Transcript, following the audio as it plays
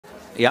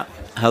Yeah,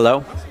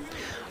 hello?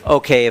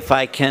 Okay, if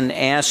I can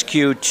ask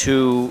you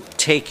to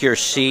take your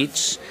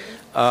seats,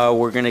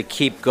 we're going to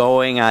keep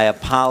going. I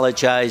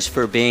apologize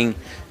for being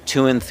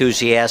too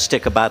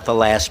enthusiastic about the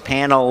last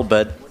panel,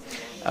 but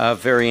a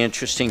very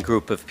interesting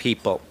group of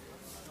people.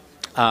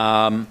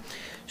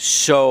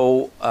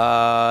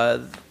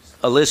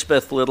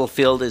 Elizabeth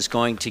Littlefield is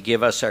going to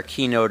give us our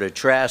keynote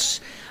address.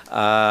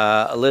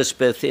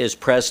 Elizabeth is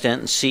President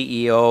and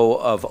CEO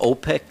of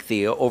OPIC,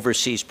 the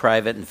Overseas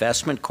Private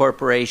Investment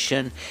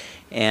Corporation,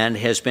 and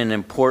has been an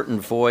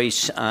important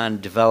voice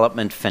on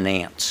development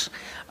finance.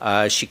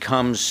 She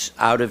comes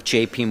out of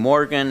JP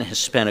Morgan, has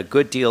spent a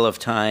good deal of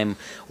time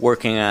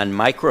working on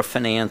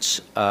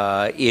microfinance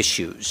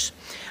issues.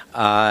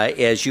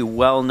 As you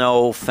well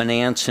know,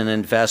 finance and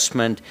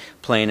investment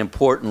play an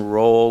important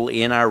role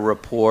in our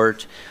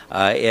report.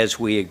 As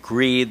we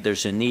agreed,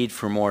 there's a need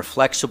for more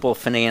flexible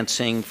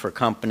financing for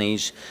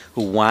companies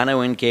who want to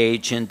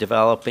engage in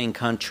developing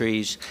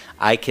countries.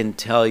 I can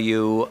tell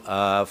you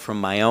from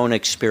my own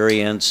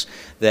experience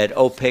that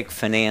OPIC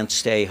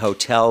financed a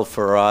hotel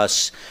for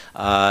us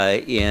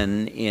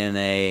in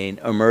an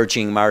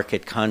emerging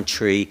market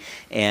country,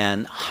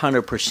 and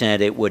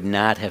 100% it would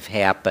not have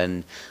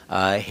happened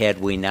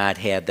had we not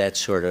had that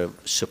sort of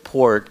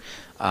support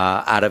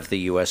out of the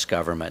U.S.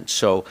 government.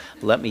 So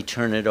let me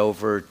turn it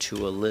over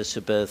to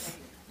Elizabeth,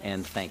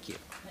 and thank you.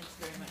 Thanks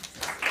very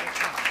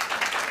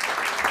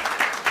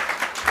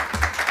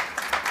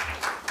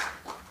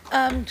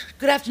much.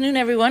 Good afternoon,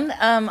 everyone.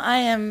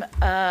 I'm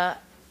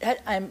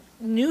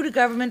new to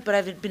government, but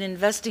I've been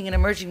investing in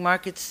emerging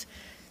markets,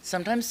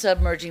 sometimes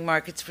submerging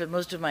markets, for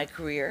most of my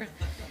career.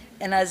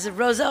 And as a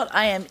result,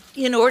 I am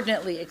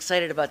inordinately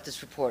excited about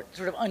this report,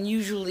 sort of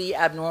unusually,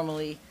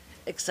 abnormally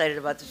excited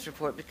about this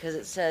report, because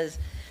it says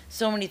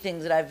so many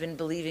things that I've been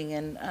believing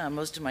in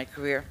most of my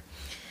career.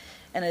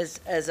 And as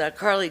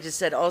Carly just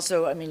said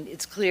also, I mean,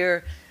 it's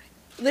clear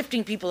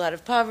lifting people out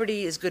of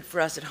poverty is good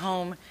for us at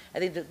home. I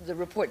think that the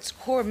report's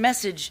core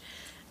message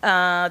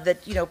that,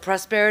 you know,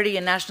 prosperity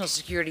and national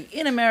security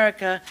in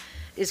America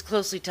is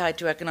closely tied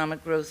to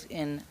economic growth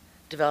in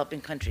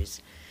developing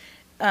countries.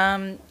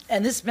 And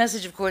this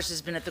message, of course,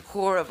 has been at the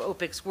core of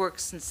OPIC's work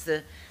since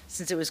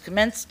it was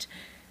commenced,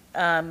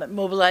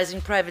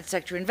 mobilizing private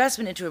sector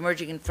investment into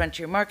emerging and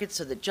frontier markets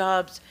so that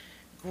jobs,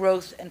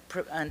 growth,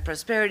 and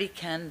prosperity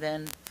can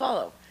then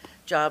follow.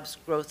 Jobs,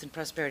 growth, and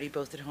prosperity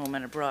both at home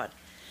and abroad.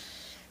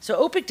 So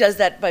OPIC does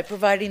that by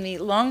providing the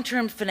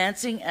long-term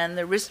financing and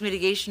the risk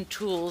mitigation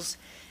tools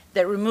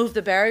that remove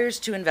the barriers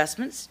to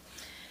investments,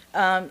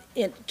 and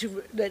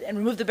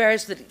remove the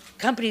barriers so that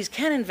companies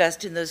can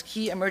invest in those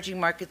key emerging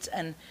markets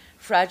and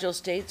fragile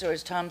states, or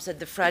as Tom said,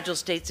 the fragile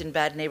states in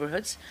bad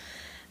neighborhoods.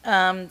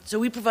 So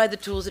we provide the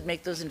tools that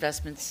make those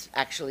investments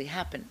actually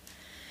happen.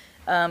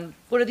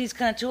 What are these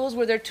kind of tools?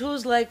 Well, they're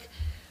tools like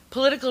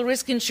political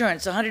risk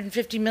insurance,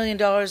 $150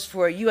 million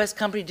for a U.S.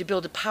 company to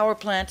build a power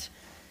plant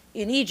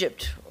in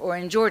Egypt or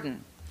in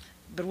Jordan.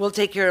 But we'll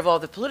take care of all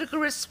the political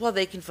risks while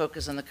they can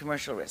focus on the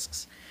commercial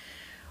risks.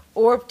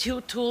 Or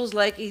tools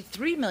like a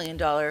 $3 million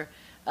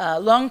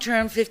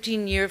long-term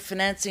 15-year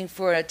financing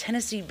for a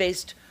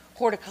Tennessee-based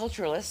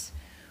horticulturalist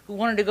who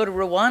wanted to go to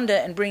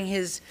Rwanda and bring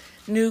his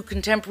new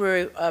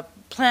contemporary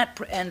plant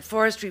and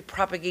forestry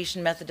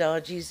propagation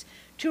methodologies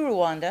to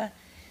Rwanda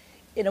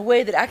in a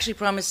way that actually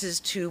promises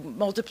to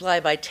multiply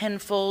by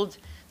tenfold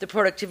the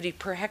productivity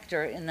per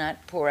hectare in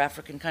that poor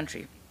African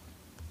country.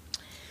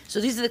 So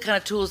these are the kind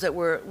of tools that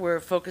we're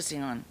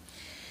focusing on.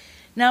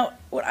 Now,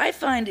 what I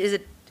find is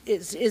that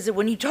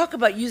when you talk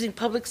about using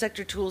public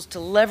sector tools to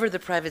lever the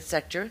private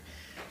sector,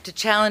 to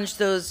challenge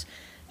those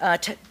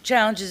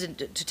challenges, and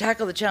to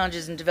tackle the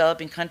challenges in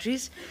developing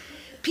countries,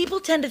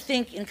 people tend to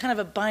think in kind of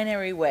a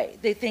binary way.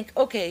 They think,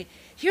 okay,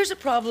 here's a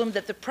problem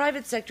that the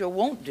private sector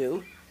won't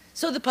do,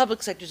 so the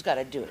public sector's got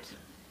to do it.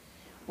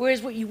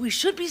 Whereas what we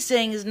should be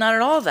saying is not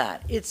at all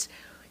that. It's,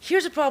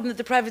 here's a problem that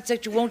the private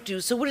sector won't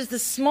do, so what is the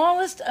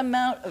smallest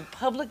amount of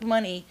public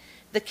money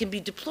that can be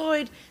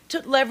deployed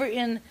to lever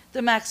in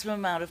the maximum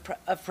amount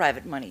of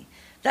private money?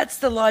 That's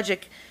the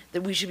logic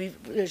that we should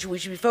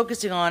be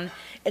focusing on,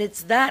 and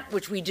it's that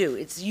which we do.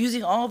 It's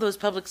using all those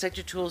public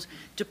sector tools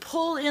to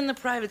pull in the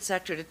private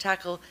sector to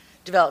tackle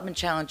development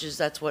challenges.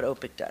 That's what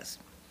OPIC does.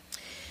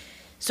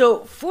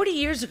 So 40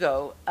 years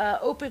ago,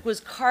 OPIC was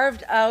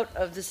carved out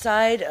of the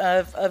side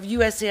of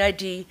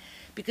USAID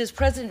because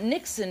President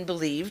Nixon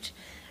believed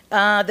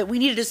that we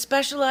needed a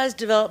specialized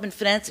development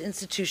finance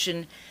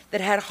institution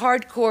that had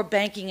hardcore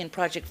banking and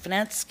project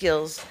finance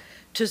skills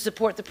to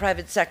support the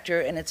private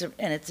sector and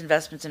its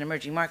investments in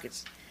emerging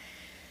markets.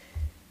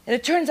 And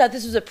it turns out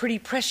this was a pretty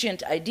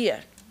prescient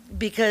idea,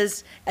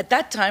 because at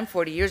that time,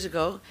 40 years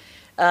ago,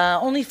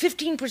 only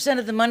 15%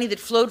 of the money that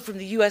flowed from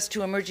the US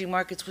to emerging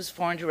markets was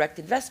foreign direct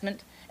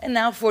investment, and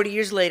now 40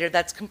 years later,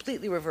 that's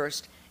completely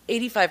reversed.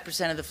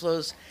 85% of the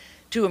flows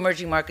to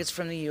emerging markets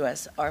from the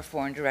US are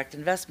foreign direct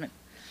investment.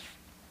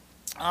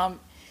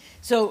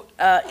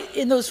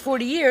 In those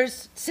 40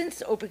 years,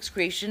 since OPIC's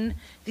creation,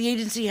 the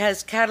agency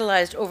has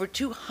catalyzed over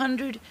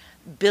 $200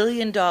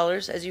 billion,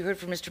 as you heard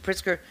from Mr.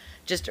 Pritzker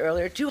just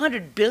earlier,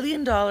 $200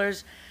 billion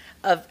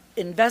of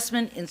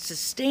investment in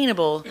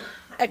sustainable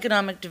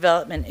economic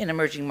development in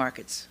emerging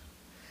markets.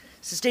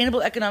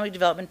 Sustainable economic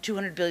development,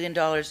 $200 billion,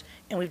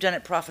 and we've done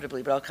it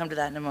profitably, but I'll come to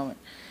that in a moment.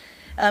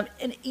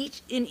 In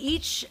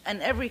each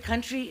and every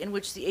country in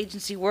which the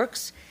agency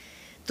works,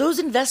 those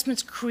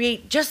investments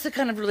create just the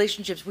kind of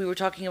relationships we were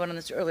talking about on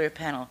this earlier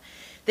panel.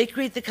 They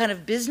create the kind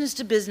of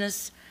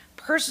business-to-business,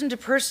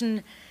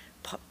 person-to-person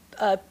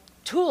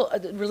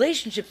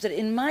relationships that,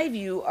 in my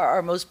view, are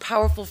our most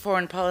powerful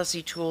foreign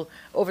policy tool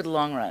over the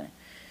long run.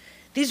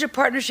 These are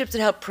partnerships that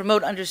help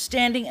promote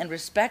understanding and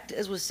respect,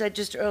 as was said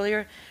just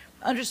earlier,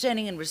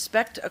 understanding and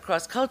respect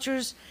across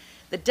cultures,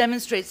 that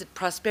demonstrates that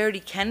prosperity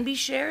can be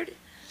shared,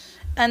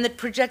 and that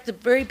project the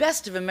very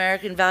best of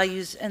American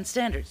values and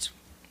standards.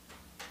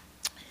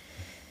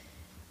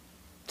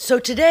 So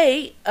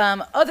today,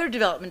 other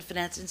development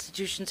finance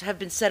institutions have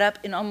been set up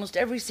in almost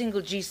every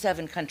single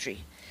G7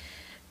 country,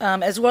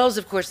 as well as,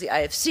 of course, the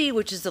IFC,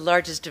 which is the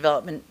largest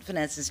development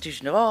finance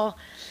institution of all.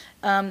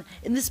 And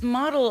this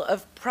model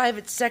of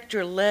private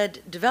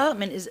sector-led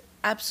development is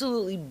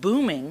absolutely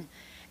booming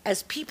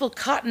as people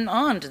cotton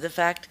on to the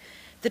fact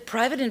that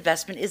private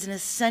investment is an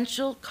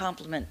essential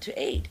complement to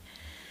aid,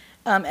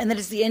 and that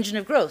it's the engine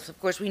of growth. Of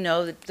course, we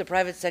know that the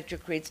private sector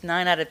creates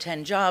 9 out of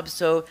 10 jobs,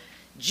 so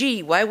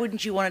gee, why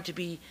wouldn't you want it to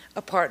be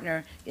a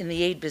partner in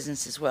the aid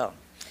business as well?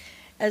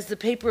 As the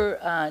paper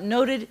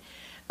noted,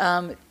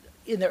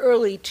 in the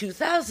early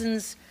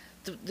 2000s,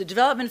 the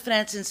development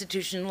finance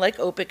institution like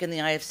OPIC and the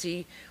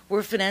IFC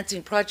were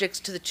financing projects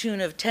to the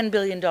tune of $10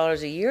 billion a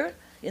year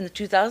in the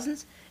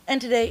 2000s, and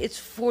today it's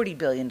 $40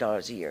 billion a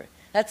year.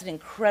 That's an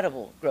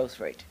incredible growth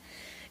rate.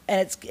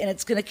 And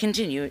it's going to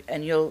continue,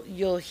 and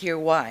you'll hear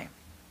why.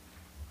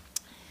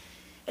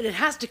 And it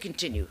has to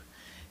continue,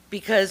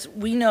 because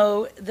we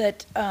know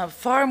that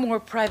far more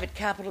private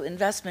capital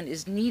investment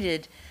is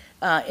needed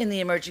in the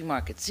emerging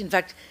markets. In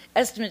fact,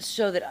 estimates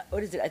show that,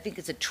 I think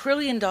it's $1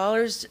 trillion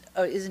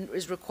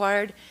is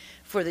required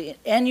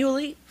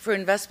annually for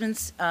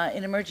investments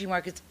in emerging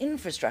markets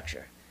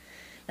infrastructure.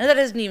 Now, that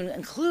doesn't even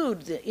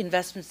include the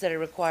investments that are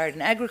required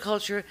in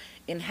agriculture,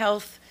 in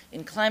health,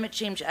 in climate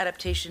change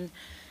adaptation,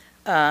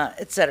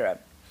 et cetera.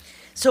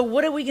 So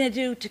what are we going to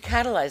do to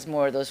catalyze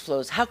more of those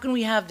flows? How can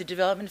we have the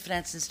development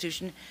finance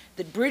institution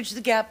that bridge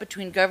the gap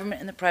between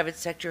government and the private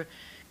sector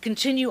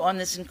continue on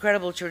this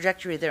incredible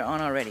trajectory they're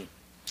on already?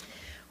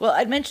 Well,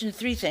 I'd mention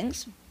 3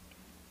 things.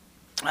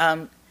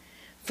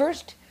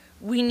 First,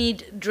 we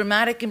need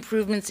dramatic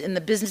improvements in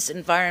the business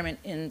environment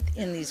in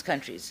these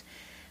countries.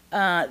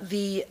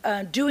 The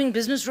Doing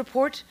Business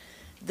report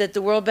that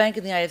the World Bank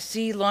and the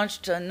IFC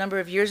launched a number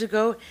of years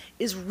ago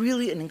is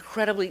really an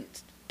incredibly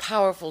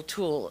powerful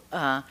tool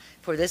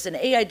for this, and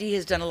AID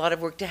has done a lot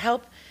of work to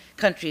help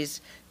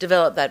countries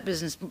develop that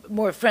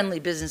more friendly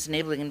business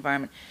enabling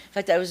environment. In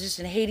fact, I was just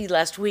in Haiti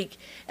last week,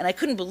 and I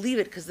couldn't believe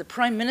it because the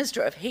Prime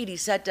Minister of Haiti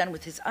sat down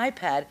with his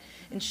iPad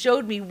and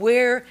showed me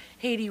where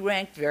Haiti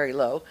ranked very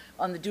low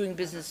on the Doing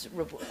Business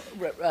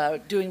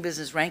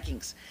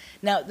rankings.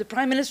 Now, the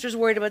Prime Minister's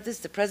worried about this,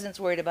 the President's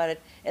worried about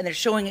it, and they're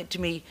showing it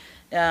to me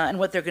and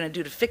what they're going to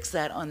do to fix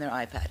that on their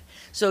iPad.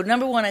 So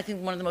number one, I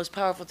think one of the most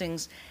powerful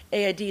things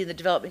AID and the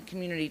development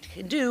community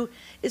can do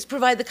is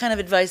provide the kind of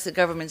advice that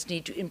governments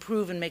need to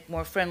improve and make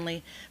more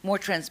friendly, more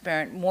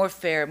transparent, more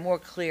fair, more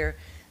clear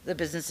the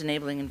business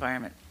enabling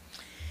environment.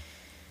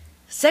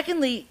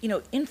 Secondly,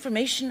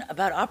 information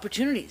about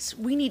opportunities.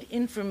 We need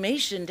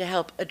information to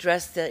help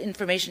address the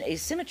information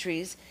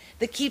asymmetries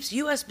that keeps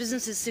U.S.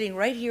 businesses sitting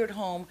right here at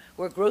home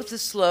where growth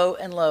is slow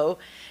and low,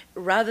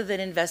 rather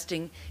than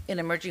investing in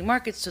emerging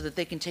markets so that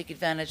they can take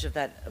advantage of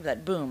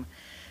that boom.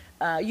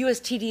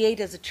 USTDA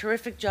does a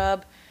terrific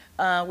job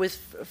with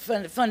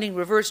funding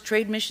reverse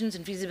trade missions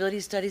and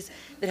feasibility studies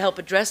that help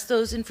address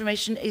those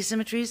information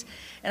asymmetries.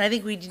 And I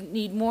think we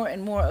need more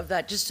and more of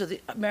that just so the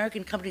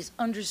American companies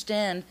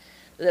understand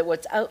that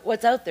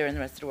what's out there in the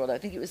rest of the world. I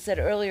think it was said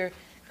earlier,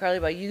 Carly,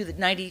 by you, that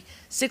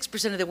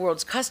 96% of the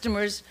world's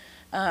customers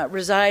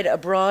reside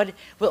abroad.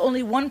 Well,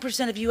 only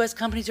 1% of U.S.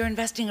 companies are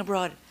investing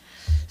abroad.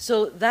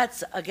 So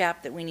that's a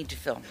gap that we need to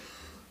fill.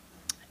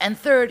 And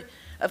third,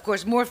 of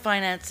course, more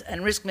finance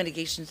and risk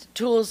mitigation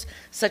tools,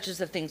 such as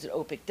the things that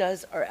OPIC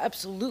does, are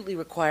absolutely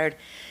required.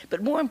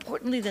 But more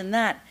importantly than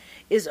that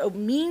is a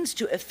means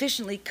to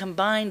efficiently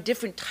combine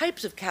different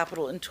types of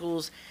capital and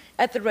tools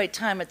at the right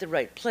time, at the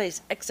right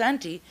place, ex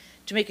ante,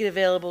 to make it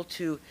available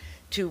to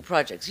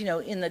projects.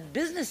 In the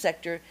business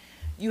sector,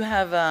 you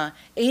have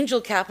angel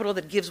capital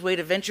that gives way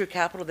to venture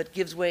capital that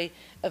gives way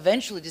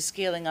eventually to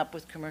scaling up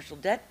with commercial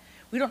debt.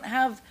 We don't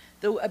have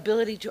the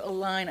ability to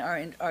align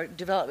our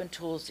development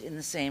tools in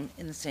the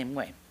same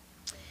way.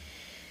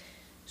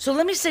 So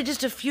let me say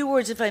just a few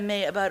words, if I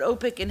may, about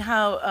OPIC and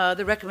how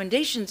the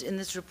recommendations in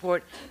this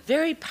report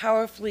very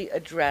powerfully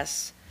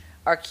address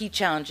our key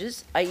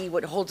challenges, i.e.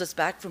 what holds us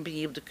back from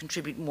being able to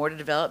contribute more to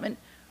development,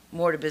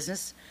 more to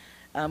business,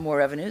 more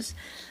revenues,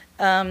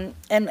 and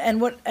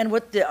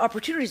what the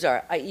opportunities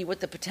are, i.e.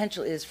 what the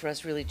potential is for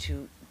us really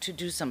to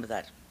do some of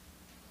that.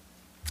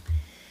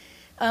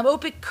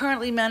 OPIC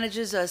currently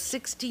manages a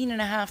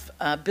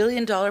 $16.5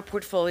 billion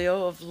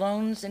portfolio of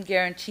loans and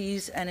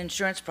guarantees and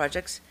insurance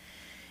projects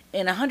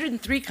in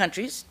 103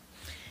 countries,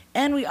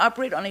 and we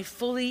operate on a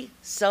fully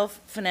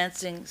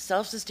self-financing,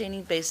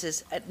 self-sustaining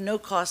basis at no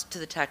cost to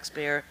the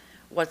taxpayer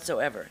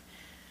whatsoever.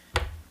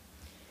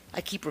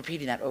 I keep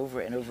repeating that over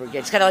and over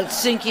again. It's kind of like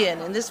sink in.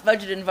 In this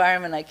budget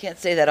environment, I can't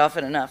say that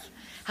often enough.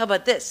 How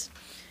about this?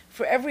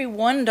 For every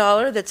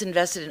 $1 that's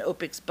invested in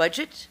OPIC's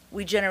budget,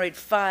 we generate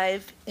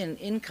 5 in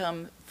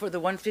income for the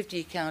 150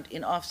 account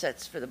in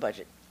offsets for the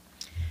budget.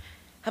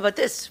 How about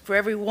this? For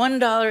every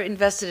 $1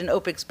 invested in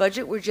OPIC's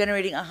budget, we're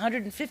generating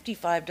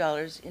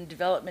 $155 in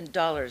development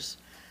dollars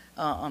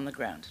on the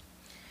ground.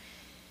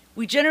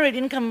 We generate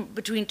income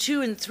between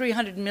 $200 and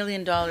 $300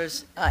 million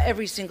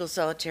every single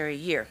solitary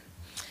year.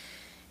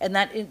 And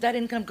that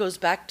income goes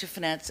back to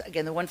finance,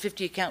 again, the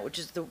 150 account, which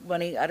is the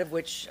money out of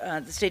which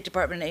the State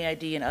Department,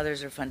 AID, and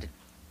others are funded.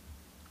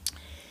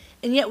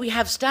 And yet we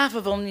have staff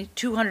of only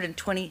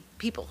 220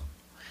 people.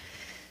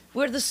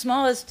 We're the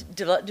smallest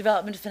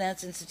development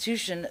finance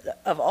institution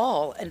of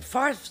all, and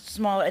far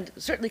smaller, and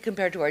certainly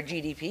compared to our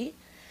GDP.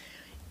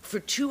 For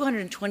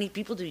 220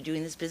 people to be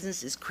doing this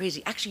business is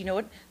crazy. Actually, you know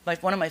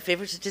what? One of my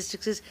favorite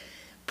statistics is,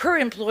 per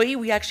employee,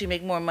 we actually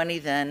make more money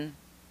than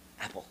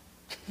Apple.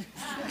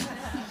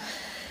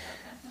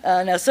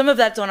 Now, some of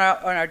that's on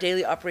our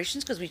daily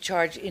operations because we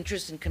charge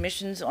interest and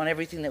commissions on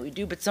everything that we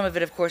do, but some of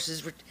it, of course,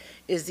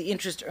 is the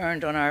interest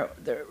earned on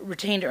the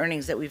retained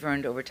earnings that we've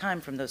earned over time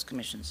from those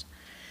commissions.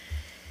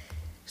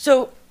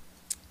 So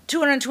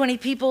 220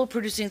 people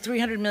producing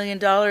 $300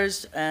 million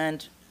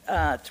and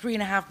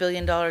 $3.5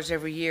 billion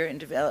every year in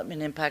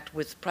development impact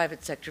with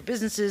private sector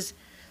businesses,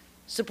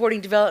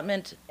 supporting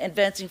development,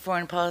 advancing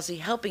foreign policy,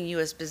 helping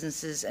U.S.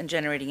 businesses, and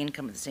generating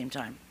income at the same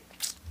time.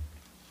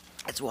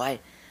 That's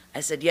why I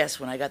said yes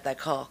when I got that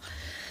call.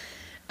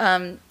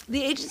 The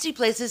agency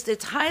places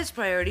its highest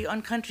priority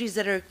on countries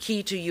that are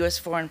key to U.S.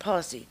 foreign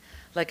policy,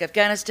 like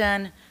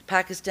Afghanistan,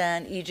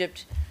 Pakistan,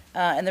 Egypt,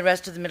 and the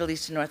rest of the Middle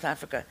East and North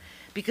Africa,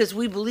 because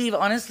we believe,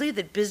 honestly,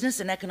 that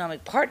business and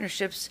economic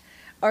partnerships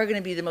are going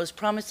to be the most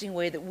promising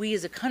way that we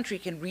as a country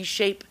can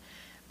reshape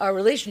our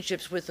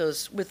relationships with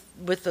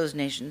those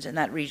nations in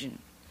that region.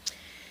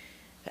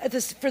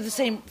 For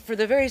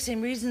the very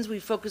same reasons, we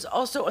focus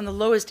also on the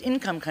lowest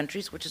income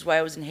countries, which is why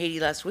I was in Haiti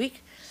last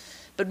week,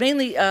 but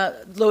mainly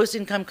lowest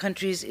income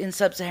countries in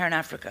sub-Saharan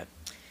Africa.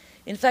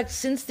 In fact,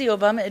 since the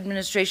Obama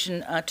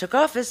administration took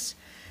office,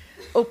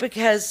 OPIC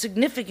has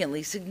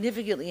significantly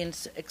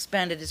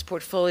expanded its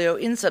portfolio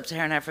in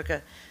sub-Saharan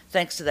Africa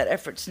thanks to that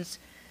effort.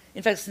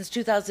 In fact, since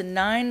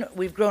 2009,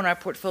 we've grown our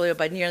portfolio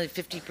by nearly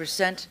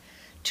 50%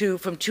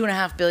 from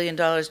 $2.5 billion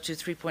to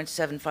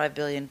 $3.75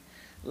 billion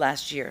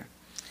last year.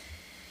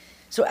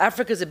 So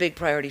Africa is a big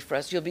priority for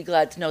us. You'll be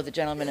glad to know the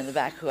gentleman in the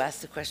back who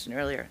asked the question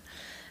earlier.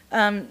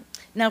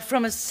 Now,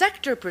 from a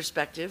sector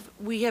perspective,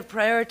 we have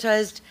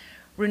prioritized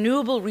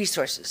renewable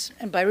resources.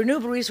 And by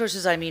renewable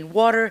resources, I mean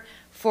water,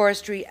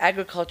 forestry,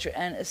 agriculture,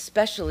 and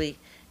especially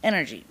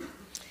energy.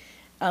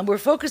 We're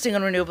focusing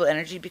on renewable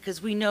energy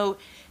because we know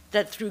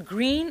that through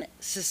green,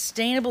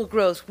 sustainable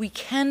growth, we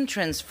can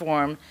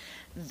transform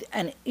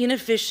an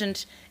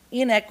inefficient,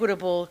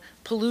 inequitable,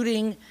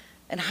 polluting,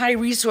 and high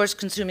resource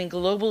consuming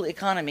global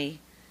economy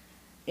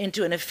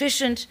into an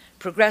efficient,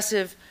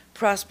 progressive,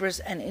 prosperous,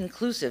 and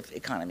inclusive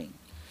economy.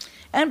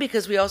 And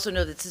because we also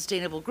know that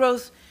sustainable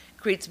growth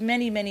creates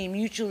many, many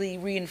mutually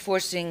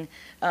reinforcing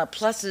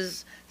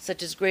pluses,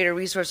 such as greater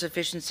resource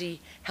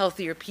efficiency,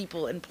 healthier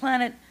people and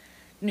planet,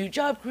 new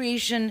job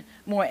creation,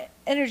 more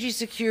energy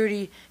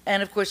security,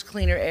 and of course,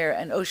 cleaner air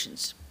and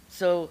oceans.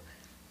 So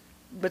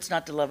what's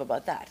not to love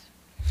about that?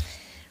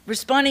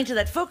 Responding to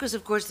that focus,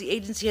 of course, the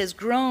agency has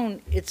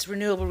grown its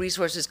renewable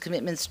resources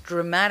commitments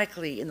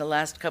dramatically in the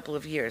last couple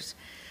of years,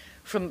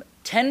 from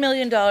 $10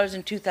 million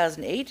in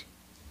 2008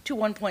 to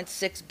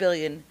 $1.6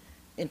 billion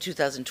in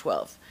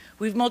 2012.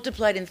 We've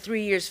multiplied in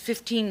 3 years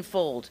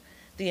 15-fold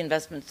the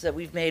investments that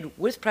we've made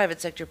with private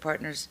sector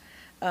partners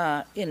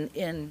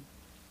in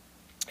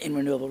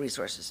renewable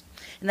resources.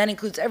 And that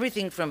includes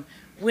everything from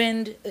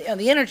wind, on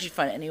the energy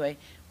front anyway,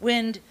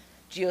 wind,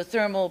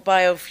 geothermal,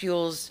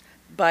 biofuels,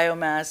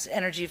 biomass,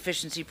 energy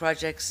efficiency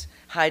projects,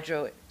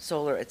 hydro,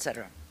 solar,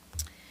 etc.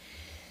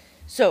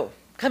 So,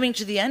 coming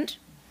to the end,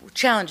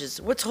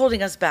 challenges. What's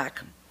holding us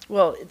back?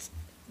 Well,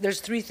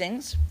 there's 3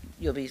 things.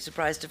 You'll be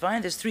surprised to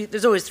find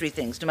there's always 3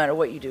 things, no matter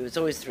what you do. It's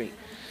always 3.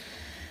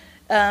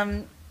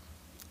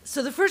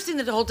 So the first thing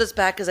that holds us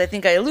back, as I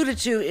think I alluded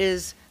to,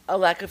 is a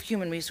lack of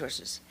human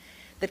resources.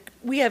 That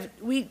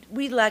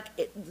we lack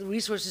the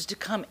resources to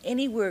come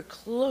anywhere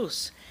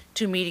close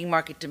to meeting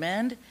market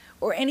demand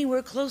or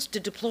anywhere close to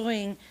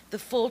deploying the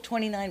full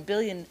 $29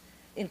 billion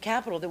in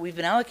capital that we've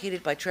been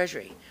allocated by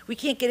Treasury. We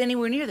can't get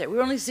anywhere near that.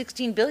 We're only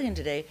 $16 billion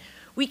today.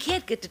 We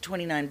can't get to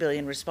 $29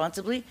 billion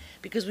responsibly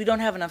because we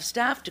don't have enough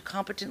staff to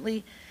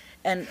competently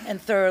and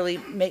thoroughly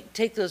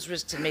take those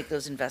risks and make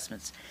those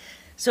investments.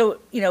 So,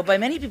 by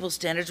many people's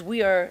standards,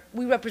 we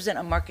represent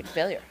a market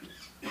failure.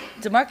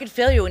 It's a market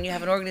failure when you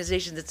have an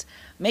organization that's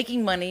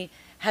making money,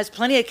 has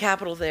plenty of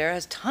capital there,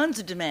 has tons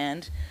of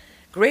demand,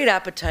 great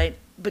appetite,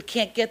 but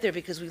can't get there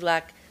because we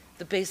lack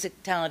the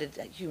basic talented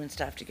human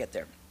staff to get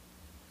there.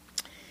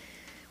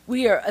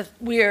 We are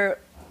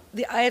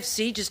the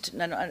IFC,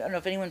 I don't know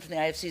if anyone from the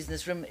IFC is in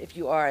this room. If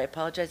you are, I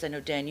apologize. I know,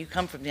 Dan, you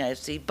come from the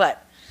IFC,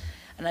 but,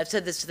 and I've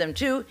said this to them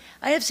too,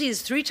 IFC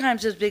is 3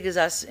 times as big as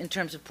us in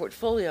terms of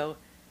portfolio,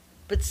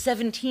 but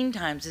 17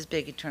 times as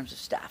big in terms of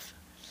staff.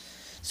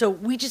 So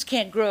we just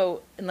can't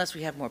grow unless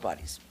we have more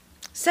bodies.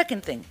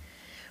 Second thing,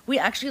 we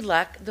actually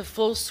lack the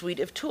full suite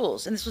of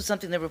tools, and this was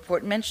something the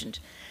report mentioned.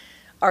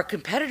 Our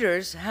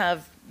competitors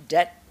have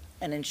debt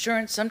and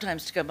insurance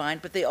sometimes to combine,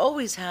 but they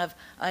always have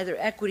either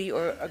equity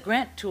or a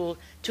grant tool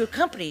to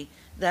accompany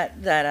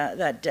that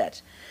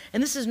debt.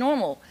 And this is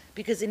normal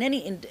because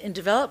in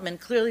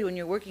development, clearly when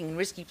you're working in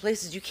risky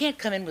places, you can't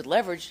come in with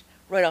leverage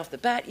right off the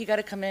bat. You got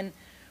to come in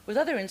with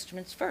other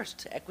instruments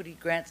first, equity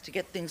grants to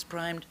get things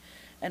primed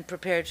and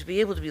prepared to be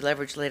able to be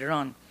leveraged later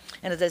on.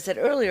 And as I said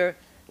earlier,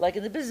 like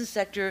in the business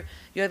sector,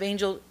 you have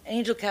angel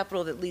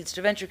capital that leads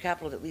to venture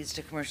capital that leads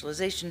to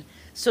commercialization.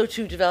 So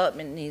too,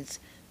 development needs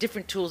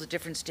different tools at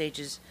different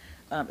stages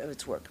of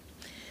its work.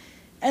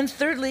 And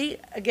thirdly,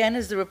 again,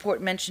 as the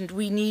report mentioned,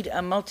 we need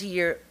a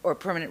multi-year or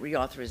permanent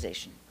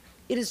reauthorization.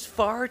 It is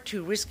far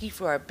too risky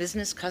for our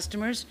business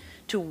customers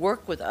to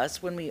work with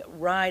us when we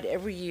ride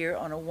every year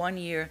on a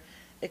 1-year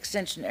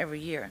extension every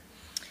year.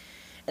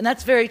 And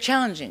that's very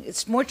challenging.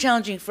 It's more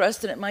challenging for us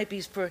than it might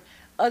be for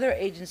other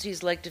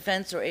agencies like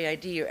Defense or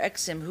AID or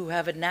EXIM who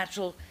have a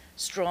natural,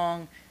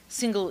 strong,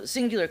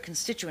 singular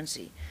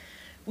constituency.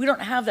 We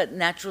don't have that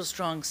natural,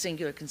 strong,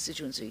 singular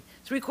constituency.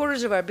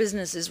 3/4 of our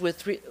business is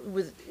with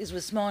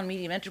small and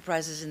medium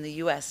enterprises in the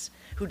U.S.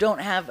 who don't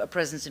have a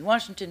presence in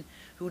Washington,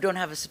 who don't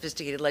have a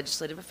sophisticated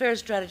legislative affairs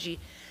strategy.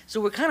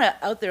 So we're kind of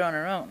out there on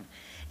our own.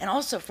 And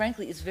also,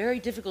 frankly, it's very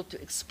difficult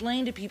to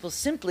explain to people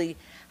simply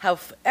how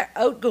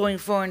outgoing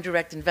foreign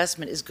direct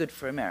investment is good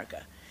for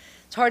America.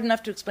 It's hard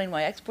enough to explain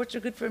why exports are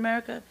good for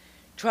America.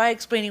 Try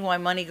explaining why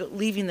money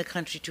leaving the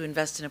country to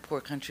invest in a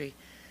poor country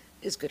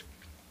is good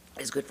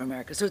for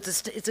America. So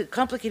it's a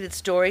complicated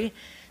story.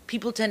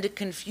 People tend to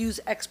confuse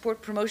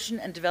export promotion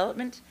and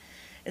development.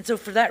 And so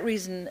for that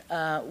reason,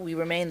 we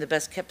remain the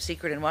best kept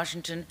secret in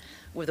Washington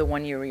with a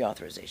 1-year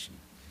reauthorization.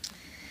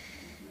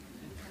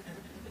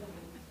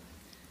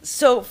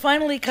 So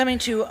finally coming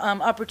to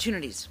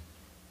opportunities.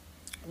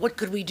 What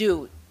could we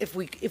do if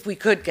we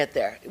could get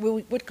there?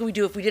 What could we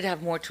do if we did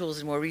have more tools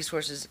and more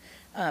resources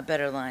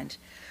better aligned?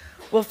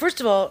 Well, first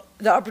of all,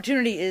 the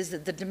opportunity is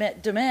that the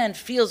demand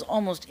feels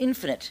almost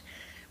infinite.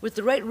 With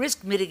the right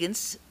risk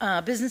mitigants,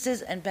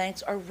 businesses and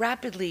banks are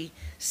rapidly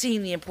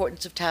seeing the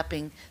importance of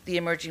tapping the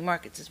emerging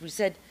markets. As we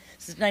said,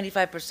 since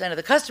 95% of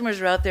the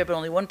customers are out there, but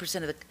only 1%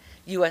 of the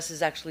U.S.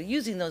 is actually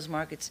using those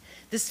markets,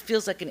 this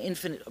feels like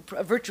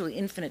a virtually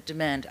infinite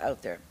demand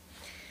out there.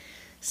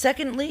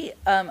 Secondly,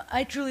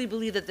 I truly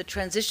believe that the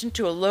transition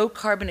to a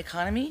low-carbon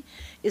economy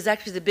is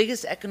actually the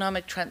biggest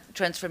economic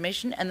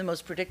transformation and the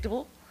most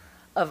predictable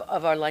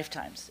of our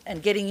lifetimes.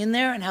 And getting in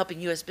there and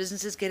helping U.S.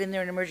 businesses get in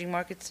there in emerging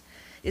markets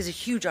is a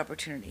huge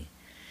opportunity.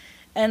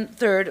 And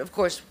third, of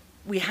course,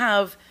 we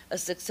have a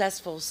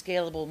successful,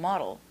 scalable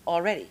model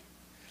already.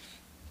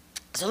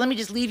 So let me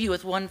just leave you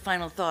with one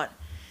final thought.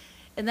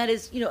 And that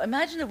is,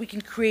 imagine that we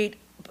can create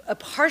a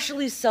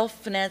partially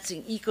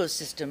self-financing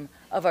ecosystem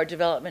of our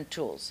development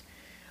tools.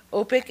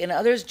 OPIC and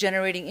others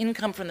generating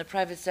income from the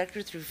private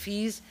sector through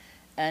fees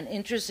and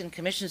interest and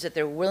commissions that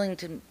they're willing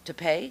to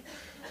pay,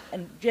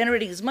 and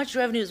generating as much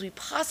revenue as we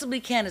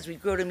possibly can as we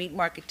grow to meet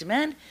market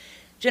demand,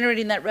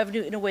 generating that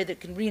revenue in a way that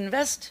can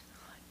reinvest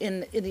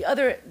in the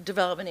other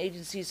development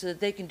agencies so that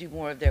they can do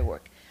more of their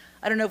work.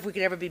 I don't know if we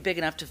could ever be big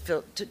enough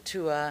to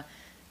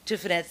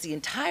finance the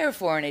entire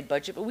foreign aid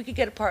budget, but we could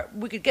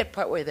get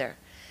partway there.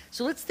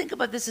 So let's think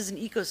about this as an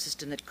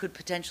ecosystem that could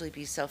potentially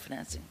be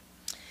self-financing.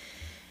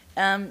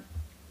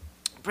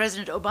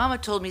 President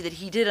Obama told me that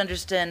he did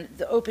understand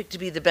the OPIC to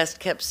be the best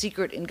kept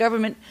secret in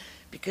government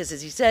because,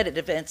 as he said, it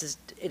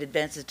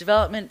advances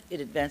development, it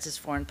advances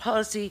foreign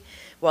policy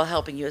while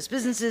helping U.S.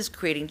 businesses,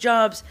 creating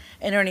jobs,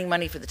 and earning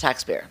money for the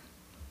taxpayer.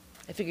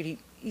 I figured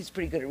he's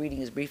pretty good at reading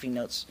his briefing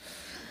notes.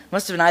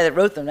 Must have been I that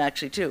wrote them,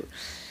 actually, too.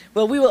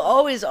 Well, we will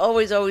always,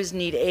 always, always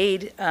need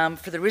aid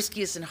for the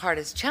riskiest and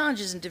hardest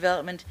challenges in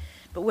development,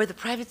 but where the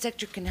private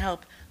sector can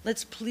help,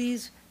 let's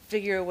please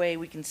figure a way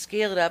we can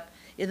scale it up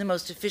in the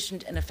most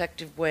efficient and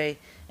effective way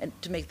and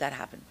to make that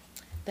happen.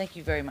 Thank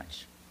you very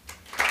much.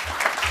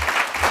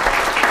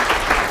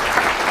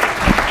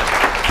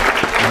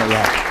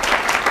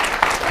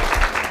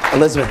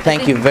 Elizabeth,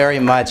 thank you very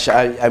much.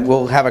 I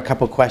will have a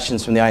couple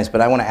questions from the audience,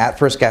 but I want to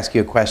first ask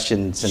you a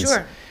question since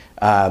Sure.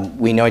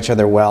 We know each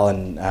other well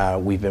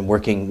and we've been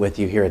working with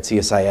you here at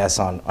CSIS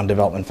on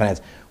development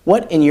finance.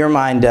 What, in your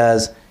mind,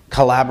 does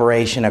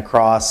collaboration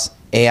across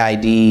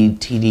AID,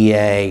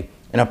 TDA,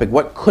 and OPIC,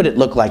 what could it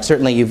look like?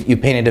 Certainly you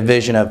painted a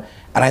vision of,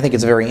 and I think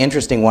it's a very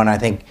interesting one. I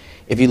think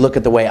if you look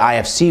at the way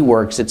IFC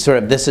works, it's sort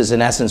of, this is in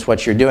essence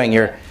what you're doing.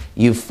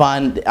 You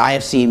fund,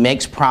 IFC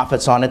makes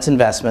profits on its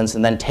investments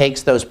and then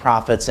takes those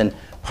profits and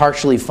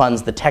partially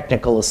funds the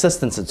technical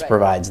assistance it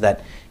provides.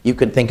 That you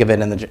could think of it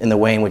in the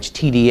way in which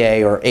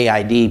TDA or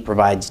AID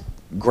provides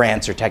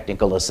grants or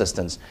technical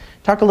assistance.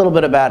 Talk a little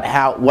bit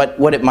about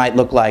what it might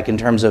look like in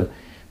terms of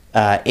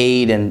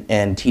aid and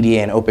TDA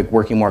and OPIC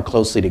working more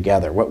closely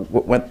together.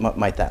 What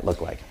might that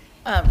look like?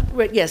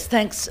 Right, yes,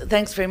 thanks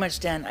very much,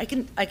 Dan. I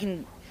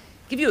can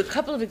give you a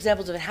couple of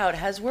examples of how it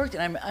has worked,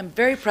 and I'm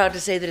very proud to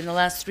say that in the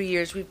last 3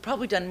 years we've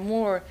probably done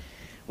more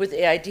with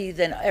AID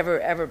than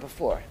ever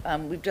before.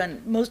 We've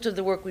done most of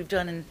the work we've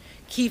done in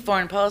key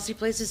foreign policy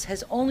places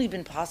has only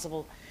been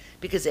possible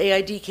because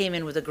AID came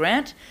in with a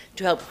grant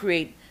to help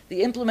create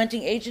the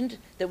implementing agent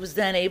that was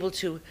then able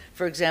to,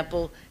 for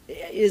example,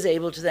 is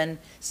able to then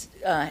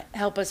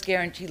help us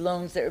guarantee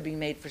loans that are being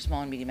made for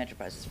small and medium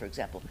enterprises, for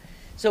example.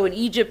 So in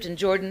Egypt and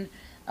Jordan,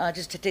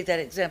 just to take that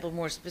example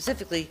more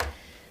specifically,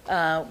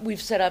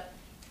 we've set up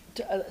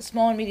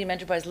small and medium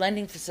enterprise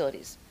lending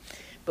facilities.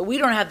 But we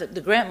don't have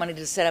the grant money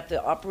to set up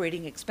the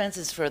operating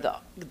expenses for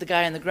the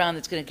guy on the ground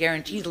that's going to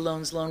guarantee the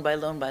loans loan by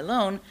loan by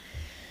loan.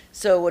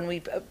 So when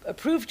we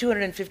approved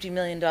 $250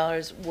 million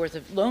worth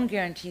of loan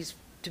guarantees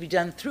to be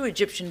done through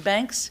Egyptian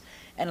banks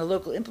and a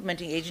local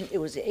implementing agent, it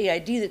was the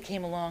AID that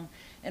came along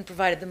and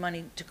provided the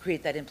money to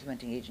create that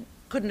implementing agent.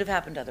 Couldn't have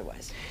happened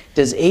otherwise.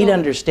 Does AID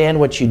understand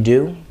what you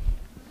do?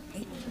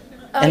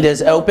 And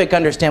does OPIC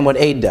understand what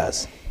AID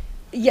does?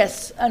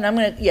 Yes,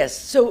 and yes.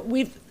 So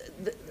we've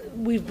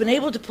been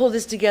able to pull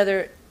this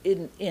together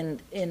in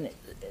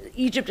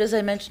Egypt, as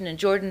I mentioned, in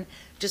Jordan.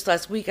 Just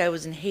last week I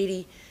was in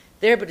Haiti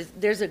there, but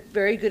there's a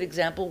very good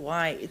example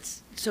why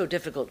it's so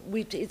difficult.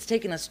 It's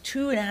taken us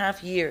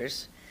 2.5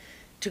 years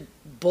to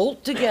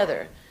bolt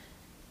together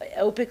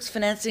OPIC's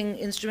financing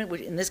instrument,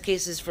 which in this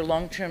case is for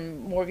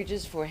long-term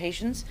mortgages for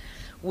Haitians,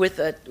 with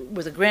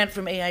a grant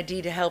from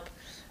AID to help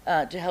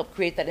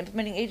create that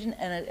implementing agent,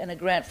 and a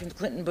grant from the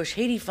Clinton Bush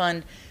Haiti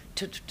Fund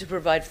to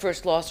provide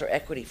first loss or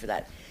equity for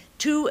that.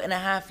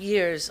 2.5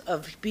 years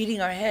of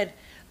beating our head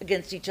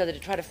against each other to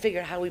try to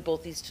figure out how we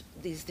bolt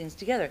these things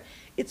together.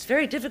 It's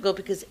very difficult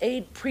because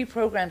aid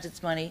pre-programs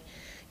its money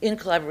in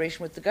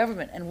collaboration with the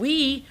government, and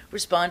we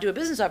respond to a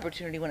business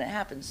opportunity when it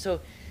happens. So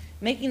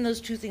making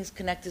those two things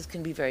connected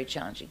can be very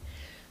challenging.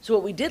 So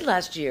what we did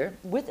last year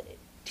with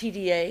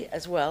TDA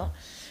as well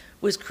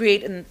was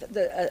create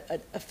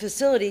a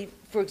facility,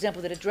 for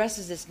example, that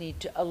addresses this need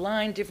to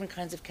align different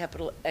kinds of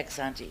capital ex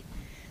ante.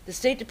 The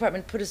State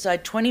Department put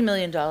aside $20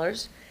 million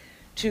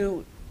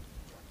to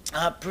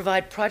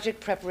provide project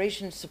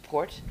preparation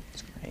support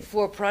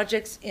for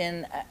projects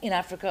in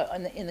Africa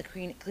in the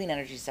clean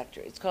energy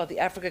sector. It's called the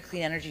Africa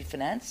Clean Energy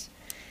Finance.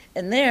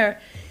 And there,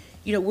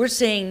 we're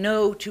saying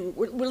no to,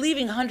 we're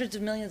leaving hundreds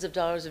of millions of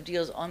dollars of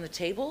deals on the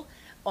table,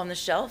 on the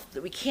shelf,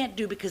 that we can't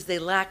do because they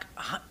lack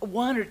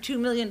 $1 or $2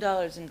 million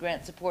in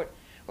grant support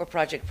or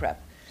project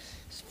prep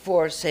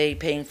for, say,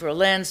 paying for a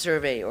land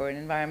survey or an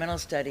environmental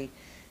study.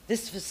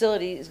 This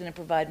facility is going to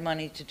provide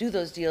money to do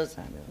those deals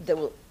that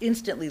will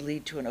instantly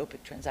lead to an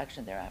OPIC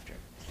transaction thereafter.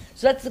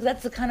 So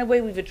that's the kind of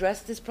way we've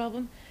addressed this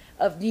problem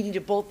of needing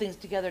to bolt things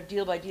together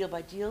deal by deal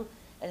by deal,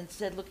 and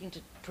instead looking to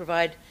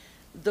provide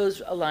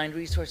those aligned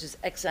resources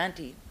ex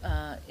ante,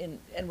 and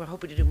we're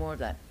hoping to do more of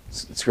that.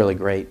 It's really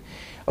great.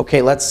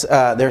 Okay,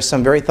 there's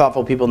some very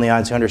thoughtful people in the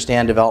audience who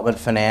understand development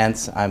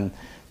finance. I'm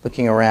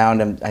looking around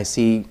and I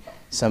see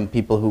some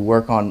people who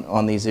work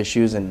on these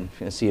issues, and I'm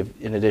going to see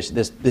if, in addition,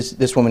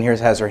 this woman here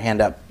has her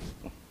hand up.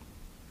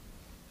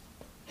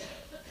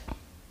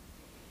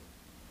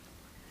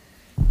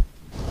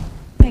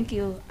 Thank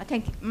you.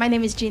 My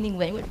name is Jeannie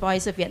Nguyen with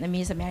Voice of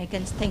Vietnamese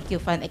Americans. Thank you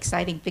for an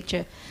exciting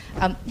picture.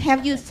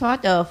 Have you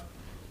thought of,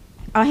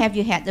 or have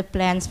you had the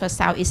plans for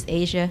Southeast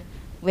Asia,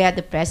 where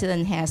the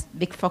president has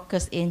big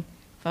focus in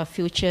for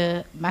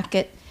future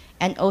market,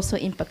 and also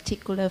in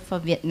particular for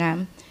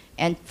Vietnam?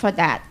 And for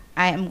that,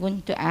 I am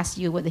going to ask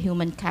you with the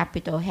human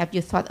capital, have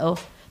you thought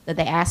of the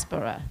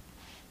diaspora,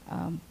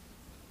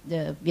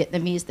 the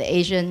Vietnamese, the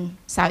Asian,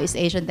 Southeast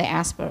Asian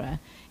diaspora?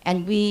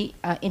 And we,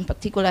 in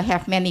particular,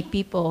 have many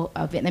people,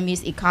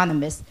 Vietnamese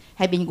economists,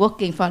 have been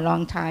working for a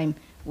long time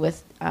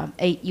with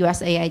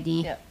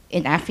USAID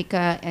in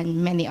Africa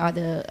and many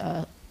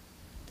other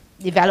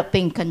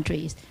developing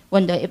countries.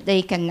 Wonder if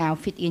they can now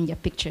fit in your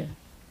picture.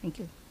 Thank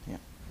you.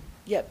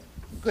 Yep.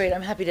 Great,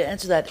 I'm happy to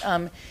answer that.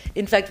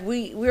 In fact,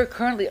 we're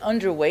currently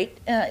underweight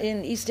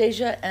in East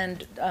Asia,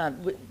 and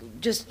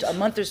just a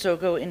month or so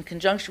ago, in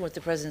conjunction with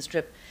the President's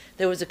trip,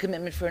 there was a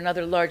commitment for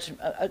another large,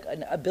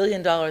 $1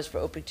 billion for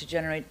OPIC to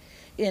generate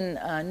in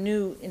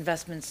new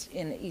investments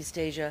in East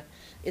Asia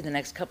in the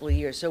next couple of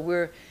years. So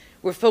we're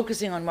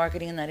focusing on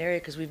marketing in that area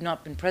because we've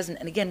not been present.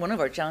 And again, one of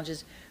our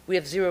challenges, we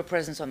have zero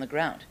presence on the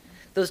ground.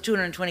 Those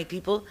 220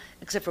 people,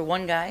 except for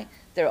one guy,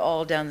 they're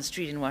all down the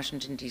street in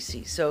Washington,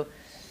 D.C. So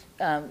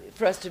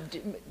for us to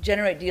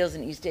generate deals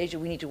in East Asia,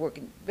 we need to work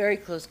in very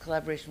close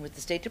collaboration with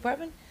the State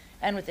Department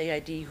and with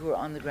AID, who are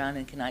on the ground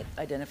and can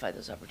identify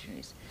those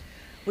opportunities.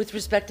 With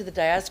respect to the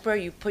diaspora,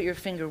 you put your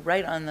finger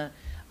right on a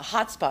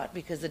hot spot,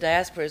 because the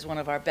diaspora is one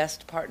of our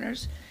best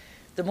partners.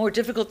 The more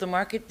difficult the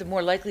market, the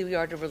more likely we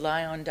are to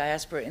rely on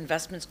diaspora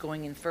investments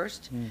going in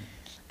first.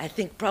 I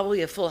think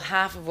probably a full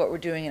half of what we're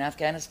doing in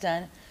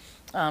Afghanistan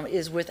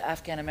is with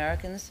Afghan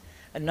Americans.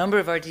 A number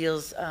of our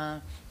deals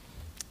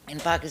in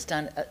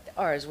Pakistan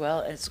are as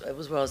well as,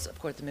 of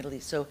course, the Middle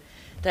East. So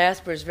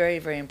diaspora is very,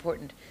 very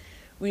important.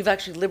 We've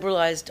actually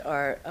liberalized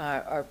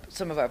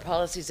some of our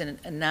policies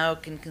and now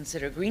can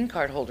consider green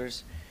card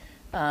holders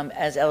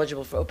as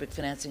eligible for OPIC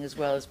financing as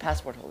well as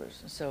passport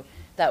holders. So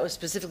that was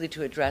specifically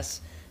to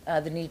address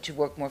the need to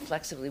work more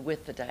flexibly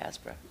with the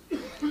diaspora.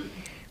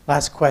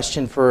 Last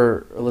question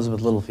for Elizabeth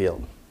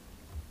Littlefield.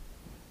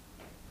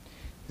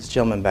 This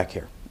gentleman back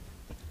here.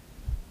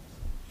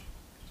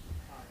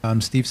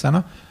 Steve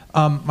Senna.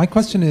 My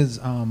question is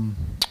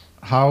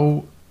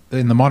how,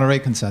 in the Monterey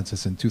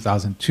Consensus in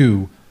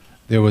 2002,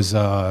 there was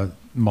a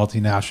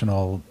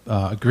multinational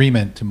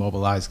agreement to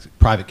mobilize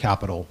private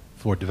capital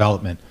for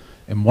development.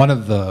 And one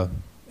of the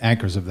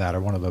anchors of that,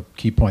 or one of the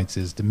key points,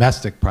 is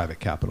domestic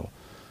private capital.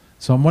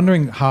 So I'm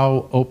wondering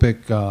how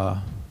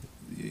OPIC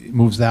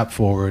moves that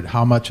forward.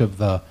 How much of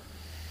the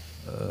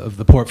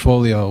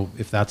portfolio,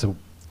 if that's a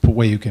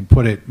way you can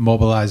put it,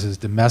 mobilizes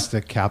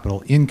domestic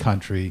capital in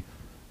country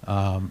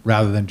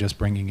rather than just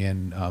bringing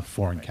in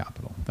foreign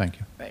capital? Thank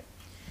you. Right.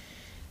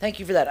 Thank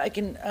you for that. I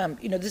can,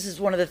 this is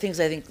one of the things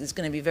I think is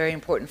going to be very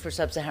important for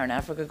sub-Saharan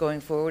Africa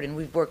going forward, and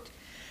we've worked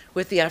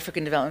with the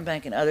African Development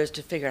Bank and others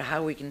to figure out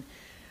how we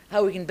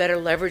can better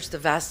leverage the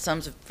vast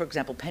sums of, for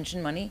example,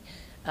 pension money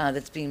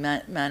that's being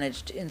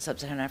managed in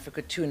sub-Saharan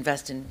Africa to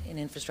invest in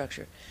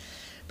infrastructure.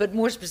 But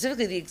more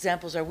specifically, the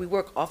examples are we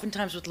work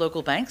oftentimes with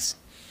local banks.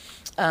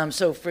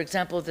 So, for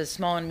example, the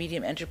small and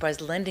medium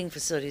enterprise lending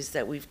facilities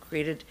that we've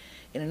created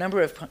in a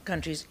number of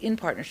countries in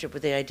partnership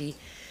with AID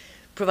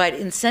provide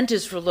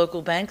incentives for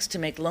local banks to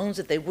make loans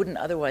that they wouldn't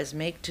otherwise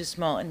make to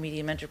small and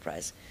medium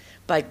enterprise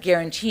by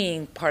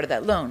guaranteeing part of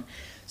that loan.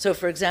 So,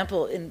 for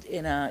example,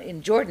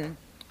 in Jordan,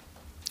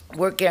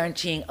 we're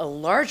guaranteeing a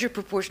larger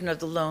proportion of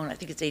the loan, I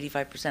think it's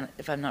 85%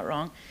 if I'm not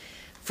wrong,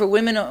 for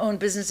women-owned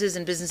businesses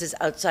and businesses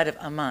outside of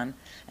Amman,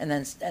 and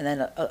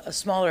then a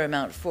smaller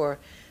amount for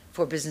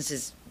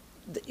businesses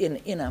in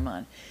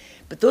Amman.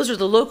 But those are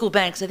the local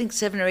banks. I think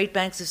 7 or 8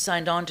 banks have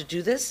signed on to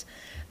do this.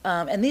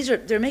 And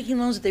they're making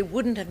loans that they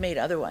wouldn't have made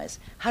otherwise.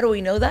 How do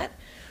we know that?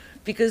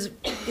 Because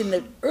in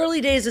the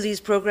early days of these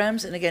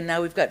programs, and again,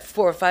 now we've got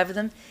 4 or 5 of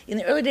them, in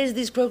the early days of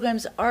these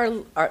programs,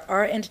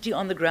 our entity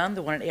on the ground,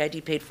 the one that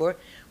AID paid for,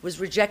 was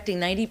rejecting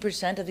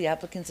 90% of the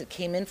applicants that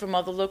came in from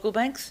all the local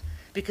banks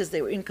because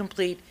they were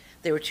incomplete,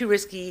 they were too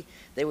risky,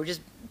 they were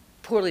just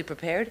poorly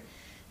prepared.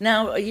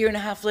 Now, a year and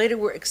a half later,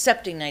 we're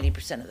accepting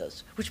 90% of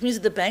those, which means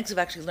that the banks have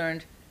actually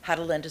learned how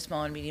to lend to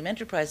small and medium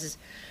enterprises,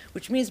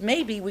 which means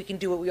maybe we can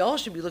do what we all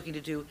should be looking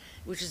to do,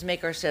 which is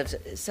make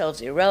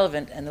ourselves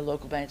irrelevant, and the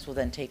local banks will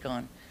then take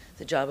on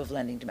the job of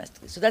lending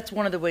domestically. So that's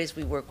one of the ways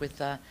we work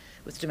with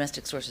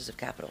domestic sources of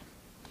capital.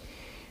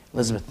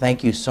 Elizabeth,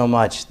 thank you so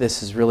much. This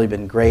has really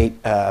been great.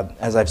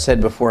 As I've said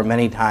before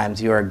many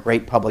times, you are a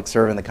great public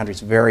servant. The country's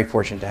very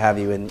fortunate to have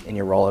you in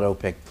your role at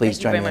OPIC. Please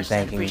join me in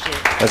thanking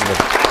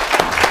Elizabeth.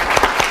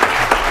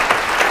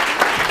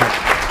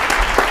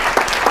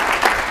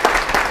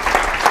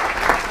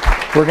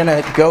 We're going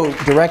to go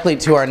directly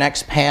to our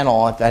next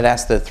panel. I'd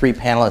ask the 3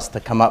 panelists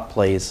to come up,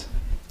 please.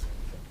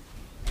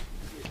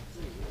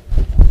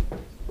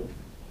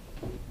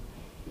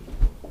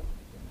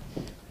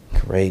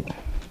 Great.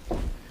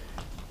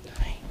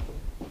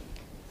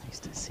 Nice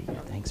to see you.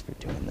 Thanks for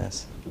doing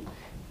this.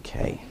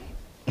 Okay.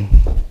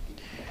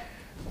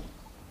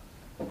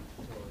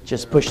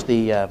 Just push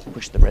the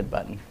red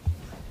button.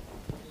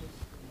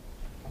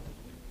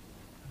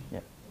 Yeah.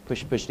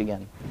 Push it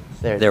again.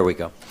 There we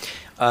go.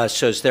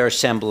 So as they're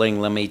assembling,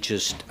 let me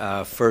just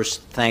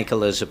first thank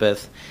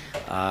Elizabeth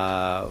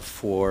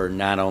for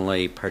not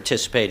only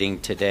participating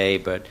today,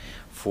 but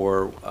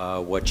for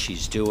what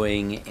she's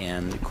doing.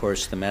 And of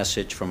course, the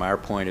message from our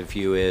point of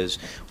view is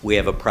we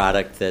have a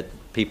product that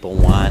people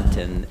want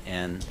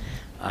and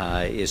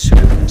is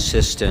sort of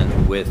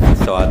consistent with the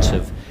thoughts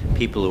of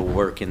people who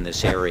work in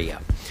this area.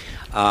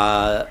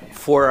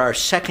 For our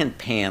second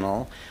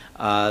panel,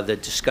 the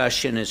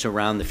discussion is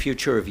around the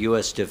future of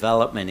U.S.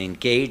 development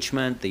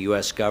engagement, the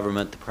U.S.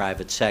 government, the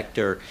private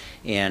sector,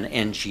 and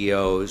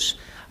NGOs,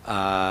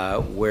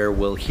 where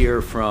we'll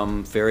hear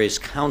from various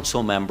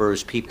council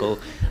members, people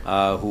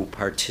who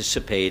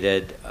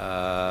participated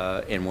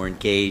and were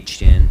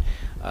engaged in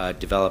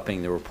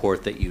developing the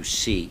report that you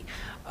see.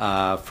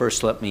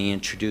 First, let me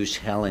introduce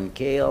Helene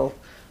Gayle.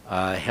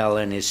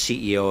 Helen is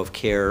CEO of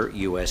CARE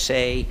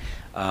USA.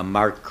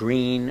 Mark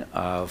Green,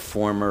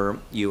 former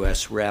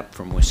U.S. rep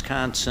from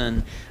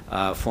Wisconsin,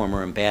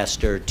 former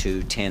ambassador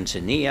to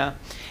Tanzania,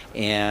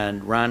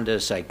 and Rhonda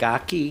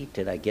Zygocki,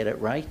 did I get it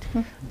right?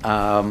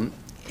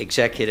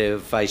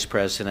 Executive Vice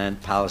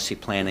President, Policy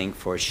Planning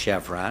for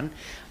Chevron,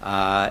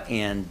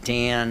 and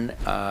Dan,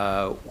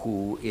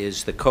 who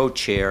is the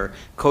co-chair,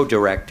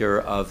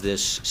 co-director of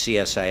this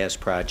CSIS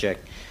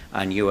project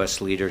on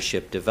U.S.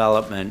 leadership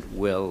development,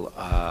 will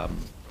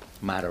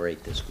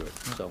moderate this group.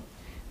 So.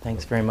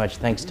 Thanks very much.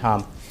 Thanks,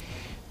 Tom.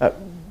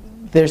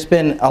 There's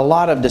been a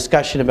lot of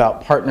discussion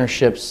about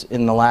partnerships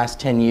in the last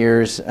 10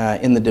 years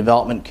in the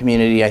development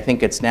community. I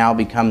think it's now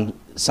become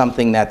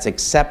something that's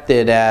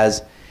accepted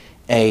as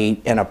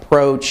an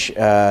approach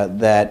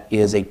that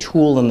is a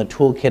tool in the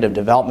toolkit of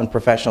development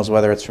professionals,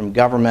 whether it's from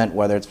government,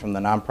 whether it's from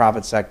the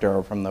nonprofit sector,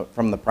 or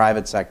from the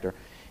private sector.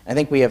 I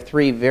think we have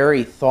three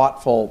very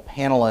thoughtful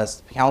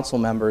panelists, council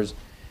members,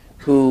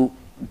 who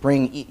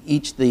bring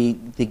each the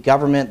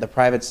government, the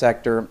private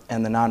sector,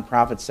 and the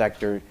nonprofit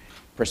sector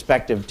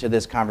perspective to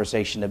this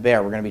conversation to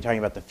bear. We're going to be talking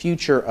about the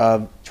future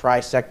of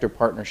tri-sector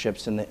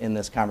partnerships in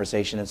this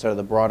conversation and sort of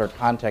the broader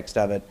context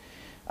of it.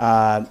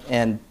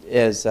 And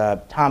as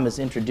Tom has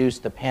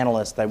introduced the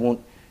panelists, I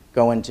won't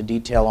go into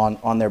detail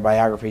on their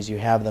biographies. You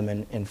have them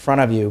in front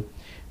of you.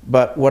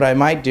 But what I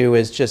might do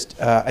is just,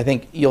 I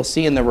think you'll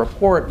see in the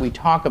report, we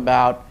talk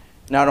about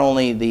not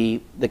only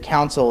the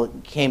council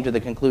came to the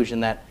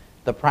conclusion that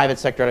the private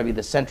sector ought to be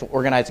the central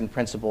organizing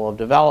principle of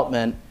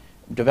development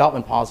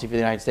policy for the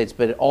United States,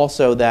 but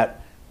also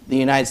that the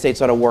United States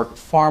ought to work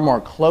far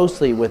more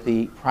closely with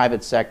the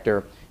private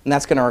sector. And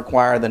that's going to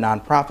require the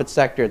nonprofit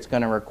sector. It's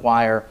going to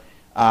require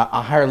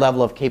a higher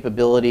level of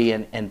capability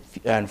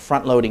and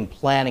front-loading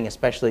planning,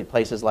 especially at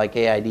places like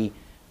AID,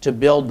 to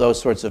build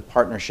those sorts of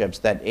partnerships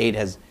that aid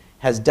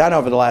has done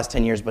over the last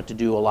 10 years, but to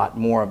do a lot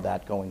more of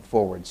that going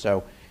forward.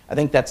 So I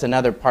think that's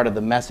another part of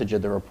the message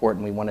of the report,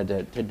 and we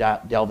wanted to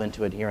delve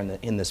into it here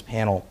in this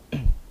panel.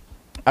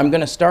 I'm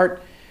going to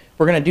start.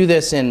 We're going to do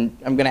this, and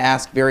I'm going to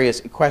ask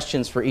various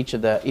questions for each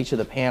of the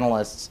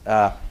panelists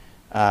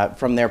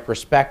from their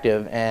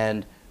perspective.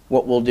 And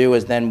what we'll do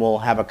is then we'll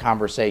have a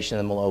conversation,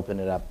 and we'll open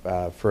it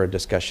up for a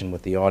discussion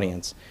with the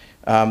audience.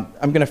 I'm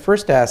going to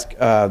first ask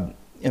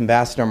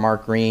Ambassador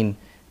Mark Green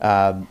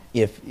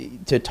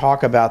to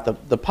talk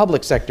about the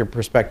public sector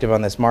perspective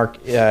on this. Mark,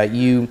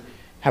 you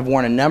have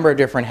worn a number of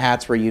different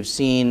hats where you've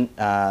seen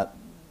the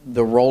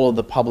role of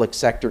the public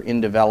sector in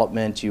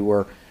development. You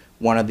were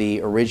one of the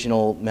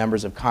original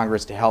members of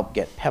Congress to help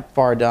get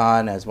PEPFAR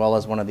done, as well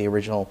as one of the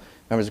original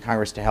members of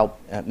Congress to help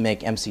make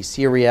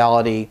MCC a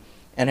reality,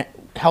 and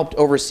helped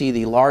oversee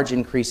the large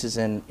increases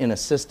in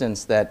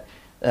assistance that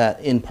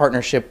in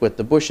partnership with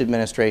the Bush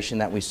administration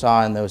that we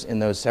saw in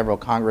those several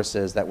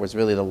Congresses. That was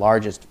really the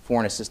largest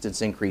foreign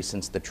assistance increase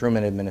since the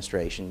Truman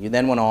administration. You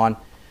then went on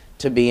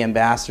to be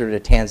ambassador to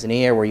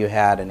Tanzania, where you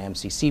had an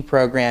MCC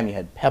program, you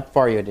had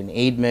PEPFAR, you had an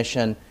aid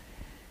mission.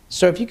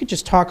 So if you could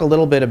just talk a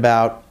little bit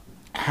about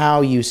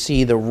how you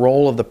see the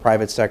role of the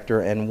private sector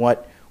and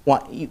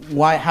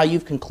how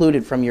you've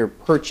concluded from your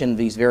perch in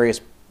these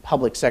various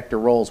public sector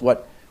roles,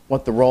 what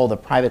the role of the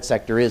private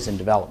sector is in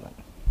development.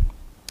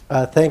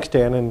 Thanks,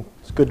 Dan, and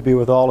it's good to be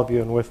with all of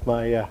you and with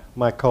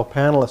my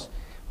co-panelists.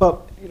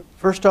 Well,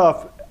 first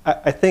off,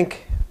 I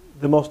think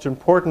the most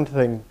important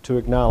thing to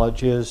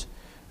acknowledge is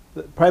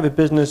that private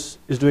business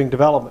is doing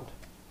development,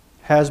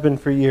 has been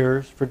for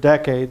years, for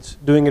decades,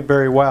 doing it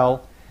very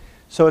well.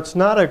 So it's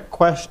not a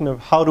question of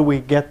how do we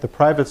get the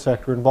private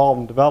sector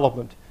involved in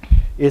development.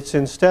 It's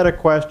instead a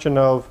question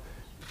of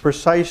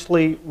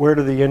precisely where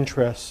do the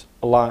interests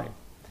align.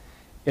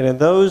 And in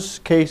those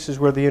cases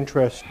where the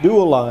interests do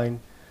align,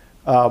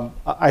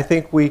 I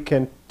think we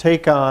can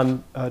take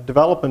on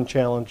development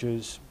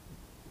challenges,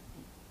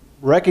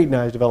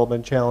 recognize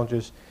development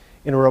challenges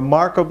in a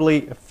remarkably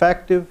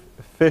effective,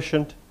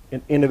 efficient,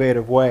 and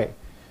innovative way.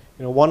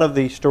 You know, one of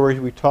the stories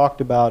we talked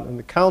about in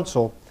the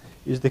council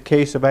is the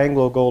case of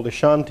AngloGold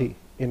Ashanti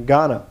in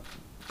Ghana,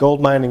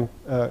 gold mining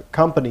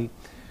company,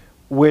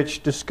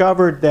 which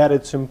discovered that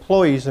its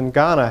employees in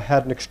Ghana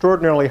had an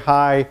extraordinarily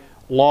high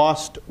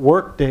lost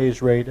work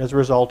days rate as a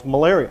result of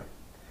malaria.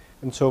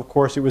 And so, of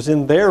course, it was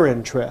in their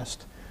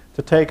interest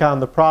to take on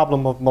the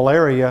problem of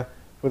malaria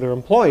for their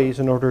employees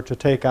in order to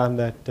take on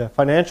that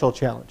financial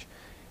challenge.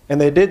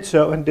 And they did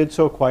so, and did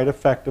so quite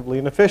effectively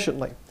and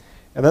efficiently.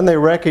 And then they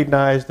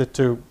recognized that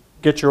to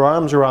get your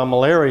arms around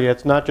malaria,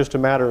 it's not just a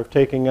matter of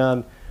taking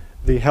on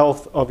the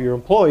health of your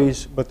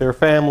employees, but their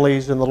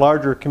families and the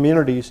larger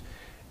communities.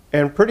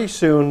 And pretty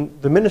soon,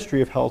 the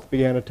Ministry of Health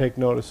began to take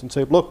notice and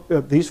say, look,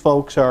 these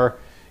folks are,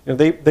 you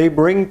know, they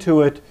bring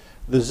to it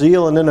the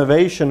zeal and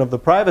innovation of the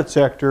private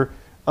sector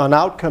on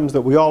outcomes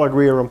that we all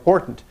agree are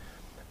important.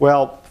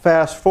 Well,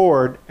 fast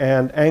forward,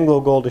 and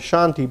AngloGold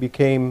Ashanti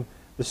became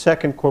the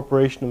second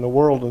corporation in the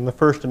world and the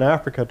first in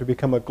Africa to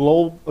become a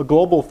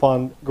Global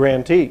Fund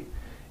grantee.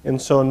 And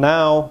so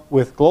now,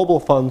 with Global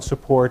Fund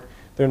support,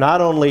 they're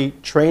not only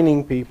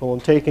training people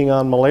and taking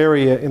on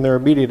malaria in their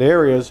immediate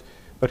areas,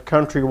 but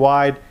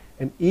countrywide,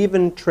 and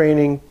even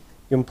training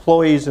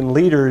employees and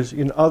leaders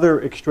in other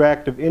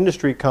extractive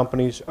industry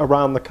companies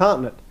around the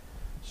continent.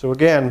 So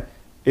again,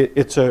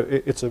 it's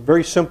a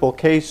very simple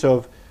case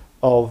of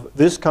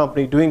this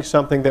company doing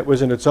something that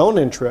was in its own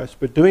interest,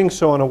 but doing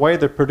so in a way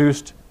that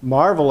produced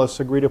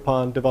marvelous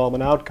agreed-upon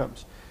development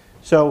outcomes.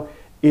 So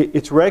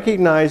it's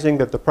recognizing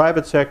that the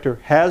private sector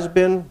has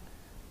been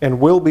and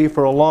will be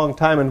for a long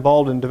time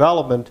involved in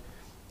development,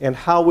 and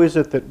how is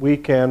it that we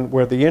can,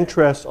 where the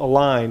interests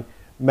align,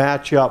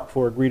 match up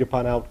for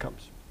agreed-upon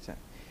outcomes.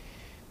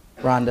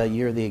 Rhonda,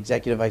 you're the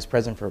Executive Vice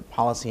President for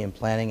Policy and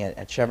Planning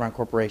at Chevron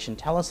Corporation.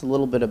 Tell us a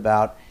little bit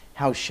about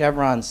how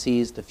Chevron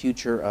sees the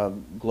future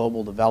of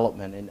global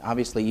development. And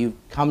obviously you've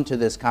come to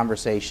this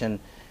conversation,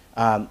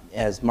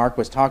 as Mark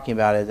was talking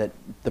about it, that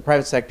the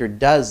private sector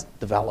does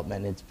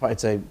development.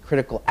 It's a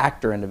critical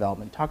actor in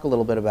development. Talk a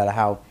little bit about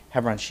how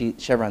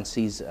Chevron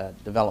sees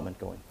development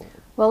going forward.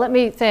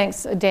 Well,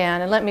 thanks,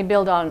 Dan, and let me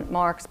build on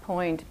Mark's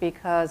point,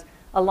 because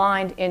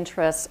aligned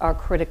interests are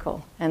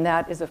critical, and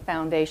that is a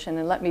foundation.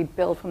 And let me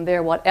build from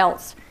there what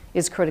else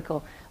is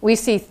critical. We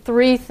see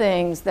three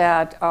things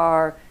that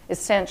are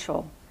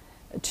essential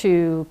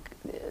to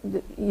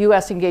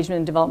U.S. engagement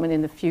in development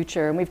in the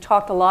future. And we've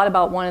talked a lot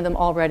about one of them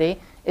already,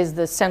 is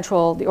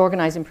the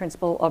organizing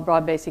principle of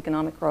broad-based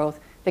economic growth.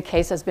 The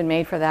case has been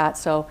made for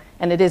that,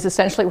 and it is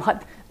essentially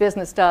what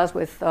business does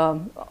with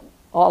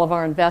all of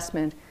our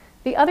investment.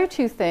 The other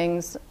two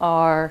things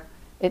are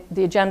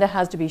the agenda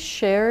has to be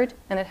shared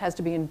and it has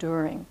to be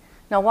enduring.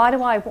 Now, why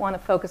do I want to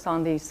focus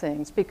on these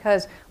things?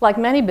 Because like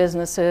many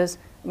businesses,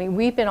 I mean,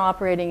 we've been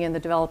operating in the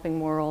developing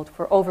world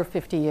for over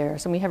 50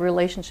 years, and we have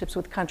relationships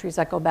with countries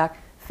that go back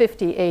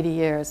 50, 80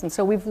 years. And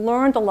so we've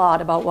learned a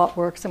lot about what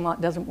works and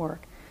what doesn't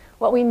work.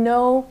 What we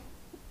know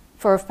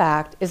for a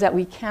fact is that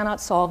we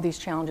cannot solve these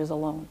challenges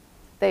alone.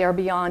 They are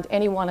beyond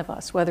any one of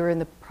us, whether in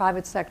the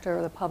private sector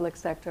or the public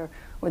sector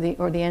or the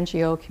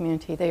NGO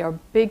community. They are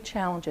big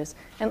challenges.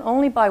 And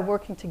only by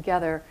working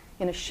together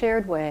in a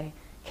shared way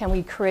can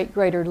we create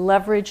greater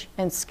leverage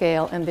and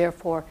scale and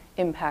therefore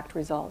impact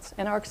results.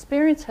 And our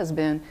experience has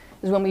been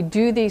is when we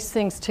do these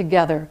things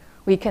together,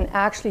 we can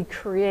actually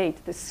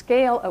create the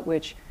scale at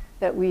which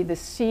the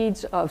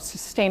seeds of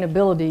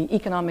sustainability,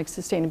 economic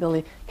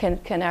sustainability,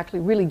 can actually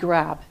really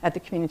grab at the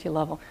community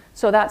level.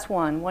 So that's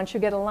one. Once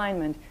you get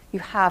alignment, you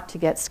have to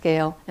get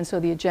scale, and so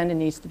the agenda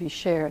needs to be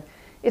shared.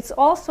 It's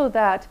also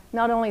that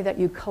not only that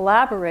you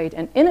collaborate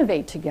and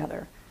innovate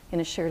together in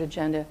a shared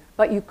agenda,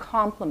 but you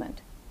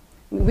complement.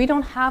 We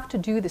don't have to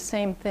do the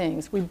same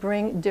things. We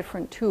bring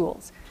different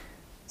tools.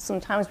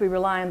 Sometimes we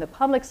rely on the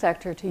public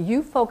sector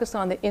to focus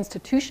on the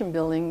institution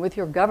building with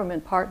your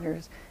government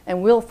partners,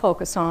 and we'll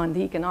focus on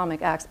the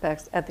economic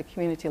aspects at the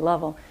community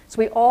level. So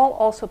we all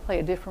also play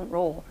a different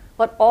role,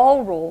 but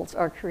all roles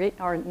are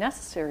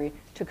necessary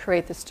to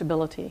create the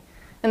stability.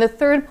 And the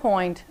third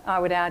point I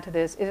would add to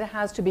this is it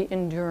has to be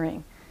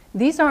enduring.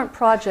 These aren't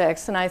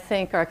projects, and I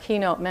think our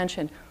keynote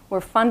mentioned,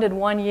 we're funded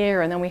 1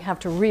 year and then we have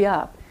to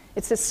re-up.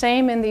 It's the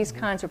same in these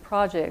kinds of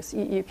projects.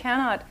 You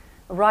cannot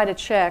write a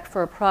check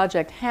for a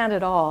project, hand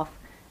it off,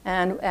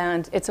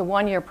 and it's a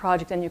 1-year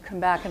project and you come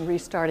back and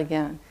restart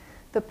again.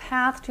 The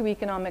path to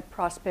economic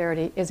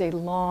prosperity is a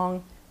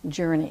long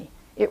journey.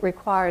 It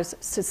requires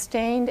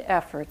sustained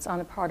efforts on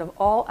the part of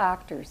all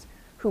actors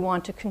who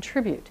want to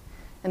contribute.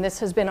 And this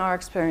has been our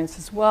experience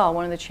as well.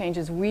 One of the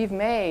changes we've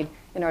made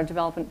in our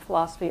development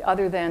philosophy,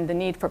 other than the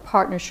need for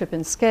partnership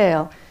and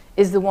scale,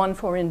 is the one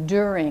for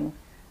enduring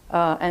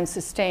and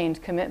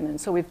sustained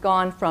commitment. So we've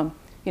gone from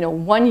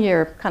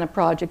 1-year kind of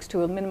projects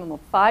to a minimum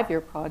of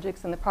 5-year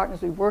projects, and the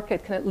partners we work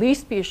at can at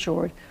least be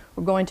assured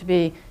we're going to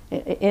be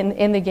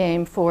in the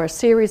game for a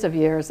series of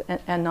years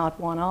and not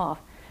one-off.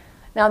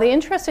 Now, the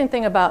interesting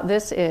thing about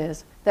this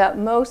is that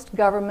most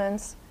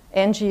governments,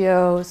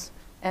 NGOs,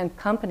 and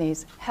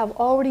companies have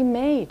already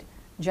made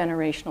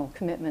generational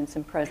commitments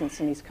and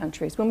presence in these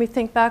countries. When we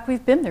think back,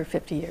 we've been there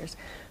 50 years.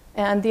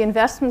 And the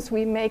investments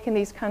we make in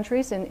these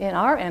countries, in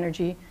our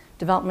energy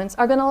developments,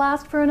 are going to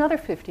last for another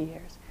 50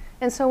 years.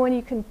 And so when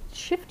you can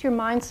shift your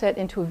mindset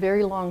into a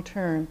very long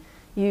term,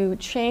 you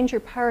change your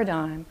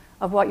paradigm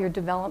of what your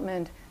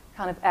development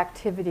kind of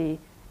activity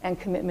and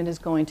commitment is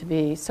going to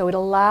be. So it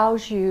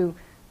allows you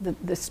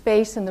the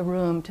space in the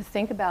room to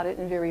think about it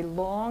in very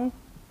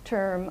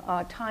long-term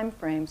time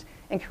frames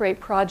and create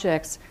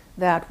projects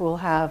that will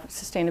have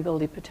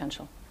sustainability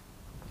potential.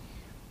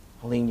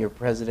 Helene, you're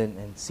president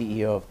and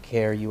CEO of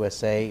CARE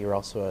USA. You're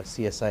also a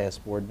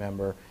CSIS board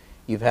member.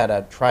 You've had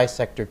a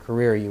tri-sector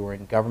career. You were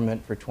in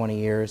government for 20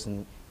 years, and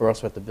you were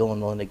also at the Bill and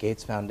Melinda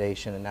Gates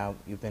Foundation, and now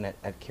you've been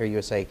at CARE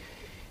USA.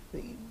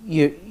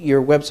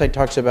 Your website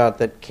talks about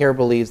that CARE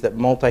believes that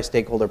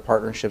multi-stakeholder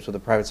partnerships with the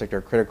private sector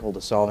are critical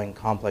to solving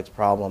complex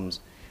problems.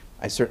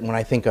 When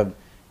I think of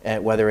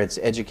whether it's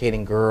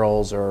educating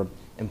girls or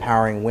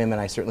empowering women,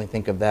 I certainly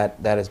think of that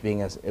as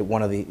being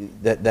one of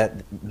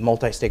that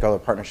multi-stakeholder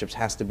partnerships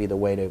has to be the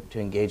way to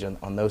engage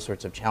on those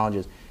sorts of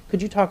challenges.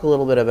 Could you talk a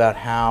little bit about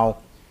how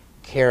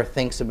CARE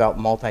thinks about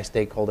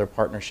multi-stakeholder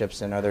partnerships,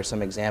 and are there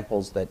some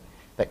examples that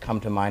come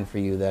to mind for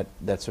you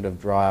that sort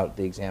of draw out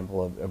the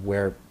example of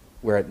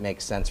where it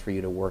makes sense for you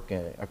to work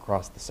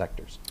across the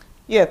sectors?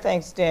 Yeah,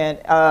 thanks, Dan.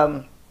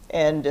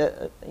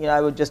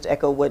 I would just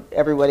echo what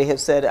everybody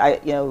has said.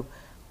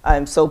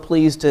 I'm so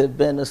pleased to have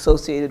been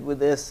associated with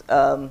this,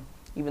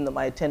 even though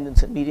my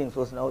attendance at meetings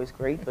wasn't always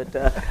great. But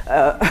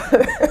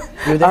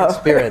you're there in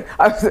spirit.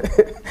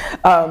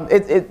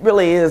 It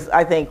really is,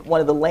 I think,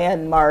 one of the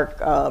landmark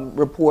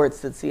reports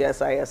that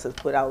CSIS has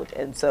put out.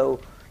 And so,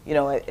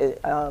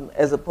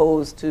 as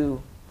opposed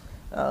to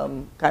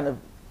kind of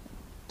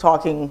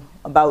talking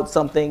about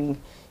something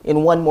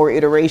in one more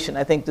iteration,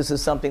 I think this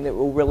is something that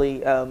will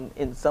really,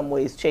 in some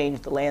ways,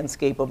 change the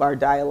landscape of our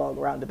dialogue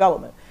around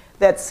development.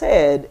 That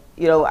said,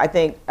 I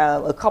think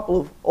a couple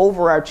of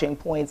overarching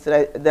points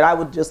that I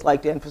would just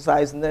like to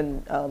emphasize, and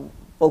then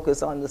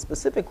focus on the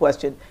specific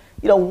question.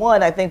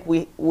 One, I think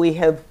we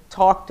have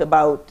talked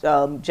about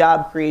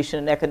job creation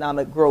and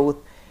economic growth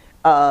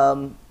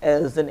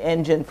as an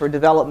engine for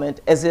development,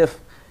 as if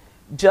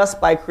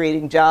just by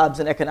creating jobs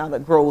and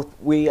economic growth,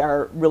 we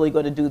are really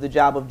going to do the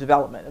job of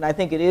development. And I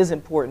think it is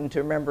important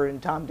to remember,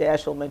 and Tom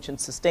Daschle mentioned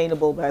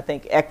sustainable, but I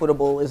think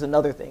equitable is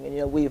another thing.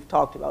 And we've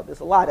talked about this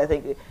a lot. I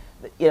think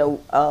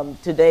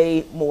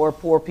today more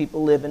poor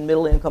people live in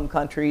middle-income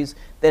countries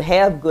that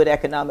have good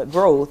economic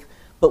growth,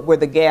 but where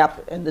the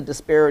gap and the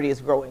disparity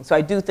is growing. So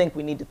I do think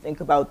we need to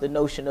think about the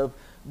notion of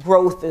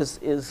growth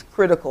is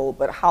critical,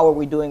 but how are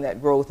we doing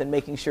that growth and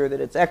making sure that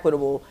it's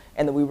equitable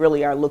and that we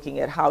really are looking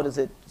at how does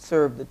it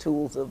serve the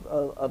tools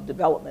of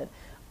development.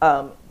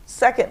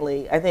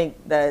 Secondly, I think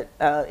that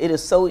it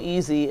is so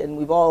easy, and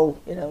we've all,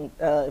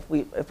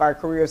 if our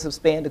careers have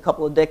spanned a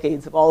couple of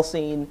decades, have all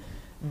seen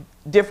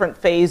different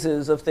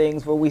phases of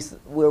things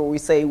where we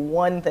say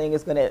one thing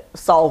is going to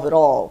solve it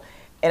all.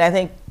 And I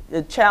think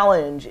the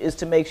challenge is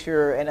to make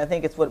sure, and I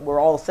think it's what we're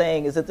all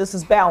saying, is that this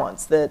is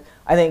balanced. That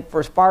I think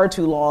for far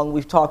too long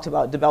we've talked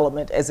about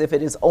development as if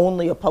it is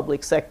only a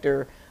public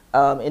sector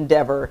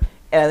endeavor.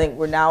 And I think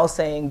we're now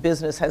saying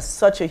business has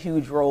such a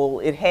huge role.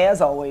 It has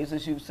always,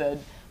 as you've said,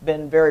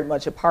 been very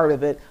much a part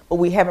of it, but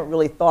we haven't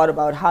really thought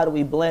about how do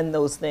we blend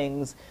those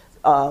things.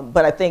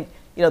 But I think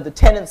the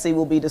tendency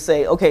will be to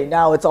say, okay,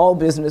 now it's all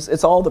business,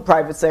 it's all the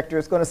private sector,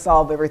 it's going to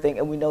solve everything,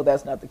 and we know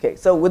that's not the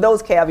case. So with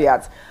those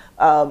caveats,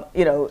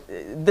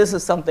 this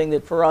is something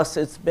that for us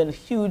it's been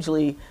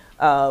hugely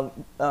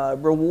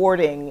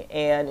rewarding,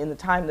 and in the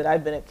time that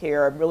I've been at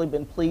CARE, I've really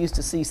been pleased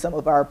to see some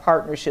of our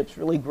partnerships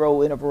really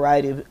grow in a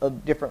variety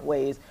of different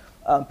ways,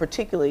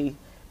 particularly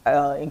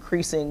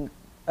increasing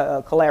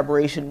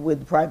collaboration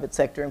with the private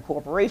sector and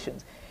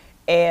corporations.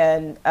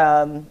 And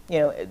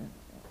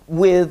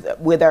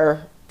with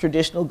our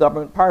traditional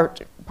government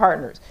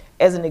partners.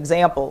 As an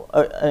example,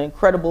 an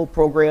incredible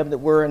program that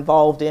we're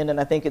involved in, and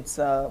I think it's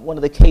one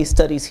of the case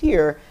studies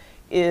here,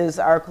 is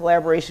our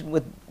collaboration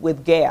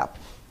with Gap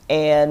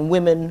and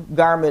women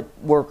garment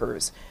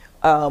workers,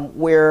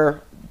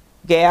 where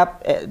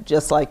Gap,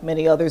 just like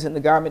many others in the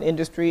garment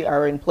industry,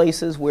 are in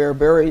places where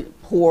very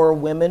poor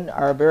women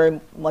are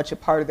very much a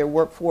part of their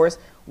workforce,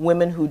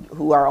 women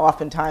who are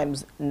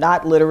oftentimes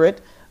not literate,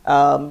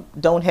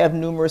 don't have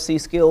numeracy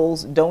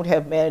skills, don't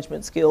have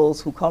management skills,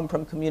 who come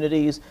from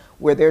communities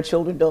where their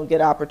children don't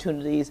get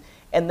opportunities.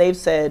 And they've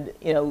said,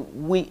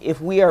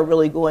 if we are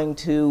really going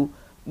to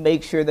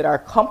make sure that our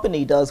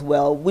company does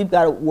well, we've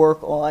got to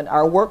work on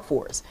our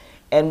workforce.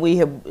 And we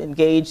have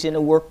engaged in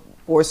a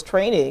workforce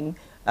training,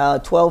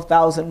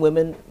 12,000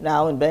 women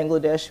now in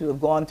Bangladesh who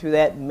have gone through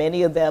that,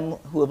 many of them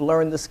who have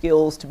learned the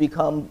skills to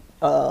become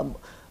part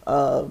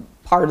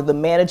of the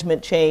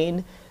management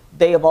chain.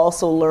 They have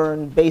also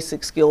learned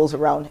basic skills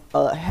around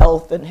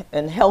health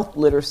and health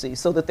literacy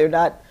so that they're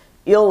not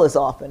ill as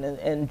often,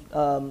 and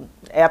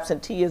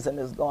absenteeism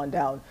has gone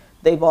down.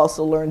 They've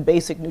also learned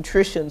basic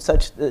nutrition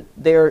such that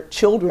their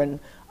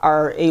children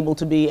are able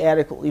to be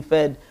adequately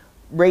fed.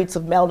 Rates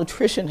of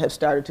malnutrition have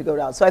started to go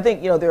down. So I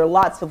think there are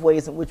lots of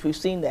ways in which we've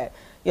seen that.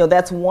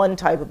 That's one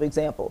type of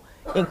example.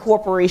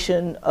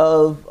 Incorporation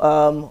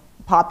of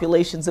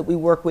populations that we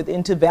work with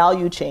into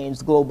value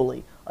chains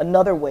globally.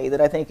 Another way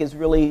that I think is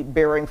really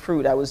bearing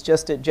fruit. I was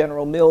just at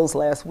General Mills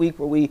last week,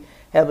 where we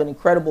have an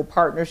incredible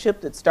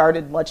partnership that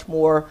started much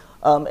more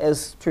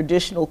as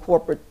traditional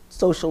corporate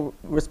social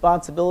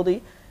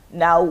responsibility.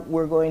 Now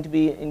we're going to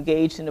be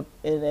engaged in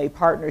a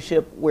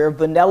partnership where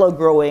vanilla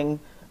growing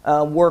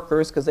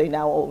workers, because they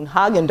now own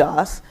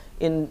Häagen-Dazs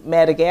in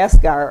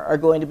Madagascar, are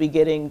going to be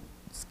getting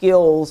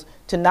skills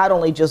to not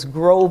only just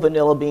grow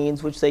vanilla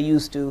beans, which they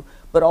used to,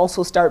 but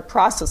also start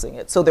processing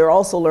it. So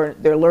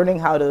they're learning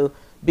how to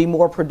be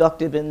more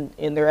productive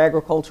in their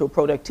agricultural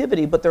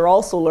productivity, but they're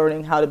also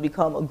learning how to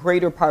become a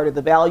greater part of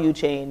the value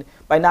chain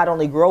by not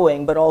only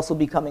growing, but also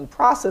becoming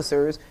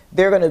processors.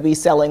 They're going to be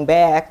selling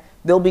back.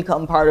 They'll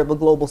become part of a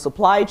global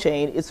supply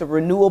chain. It's a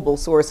renewable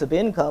source of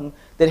income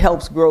that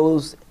helps grow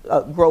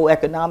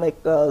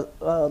economic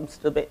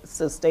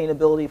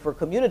sustainability for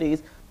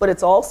communities, but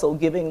it's also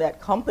giving that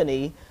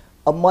company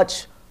a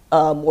much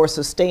more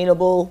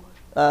sustainable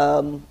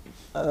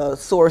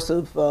source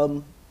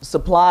of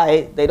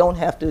supply. They don't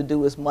have to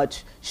do as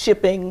much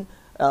shipping.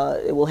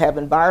 It will have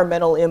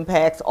environmental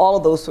impacts, all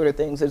of those sort of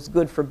things. It's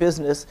good for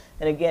business.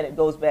 And again, it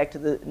goes back to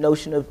the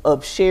notion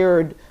of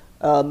shared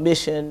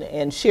mission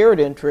and shared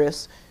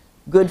interests,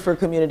 good for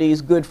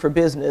communities, good for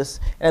business.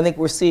 And I think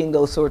we're seeing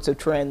those sorts of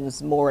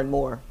trends more and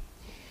more.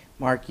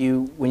 Mark,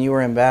 when you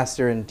were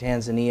ambassador in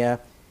Tanzania,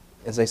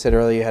 as I said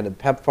earlier, you had a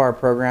PEPFAR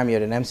program, you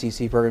had an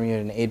MCC program, you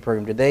had an aid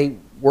program. Did they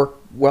work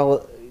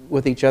well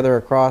with each other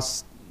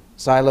across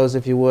silos,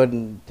 if you would,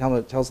 and tell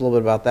us a little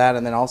bit about that,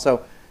 and then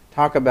also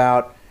talk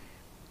about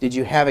did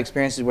you have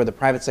experiences where the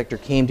private sector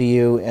came to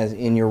you as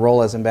in your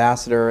role as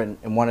ambassador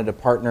and wanted to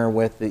partner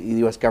with the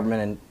U.S.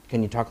 government? And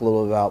can you talk a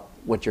little about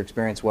what your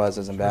experience was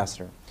as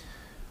ambassador?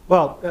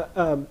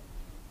 Well,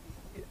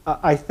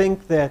 I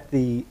think that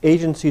the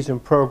agencies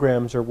and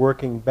programs are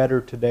working better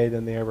today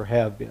than they ever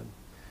have been.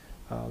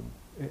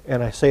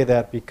 And I say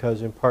that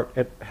because in part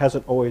it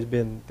hasn't always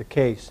been the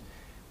case.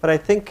 But I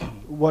think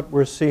what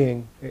we're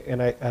seeing,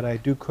 and I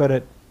do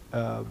credit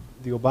the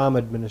Obama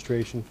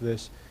administration for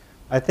this,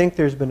 I think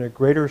there's been a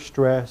greater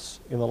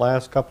stress in the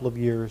last couple of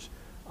years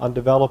on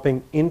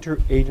developing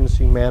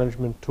interagency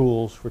management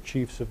tools for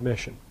chiefs of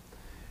mission.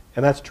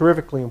 And that's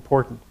terrifically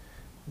important.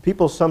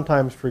 People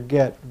sometimes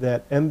forget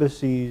that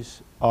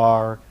embassies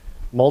are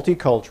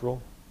multicultural,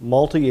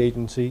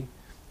 multi-agency,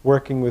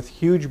 working with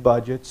huge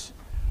budgets,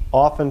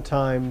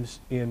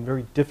 oftentimes in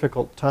very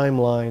difficult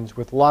timelines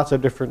with lots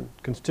of different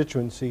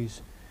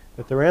constituencies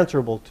that they're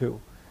answerable to.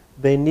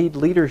 They need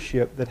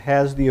leadership that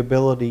has the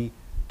ability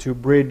to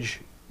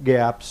bridge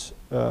gaps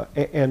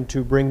and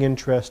to bring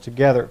interests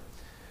together.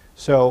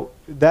 So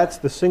that's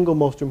the single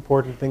most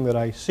important thing that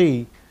I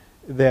see,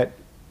 that,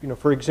 you know,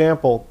 for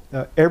example,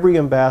 every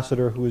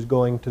ambassador who is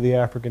going to the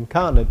African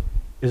continent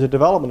is a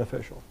development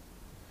official,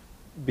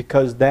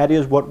 because that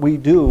is what we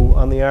do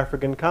on the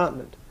African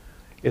continent.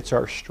 It's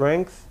our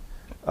strength.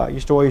 I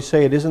used to always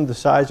say it isn't the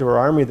size of our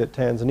army that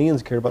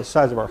Tanzanians cared about, the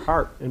size of our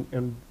heart,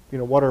 and you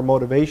know, what our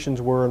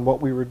motivations were and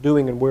what we were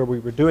doing and where we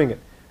were doing it.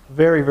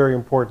 Very, very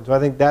important. So I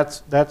think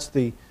that's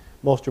the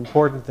most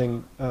important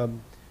thing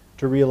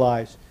to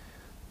realize.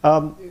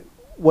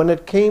 When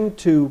it came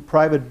to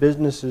private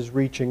businesses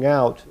reaching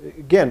out,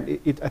 again,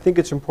 I think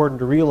it's important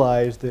to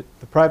realize that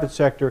the private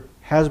sector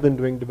has been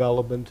doing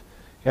development,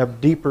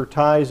 have deeper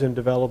ties in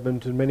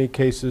development in many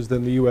cases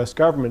than the U.S.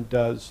 government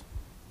does,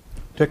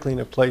 particularly in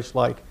a place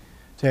like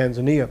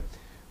Tanzania.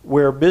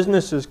 Where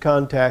businesses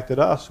contacted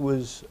us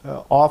was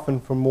often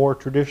from more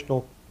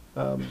traditional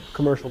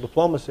commercial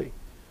diplomacy,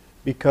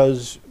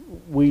 because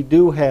we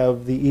do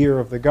have the ear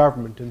of the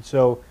government, and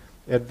so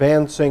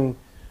advancing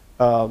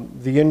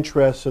the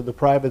interests of the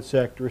private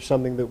sector is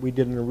something that we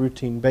did on a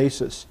routine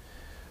basis.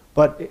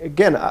 But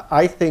again,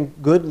 I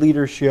think good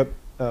leadership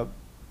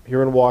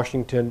here in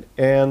Washington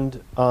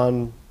and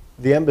on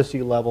the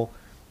embassy level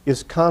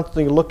is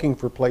constantly looking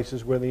for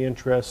places where the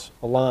interests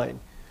align,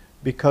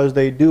 because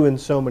they do in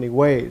so many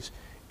ways.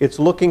 It's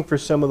looking for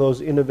some of those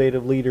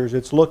innovative leaders.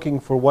 It's looking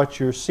for what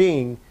you're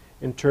seeing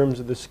in terms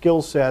of the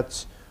skill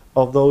sets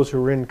of those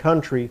who are in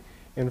country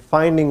and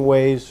finding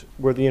ways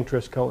where the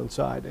interests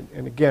coincide.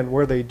 And again,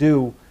 where they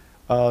do,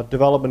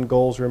 development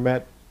goals are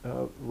met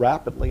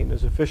rapidly and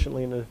as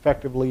efficiently and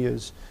effectively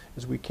as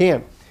we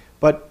can.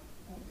 But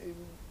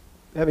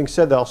having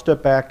said that, I'll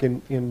step back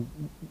in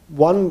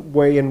one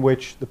way in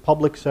which the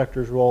public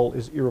sector's role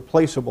is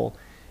irreplaceable,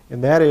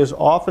 and that is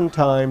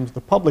oftentimes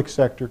the public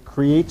sector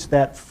creates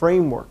that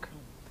framework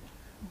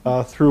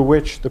through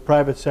which the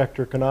private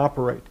sector can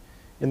operate.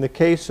 In the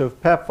case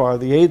of PEPFAR,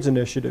 the AIDS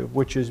initiative,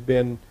 which has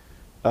been,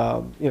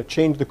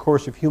 changed the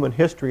course of human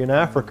history in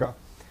Africa,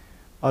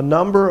 a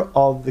number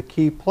of the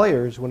key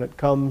players when it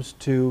comes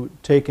to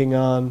taking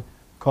on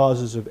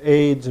causes of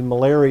AIDS and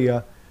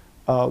malaria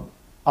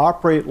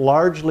operate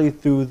largely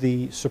through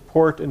the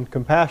support and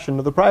compassion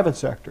of the private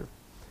sector.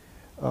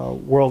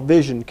 World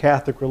Vision,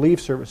 Catholic Relief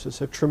Services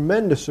have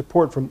tremendous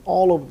support from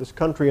all over this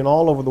country and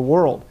all over the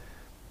world,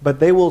 but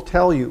they will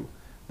tell you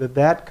that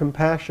that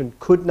compassion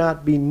could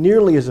not be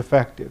nearly as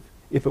effective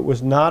if it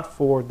was not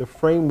for the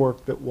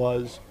framework that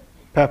was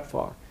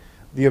PEPFAR.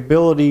 The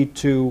ability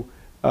to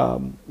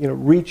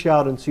reach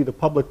out and see the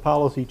public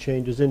policy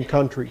changes in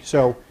country.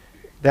 So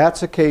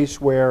that's a case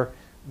where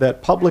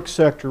that public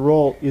sector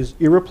role is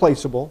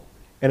irreplaceable,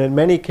 and in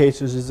many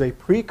cases is a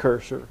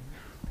precursor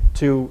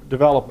to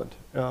development.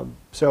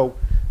 So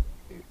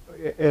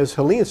as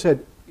Helene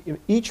said,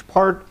 each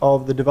part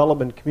of the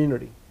development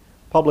community,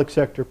 public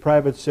sector,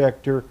 private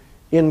sector,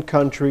 in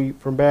country,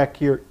 from back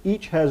here,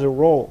 each has a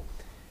role.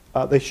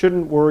 They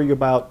shouldn't worry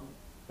about,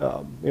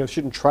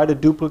 shouldn't try to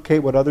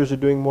duplicate what others are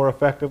doing more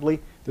effectively.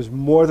 There's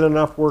more than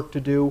enough work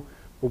to do.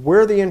 But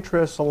where the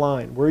interests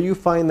align, where you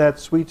find that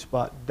sweet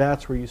spot,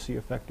 that's where you see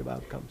effective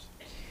outcomes.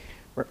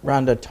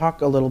 Rhonda,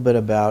 talk a little bit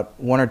about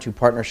one or two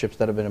partnerships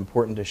that have been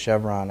important to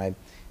Chevron.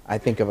 I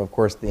think of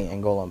course, the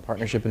Angola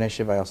Partnership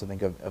Initiative. I also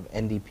think of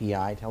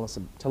NDPI. Tell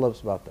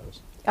us about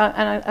those.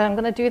 And I'm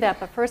going to do that,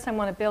 but first I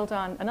want to build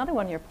on another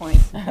one of your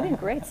points. You're doing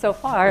great so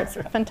far. It's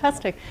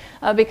fantastic.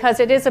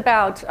 Because it is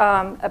about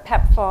a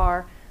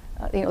PEPFAR,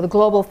 the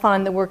global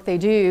fund, the work they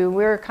do.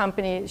 We're a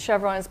company,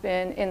 Chevron has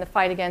been in the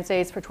fight against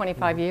AIDS for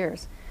 25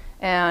 years.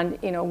 And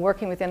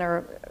working within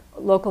our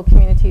local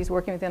communities,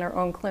 working within our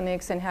own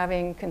clinics, and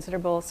having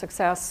considerable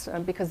success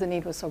because the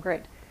need was so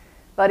great.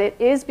 But it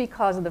is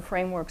because of the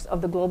frameworks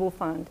of the Global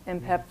Fund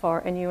and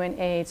PEPFAR and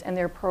UNAIDS and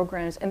their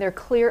programs and their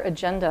clear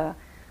agenda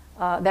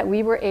that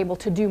we were able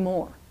to do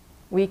more.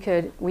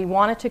 We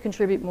wanted to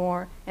contribute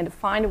more, and to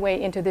find a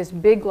way into this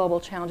big global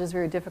challenge is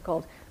very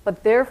difficult.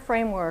 But their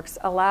frameworks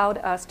allowed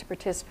us to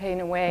participate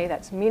in a way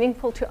that's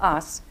meaningful to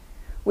us,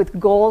 with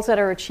goals that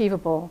are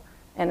achievable,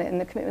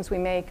 and the commitments we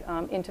make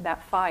into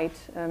that fight.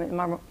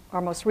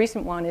 Our most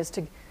recent one is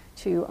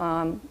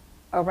to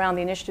around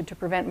the initiative to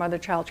prevent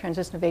mother-child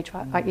transmission of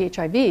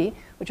HIV,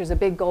 which is a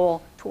big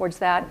goal towards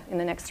that in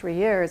the next 3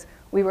 years.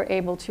 We were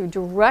able to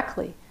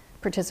directly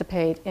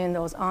participate in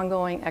those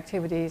ongoing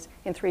activities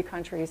in 3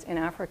 countries in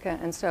Africa.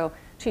 And so,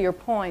 to your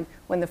point,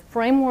 when the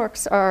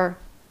frameworks are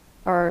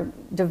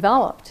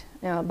developed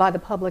by the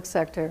public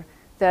sector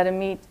that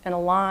meet and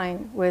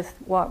align with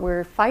what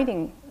we're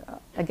fighting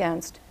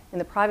against in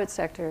the private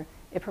sector,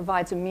 it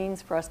provides a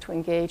means for us to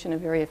engage in a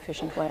very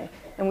efficient way.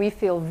 And we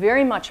feel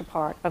very much a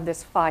part of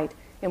this fight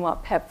in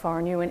what PEPFAR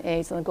and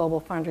UNAIDS and the Global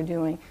Fund are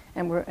doing.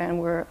 And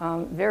we're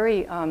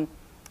very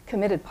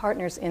committed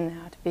partners in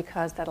that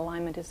because that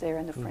alignment is there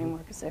and the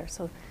framework is there.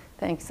 So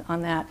thanks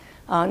on that.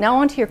 Now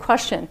on to your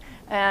question.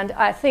 And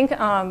I think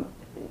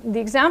the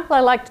example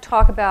I like to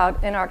talk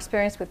about in our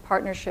experience with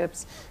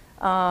partnerships,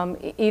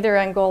 either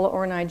Angola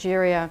or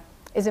Nigeria,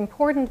 is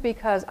important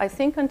because I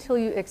think until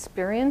you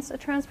experience a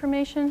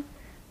transformation,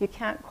 you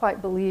can't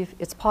quite believe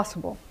it's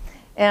possible.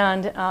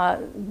 And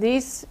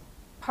these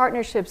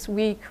partnerships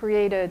we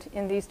created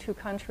in these 2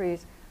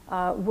 countries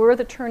were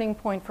the turning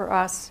point for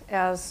us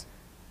as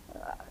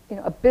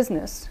a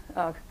business,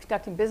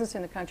 conducting business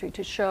in the country,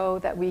 to show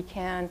that we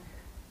can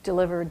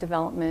deliver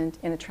development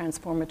in a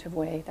transformative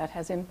way that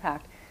has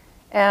impact.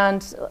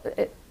 And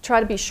try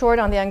to be short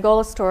on the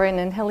Angola story, and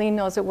then Helene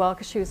knows it well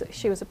because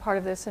she was a part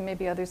of this, and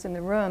maybe others in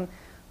the room,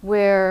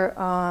 where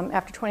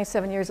after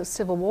 27 years of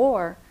civil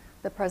war,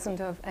 the president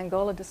of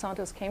Angola, Dos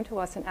Santos, came to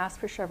us and asked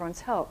for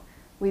Chevron's help.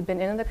 We've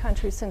been in the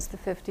country since the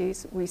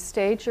 50s. We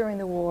stayed during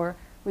the war.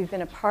 We've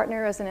been a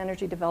partner as an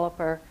energy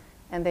developer,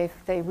 and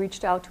they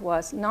reached out to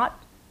us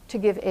not to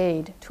give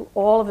aid to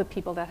all of the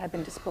people that had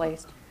been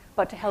displaced,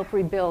 but to help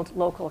rebuild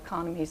local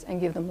economies and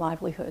give them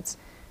livelihoods.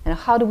 And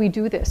how do we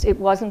do this? It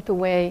wasn't the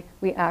way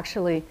we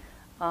actually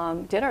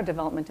did our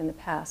development in the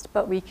past,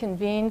 but we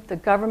convened the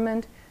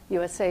government,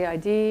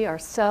 USAID,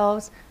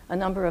 ourselves, a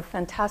number of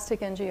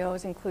fantastic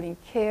NGOs, including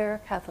CARE,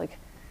 Catholic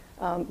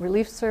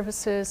Relief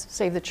Services,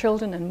 Save the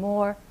Children, and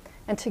more.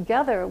 And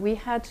together, we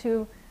had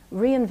to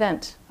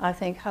reinvent, I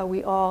think, how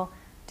we all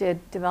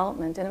did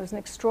development. And it was an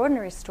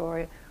extraordinary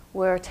story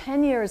where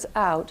 10 years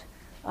out,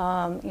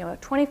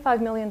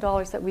 $25 million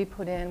that we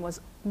put in was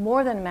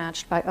more than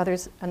matched by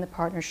others in the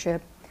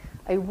partnership.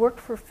 A Work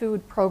for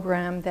Food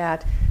program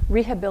that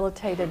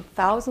rehabilitated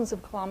thousands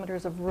of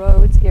kilometers of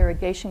roads,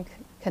 irrigation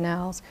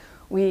canals.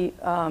 We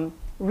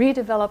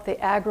redeveloped the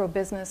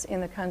agro-business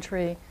in the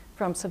country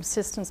from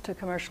subsistence to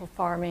commercial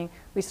farming.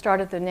 We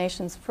started the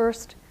nation's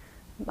first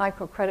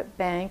microcredit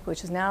bank,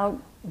 which is now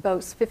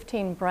boasts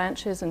 15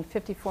 branches and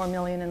 54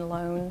 million in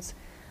loans.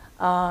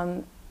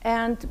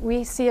 And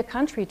we see a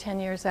country 10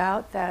 years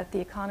out that the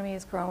economy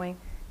is growing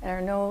and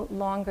are no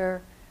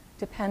longer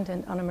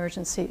dependent on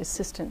emergency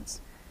assistance.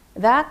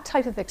 That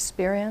type of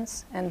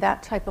experience and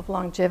that type of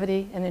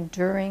longevity and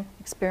enduring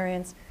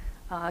experience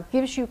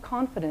gives you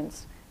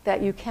confidence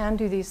that you can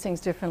do these things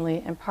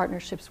differently and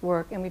partnerships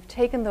work. And we've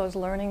taken those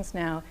learnings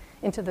now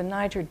into the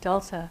Niger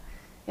Delta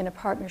in a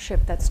partnership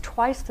that's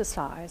twice the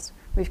size.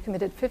 We've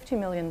committed $50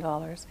 million.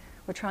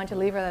 We're trying to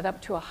lever that up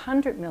to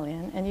 $100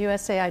 million, and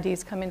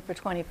USAID's come in for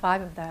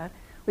 25 of that.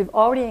 We've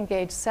already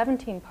engaged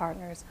 17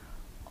 partners,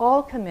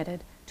 all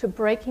committed to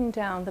breaking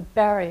down the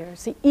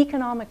barriers, the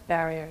economic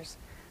barriers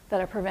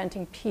that are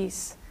preventing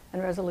peace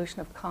and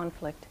resolution of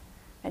conflict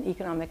and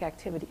economic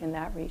activity in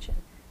that region.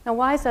 Now,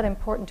 why is that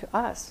important to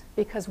us?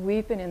 Because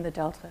we've been in the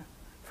Delta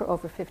for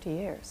over 50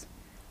 years.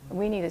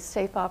 We need a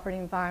safe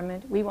operating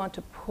environment. We want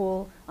to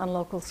pull on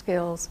local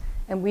skills,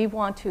 and we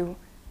want to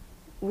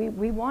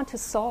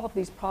solve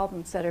these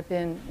problems that have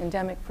been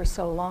endemic for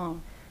so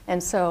long.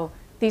 And so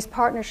these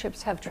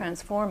partnerships have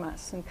transformed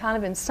us. And kind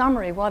of in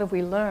summary, what have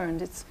we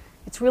learned?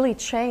 It's really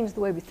changed the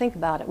way we think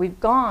about it. We've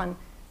gone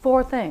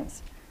 4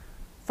 things: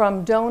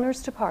 from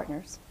donors to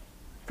partners,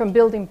 from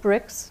building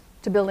bricks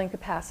to building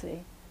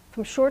capacity,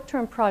 from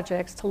short-term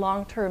projects to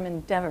long-term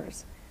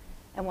endeavors,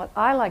 and what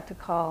I like to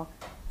call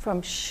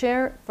from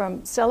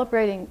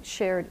celebrating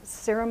shared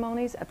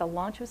ceremonies at the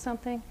launch of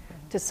something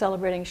to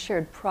celebrating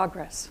shared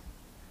progress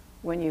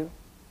when you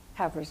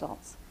have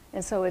results.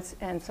 And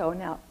so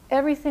now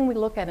everything we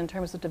look at in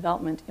terms of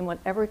development in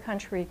whatever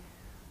country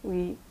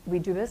we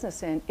do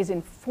business in is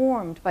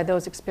informed by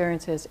those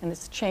experiences, and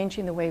it's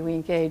changing the way we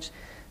engage.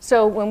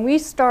 So when we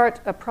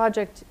start a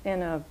project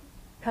in a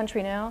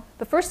country now,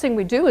 the first thing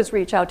we do is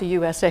reach out to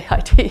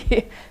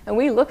USAID and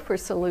we look for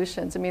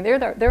solutions. I mean,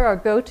 they're our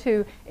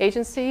go-to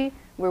agency.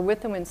 We're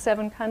with them in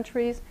 7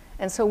 countries,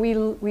 and so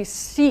we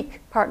seek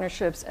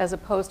partnerships as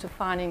opposed to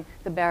finding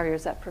the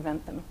barriers that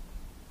prevent them.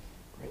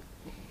 Great.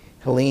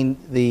 Helene,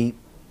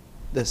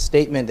 the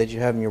statement that you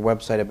have on your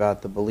website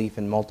about the belief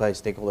in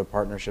multi-stakeholder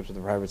partnerships with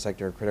the private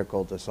sector are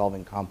critical to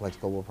solving complex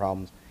global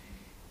problems.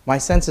 My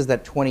sense is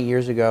that 20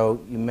 years ago,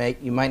 you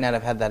might not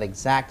have had that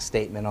exact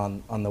statement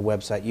on the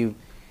website. You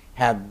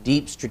have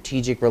deep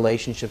strategic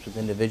relationships with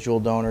individual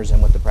donors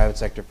and with the private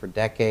sector for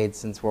decades,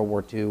 since World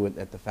War II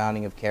at the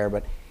founding of CARE.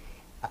 But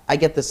I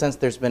get the sense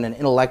there's been an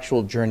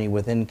intellectual journey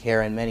within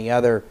CARE and many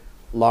other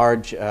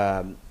large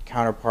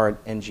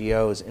counterpart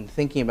NGOs in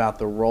thinking about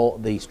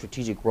the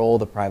strategic role of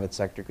the private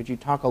sector. Could you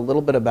talk a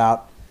little bit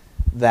about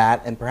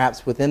that, and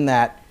perhaps within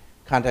that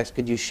context,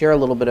 could you share a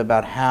little bit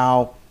about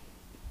how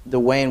the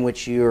way in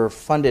which you're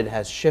funded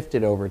has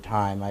shifted over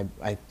time?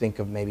 I think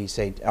of maybe,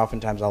 say,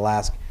 oftentimes I'll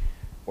ask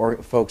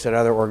folks at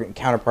other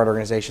counterpart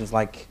organizations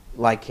like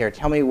CARE,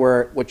 tell me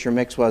what your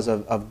mix was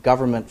of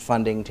government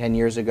funding 10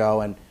 years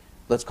ago and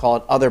let's call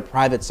it other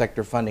private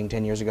sector funding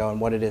 10 years ago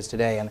and what it is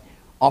today. And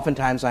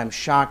oftentimes I'm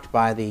shocked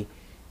by the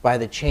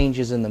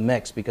changes in the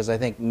mix, because I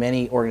think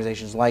many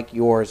organizations like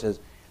yours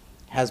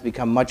has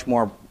become much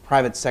more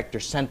private sector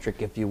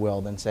centric, if you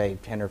will, than say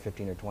 10 or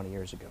 15 or 20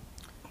 years ago.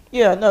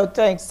 Yeah, no,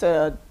 thanks.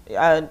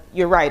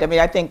 You're right. I mean,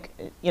 I think,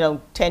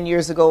 10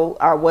 years ago,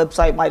 our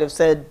website might have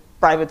said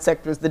private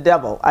sector is the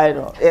devil. I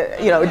don't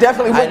know. It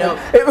definitely wouldn't.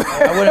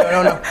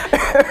 I know.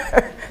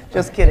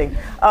 Just kidding.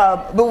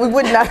 But we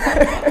would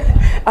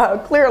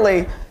not.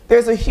 Clearly,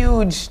 there's a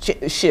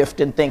huge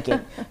shift in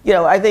thinking.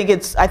 I think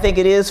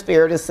it is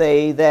fair to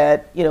say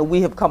that,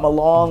 we have come a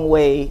long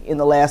way in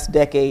the last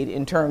decade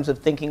in terms of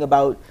thinking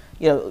about,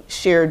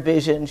 shared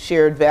vision,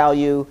 shared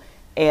value,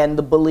 and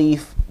the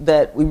belief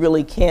that we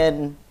really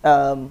can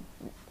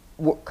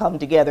come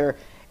together.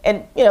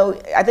 And,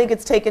 I think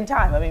it's taken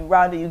time. I mean,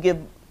 Rhonda, you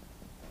give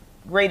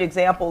great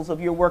examples of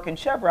your work in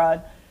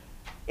Chevron.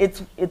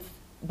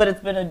 But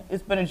it's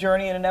been a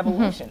journey and an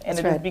evolution. Mm-hmm. And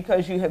it is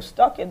because you have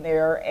stuck in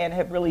there and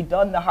have really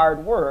done the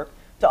hard work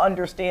to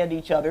understand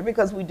each other,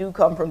 because we do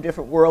come from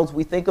different worlds.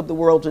 We think of the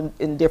world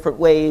in different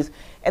ways.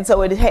 And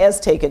so it has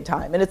taken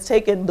time. And it's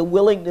taken the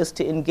willingness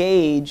to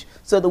engage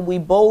so that we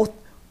both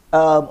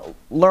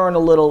learn a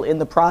little in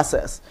the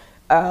process.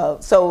 We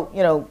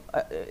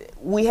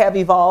have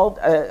evolved.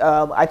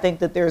 I think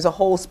that there's a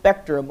whole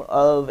spectrum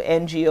of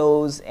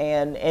NGOs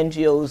and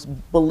NGOs'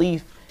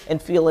 belief and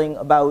feeling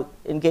about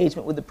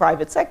engagement with the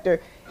private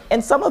sector,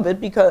 and some of it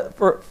because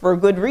for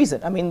good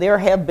reason. I mean, there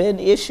have been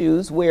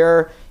issues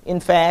where, in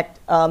fact,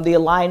 the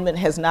alignment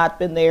has not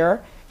been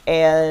there,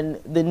 and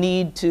the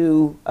need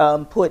to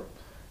put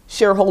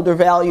shareholder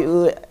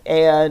value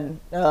and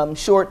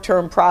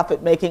short-term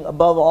profit making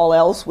above all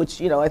else,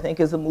 which I think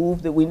is a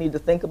move that we need to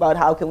think about.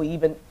 How can we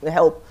even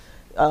help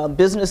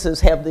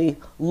businesses have the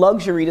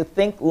luxury to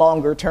think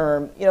longer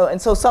term? And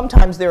so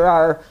sometimes there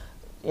are,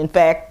 in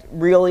fact,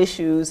 real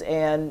issues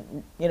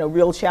and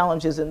real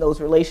challenges in those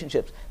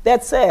relationships.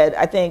 That said,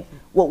 I think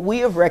what we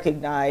have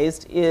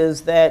recognized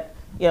is that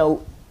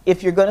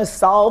if you're going to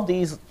solve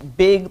these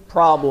big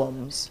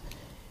problems,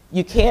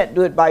 you can't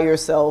do it by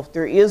yourself.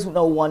 There is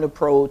no one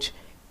approach,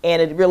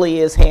 and it really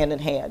is hand in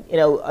hand.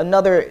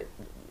 Another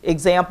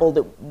example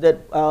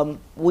that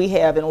we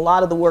have in a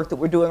lot of the work that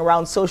we're doing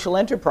around social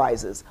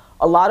enterprises.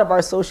 A lot of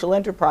our social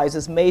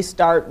enterprises may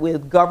start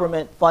with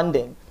government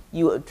funding.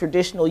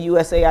 Traditional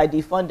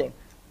USAID funding,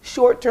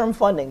 short-term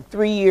funding,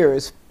 3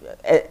 years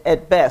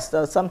at best,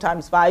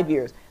 sometimes 5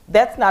 years.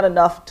 That's not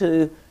enough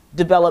to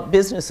develop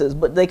businesses,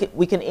 but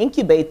we can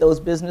incubate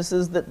those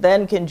businesses that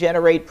then can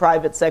generate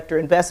private sector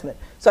investment.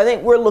 So I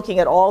think we're looking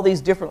at all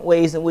these different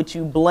ways in which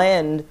you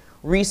blend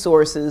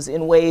resources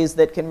in ways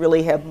that can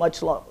really have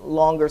much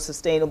longer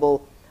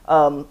sustainable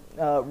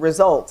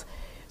results.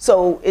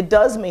 So it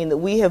does mean that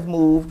we have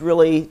moved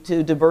really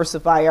to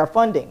diversify our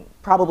funding.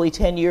 Probably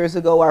 10 years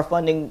ago, our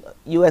funding,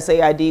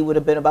 USAID, would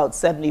have been about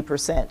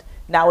 70%.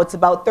 Now it's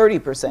about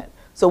 30%.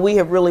 So we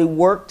have really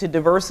worked to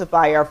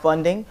diversify our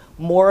funding.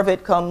 More of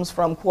it comes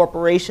from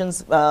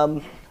corporations.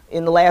 In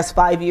the last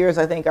 5 years,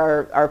 I think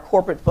our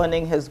corporate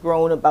funding has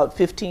grown about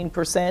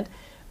 15%.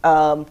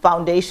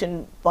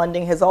 Foundation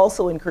funding has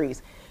also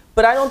increased.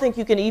 But I don't think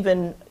you can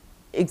even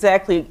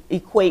exactly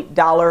equate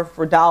dollar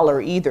for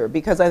dollar either,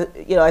 because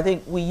I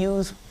think we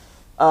use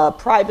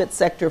private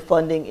sector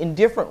funding in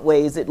different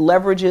ways. It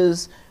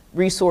leverages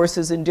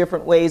resources in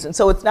different ways, and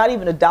so it's not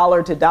even a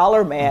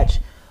dollar-to-dollar match.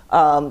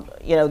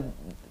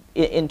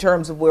 In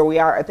terms of where we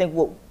are, I think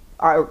what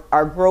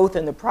our growth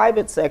in the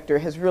private sector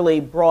has really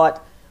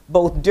brought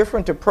both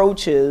different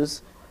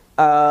approaches,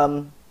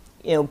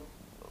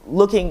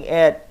 looking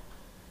at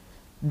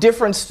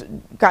different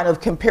kind of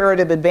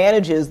comparative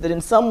advantages that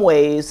in some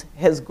ways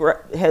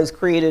has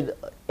created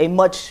a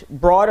much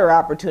broader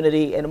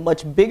opportunity and a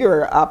much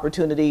bigger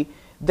opportunity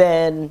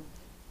than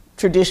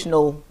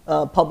traditional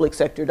public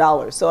sector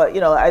dollars.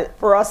 So,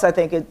 for us, I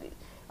think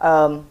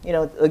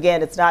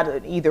again, it's not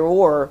an either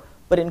or,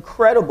 but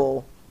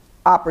incredible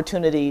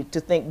opportunity to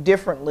think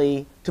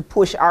differently, to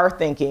push our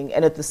thinking,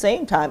 and at the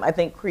same time, I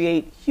think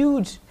create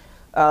huge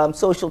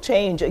social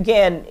change.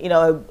 Again,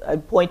 I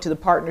point to the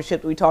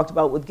partnership that we talked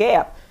about with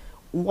GAP.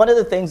 One of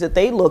the things that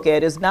they look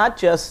at is not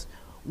just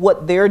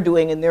what they're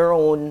doing in their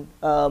own,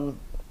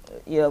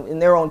 in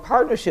their own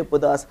partnership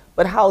with us,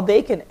 but how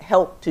they can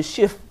help to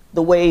shift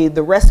the way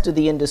the rest of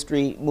the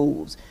industry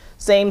moves.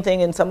 Same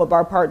thing in some of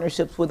our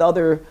partnerships with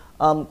other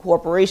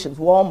corporations.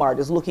 Walmart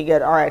is looking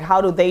at, all right,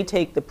 how do they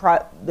take the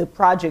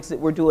projects that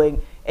we're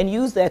doing and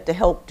use that to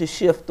help to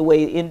shift the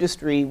way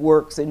industry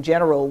works in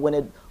general when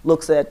it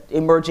looks at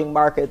emerging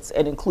markets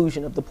and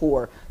inclusion of the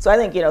poor. So I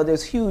think,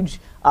 there's huge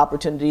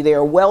opportunity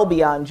there, well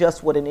beyond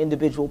just what an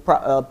individual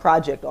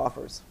project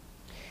offers.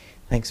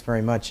 Thanks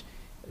very much.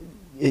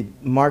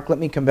 Mark, let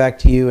me come back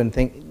to you and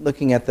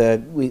looking at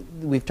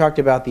we've talked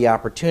about the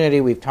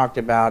opportunity, we've talked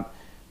about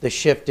the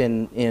shift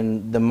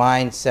in the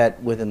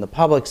mindset within the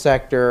public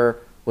sector,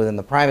 within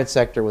the private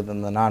sector,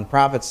 within the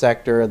nonprofit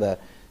sector,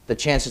 the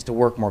chances to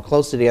work more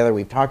closely together.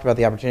 We've talked about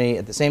the opportunity.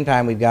 At the same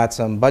time, we've got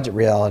some budget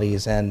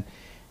realities. And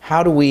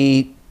how do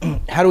we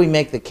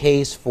make the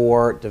case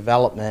for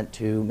development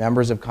to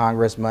members of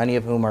Congress, many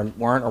of whom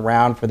weren't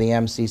around for the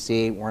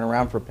MCC, weren't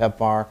around for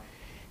PEPFAR?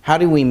 How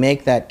do we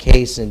make that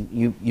case? And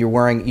you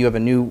have a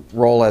new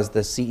role as the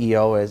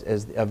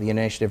CEO of the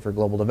Initiative for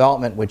Global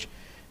Development, which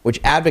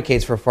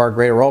advocates for a far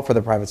greater role for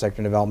the private sector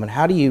in development.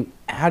 How do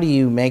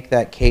you make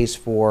that case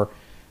for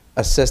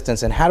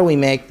assistance, and how do we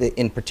make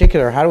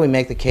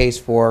the case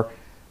for,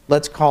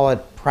 let's call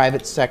it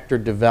private sector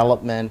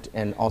development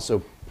and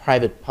also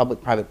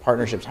public-private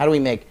partnerships? How do we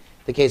make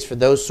the case for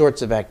those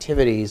sorts of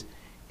activities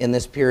in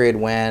this period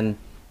when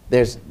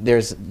there's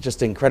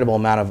just an incredible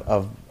amount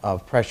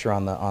of pressure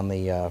on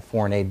the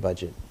foreign aid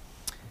budget?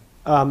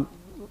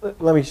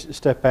 Let me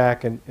step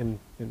back and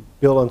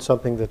build on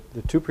something that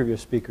the two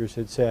previous speakers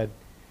had said.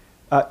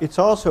 It's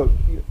also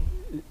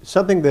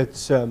something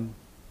that's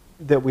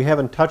that we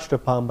haven't touched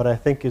upon, but I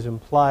think is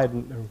implied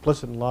and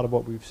implicit in a lot of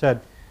what we've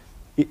said.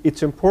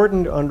 It's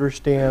important to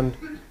understand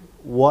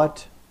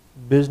what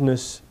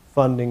business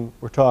funding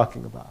we're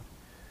talking about.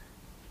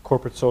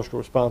 Corporate social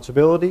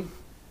responsibility,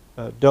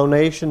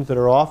 donations that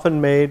are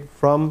often made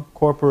from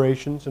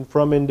corporations and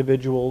from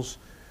individuals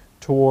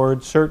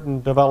towards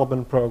certain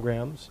development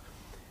programs.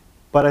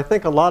 But I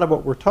think a lot of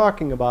what we're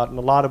talking about and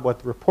a lot of what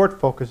the report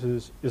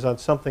focuses is on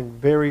something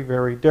very,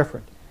 very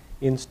different.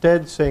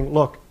 Instead saying,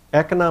 look,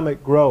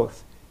 economic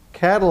growth,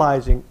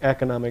 catalyzing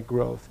economic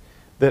growth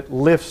that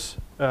lifts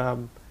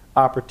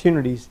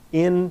opportunities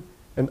in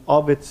and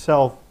of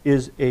itself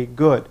is a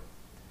good.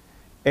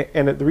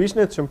 And the reason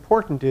it's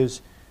important is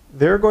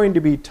there are going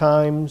to be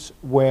times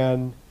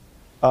when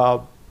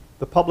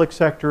the public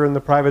sector and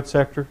the private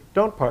sector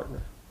don't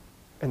partner,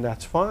 and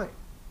that's fine.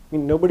 I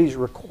mean, nobody's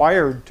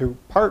required to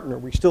partner.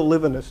 We still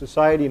live in a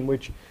society in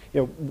which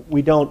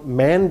we don't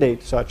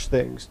mandate such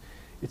things.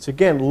 It's,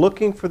 again,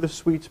 looking for the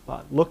sweet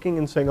spot, looking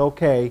and saying,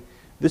 okay,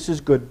 this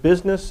is good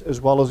business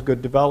as well as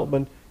good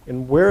development,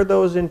 and where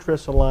those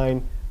interests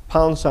align,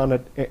 pounce on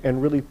it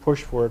and really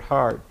push for it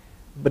hard.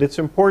 But it's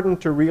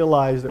important to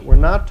realize that we're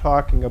not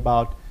talking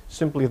about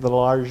simply the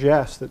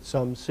largesse that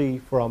some see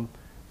from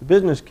the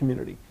business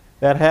community.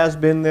 That has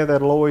been there,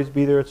 that'll always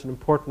be there. It's an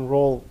important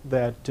role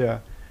that,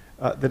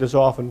 that is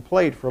often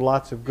played for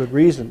lots of good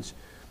reasons.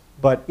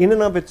 But in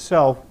and of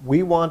itself,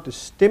 we want to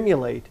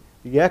stimulate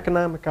the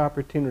economic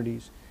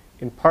opportunities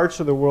in parts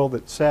of the world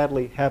that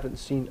sadly haven't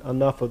seen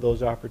enough of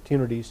those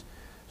opportunities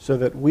so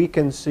that we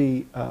can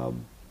see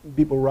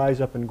people rise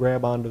up and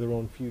grab onto their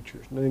own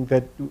futures. And I think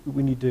that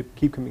we need to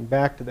keep coming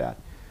back to that.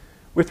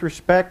 With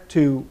respect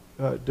to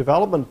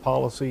development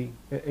policy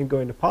and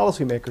going to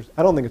policymakers,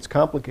 I don't think it's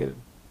complicated.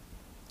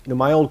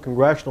 My old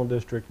congressional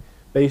district,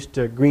 based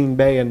Green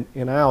Bay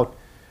and out,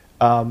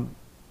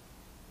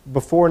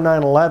 before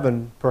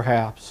 9/11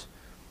 perhaps,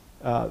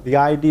 the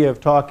idea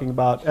of talking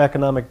about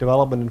economic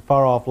development in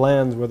far-off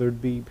lands, whether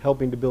it be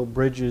helping to build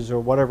bridges or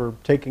whatever,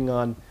 taking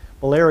on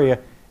malaria,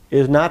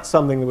 is not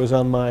something that was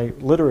on my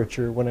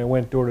literature when I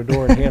went door to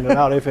door and handed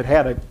out. If it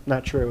had, I'm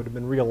not sure I would have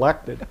been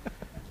reelected.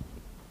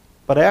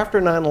 But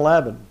after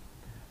 9/11,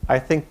 I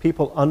think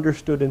people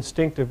understood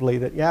instinctively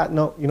that, yeah,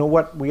 no, you know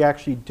what, we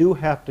actually do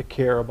have to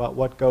care about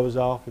what goes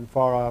off in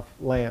far-off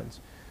lands,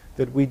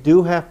 that we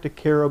do have to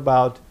care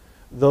about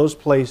those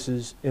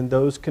places in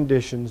those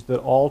conditions that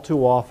all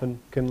too often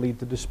can lead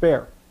to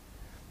despair.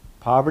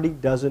 Poverty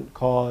doesn't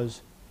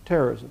cause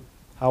terrorism.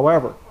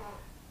 However,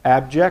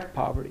 abject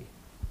poverty,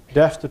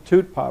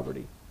 destitute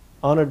poverty,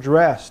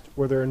 unaddressed,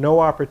 where there are no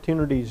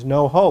opportunities,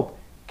 no hope,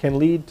 can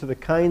lead to the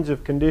kinds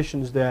of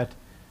conditions that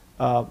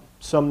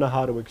some know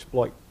how to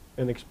exploit,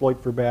 and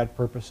exploit for bad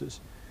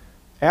purposes.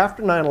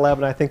 After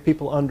 9/11, I think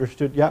people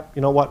understood, yep,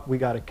 you know what, we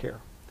got to care.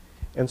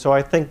 And so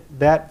I think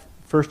that,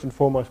 first and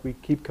foremost, we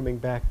keep coming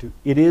back to,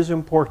 it is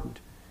important.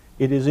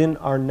 It is in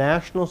our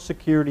national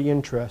security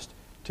interest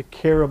to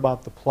care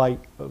about the plight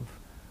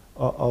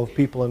of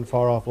people in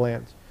far-off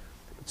lands.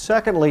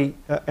 Secondly,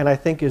 and I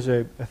think is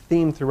a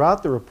theme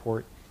throughout the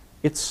report,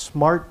 it's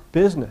smart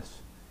business.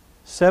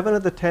 7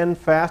 of the 10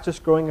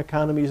 fastest growing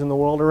economies in the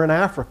world are in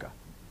Africa.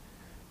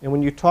 And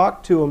when you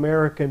talk to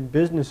American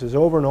businesses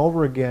over and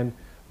over again,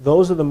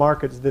 those are the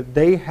markets that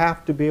they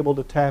have to be able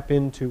to tap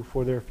into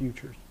for their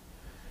futures.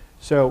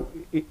 So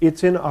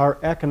it's in our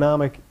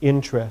economic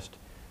interest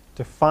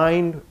to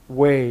find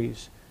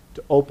ways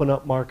to open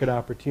up market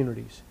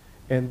opportunities.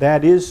 And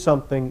that is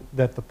something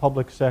that the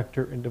public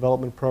sector and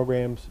development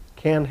programs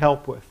can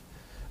help with.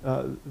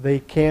 They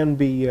can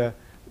be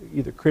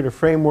either create a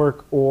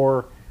framework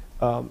or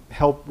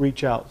help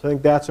reach out. So I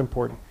think that's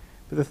important.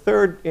 But the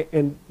third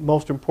and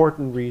most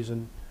important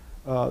reason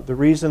The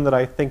reason that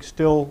I think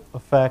still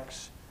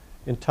affects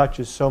and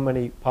touches so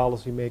many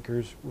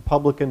policymakers,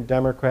 Republican,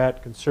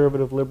 Democrat,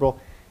 conservative, liberal,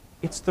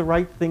 it's the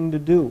right thing to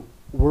do.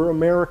 We're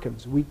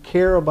Americans. We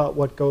care about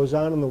what goes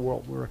on in the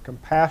world. We're a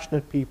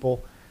compassionate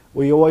people.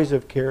 We always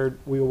have cared.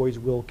 We always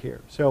will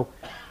care. So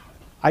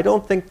I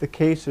don't think the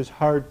case is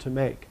hard to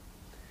make.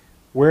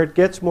 Where it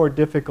gets more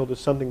difficult is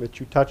something that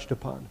you touched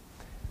upon.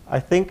 I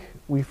think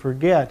we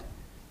forget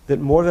that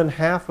more than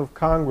half of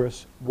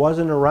Congress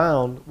wasn't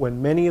around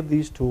when many of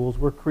these tools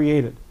were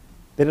created.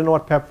 They don't know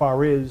what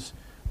PEPFAR is.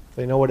 If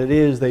they know what it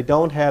is, they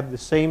don't have the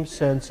same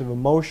sense of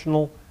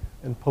emotional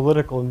and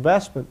political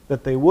investment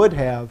that they would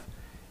have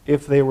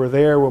if they were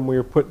there when we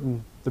were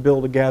putting the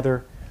bill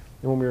together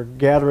and when we were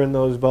gathering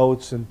those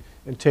votes and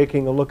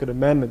taking a look at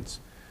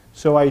amendments.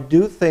 So I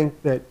do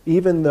think that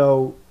even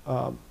though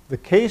the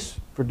case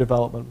for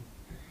development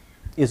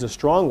is a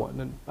strong one,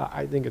 and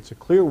I think it's a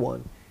clear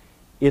one,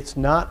 it's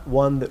not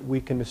one that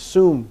we can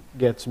assume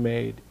gets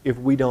made if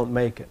we don't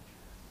make it.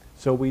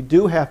 So we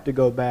do have to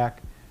go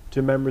back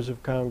to members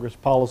of Congress,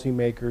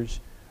 policymakers,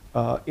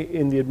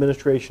 in the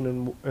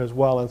administration as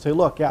well, and say,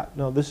 look, yeah,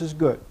 no, this is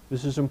good.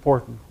 This is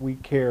important. We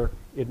care.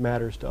 It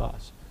matters to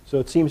us. So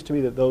it seems to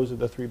me that those are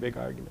the three big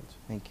arguments.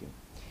 Thank you.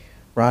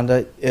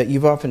 Rhonda,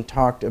 you've often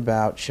talked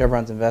about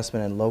Chevron's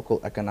investment in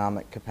local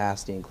economic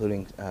capacity,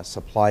 including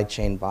supply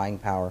chain buying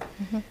power.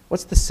 Mm-hmm.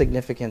 What's the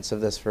significance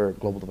of this for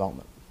global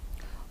development?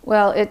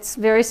 Well, it's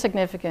very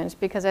significant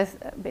because,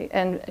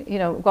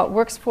 what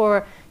works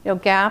for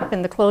Gap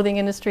in the clothing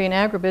industry and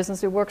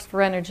agribusiness, it works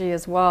for energy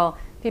as well.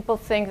 People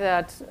think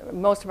that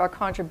most of our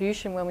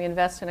contribution when we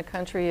invest in a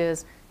country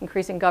is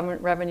increasing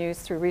government revenues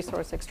through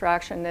resource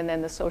extraction and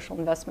then the social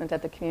investment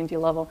at the community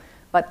level,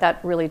 but that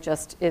really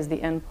just is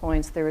the end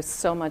points. There is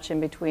so much in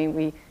between.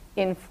 We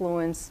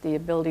influence the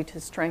ability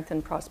to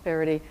strengthen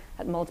prosperity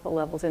at multiple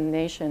levels in the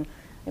nation.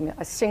 I mean,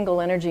 a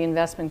single energy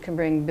investment can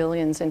bring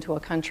billions into a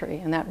country,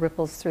 and that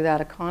ripples through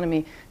that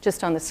economy.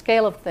 Just on the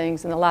scale of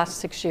things, in the last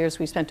 6 years,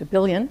 we spent $1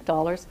 billion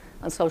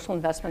on social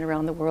investment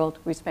around the world.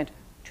 We spent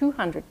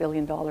 $200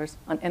 billion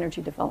on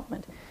energy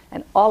development,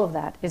 and all of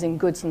that is in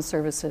goods and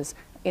services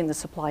in the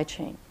supply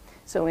chain.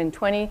 So in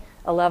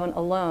 2011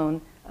 alone,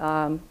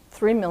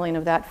 3 million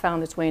of that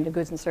found its way into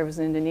goods and services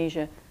in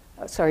Indonesia.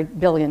 $2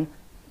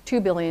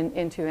 billion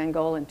into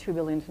Angola and $2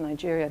 billion to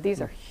Nigeria. These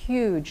are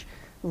huge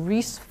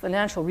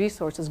financial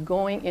resources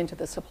going into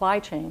the supply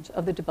chains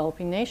of the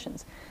developing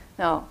nations.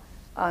 Now,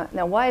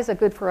 why is that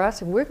good for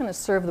us? If we're going to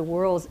serve the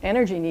world's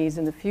energy needs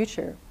in the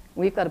future,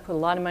 we've got to put a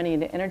lot of money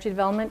into energy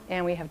development,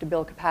 and we have to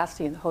build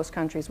capacity in the host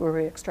countries where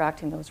we're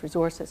extracting those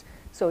resources.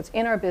 So it's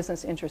in our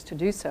business interest to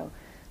do so.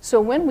 So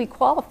when we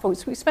qualify,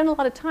 we spend a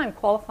lot of time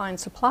qualifying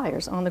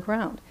suppliers on the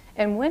ground.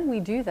 And when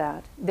we do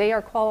that, they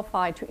are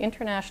qualified to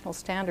international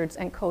standards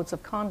and codes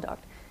of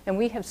conduct. And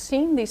we have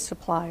seen these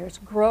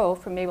suppliers grow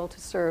from able to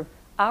serve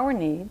our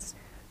needs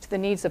to the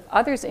needs of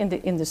others in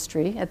the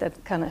industry,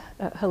 that kind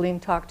of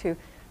Helene talked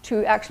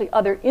to actually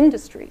other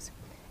industries.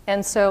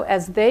 And so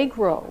as they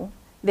grow,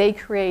 they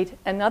create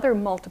another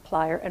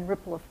multiplier and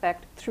ripple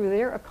effect through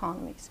their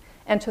economies.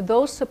 And to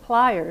those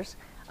suppliers,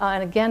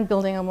 and again,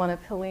 building on one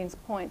of Helene's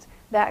points,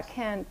 that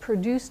can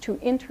produce to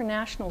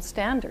international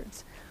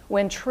standards.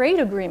 When trade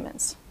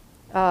agreements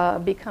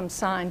become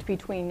signed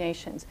between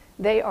nations,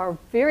 they are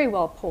very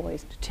well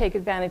poised to take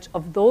advantage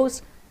of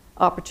those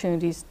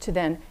opportunities to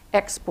then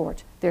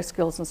export their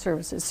skills and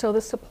services. So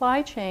the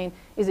supply chain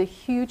is a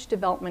huge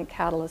development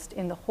catalyst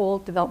in the whole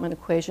development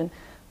equation.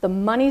 The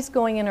monies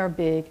going in are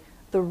big,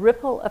 the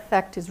ripple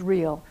effect is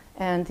real,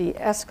 and the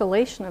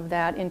escalation of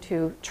that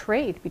into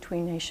trade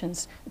between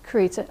nations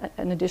creates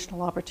an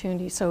additional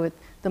opportunity. So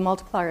the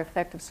multiplier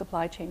effect of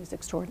supply chain is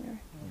extraordinary.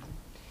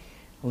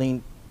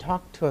 Helene,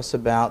 talk to us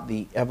about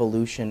the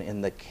evolution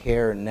in the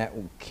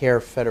CARE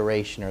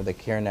Federation or the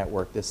CARE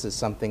Network. This is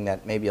something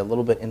that may be a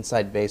little bit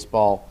inside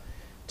baseball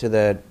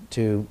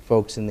to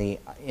folks in the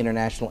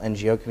international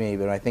NGO community,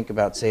 but when I think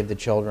about Save the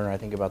Children, or I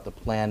think about the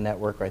PLAN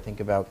Network, or I think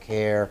about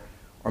CARE,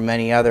 or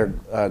many other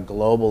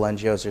global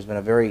NGOs, there's been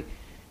a very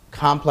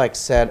complex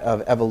set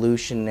of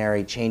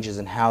evolutionary changes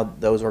in how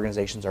those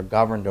organizations are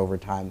governed over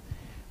time.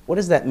 What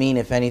does that mean,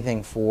 if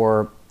anything,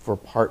 for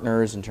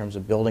partners in terms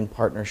of building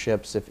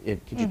partnerships?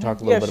 Could you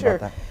talk a little bit about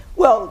that?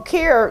 Well,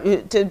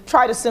 CARE, to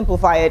try to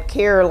simplify it,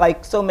 CARE,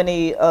 like so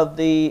many of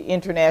the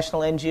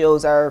international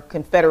NGOs, are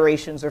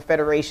confederations or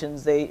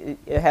federations. They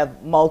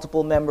have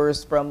multiple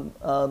members from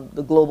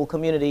the global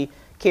community.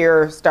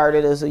 CARE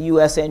started as a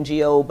U.S.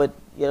 NGO, but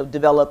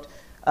developed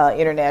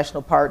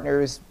international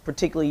partners,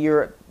 particularly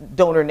Europe,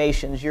 donor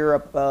nations,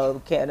 Europe,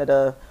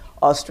 Canada,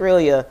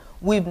 Australia.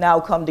 We've now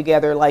come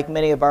together, like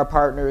many of our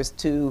partners,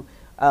 to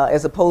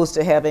as opposed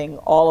to having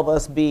all of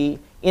us be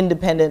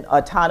independent,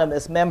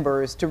 autonomous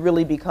members, to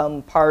really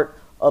become part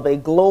of a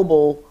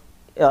global,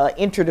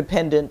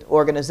 interdependent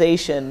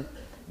organization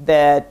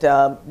that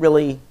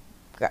really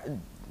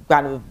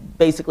kind of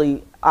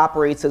basically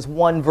operates as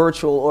one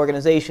virtual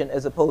organization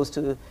as opposed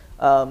to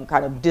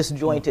kind of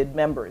disjointed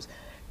members.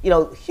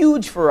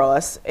 Huge for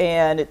us,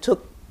 and it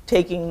took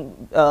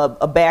taking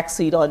a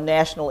backseat on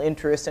national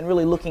interest and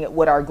really looking at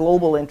what our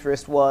global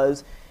interest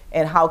was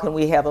and how can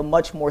we have a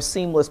much more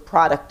seamless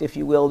product, if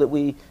you will, that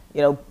we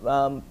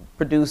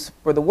produce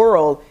for the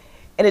world.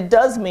 And it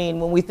does mean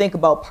when we think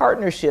about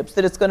partnerships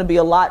that it's going to be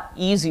a lot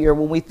easier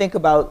when we think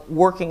about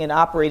working and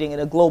operating in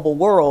a global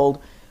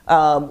world.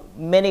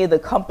 Many of the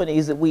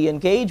companies that we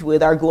engage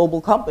with are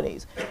global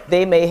companies.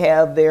 They may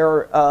have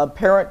their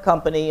parent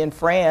company in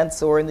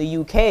France or in the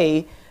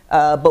UK,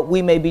 but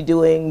we may be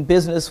doing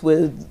business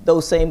with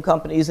those same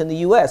companies in the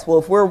US. Well,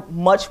 if we're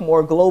much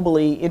more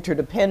globally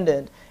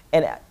interdependent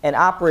and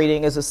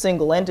operating as a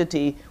single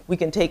entity, we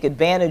can take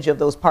advantage of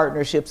those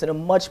partnerships in a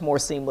much more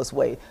seamless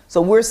way.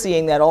 So we're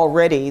seeing that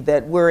already,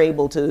 that we're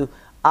able to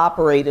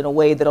operate in a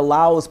way that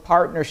allows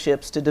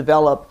partnerships to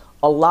develop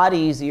a lot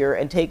easier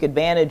and take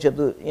advantage of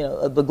the,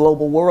 of the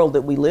global world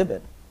that we live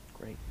in.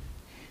 Great.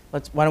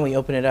 Why don't we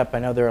open it up? I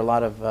know there are a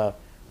lot of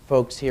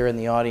folks here in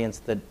the audience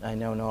that I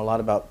know a lot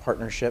about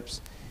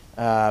partnerships.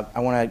 I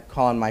want to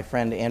call on my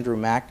friend Andrew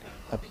Mack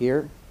up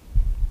here.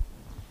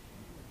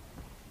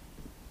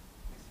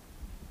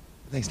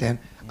 Thanks, Dan.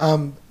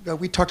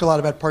 We talked a lot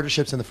about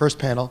partnerships in the first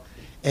panel,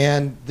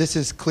 and this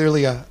is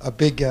clearly a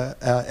big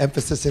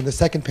emphasis in the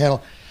second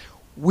panel.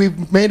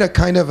 We've made a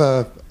kind of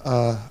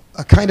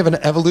an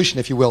evolution,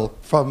 if you will,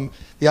 from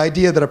the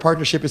idea that a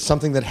partnership is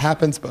something that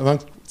happens among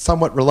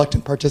somewhat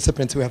reluctant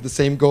participants who have the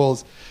same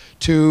goals,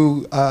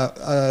 to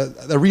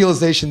the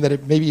realization that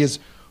it maybe is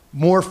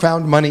more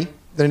found money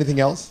than anything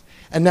else.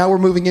 And now we're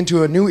moving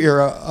into a new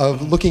era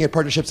of looking at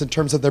partnerships in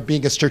terms of there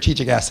being a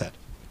strategic asset,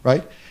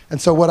 right? And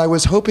so what I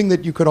was hoping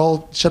that you could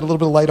all shed a little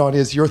bit of light on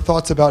is your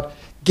thoughts about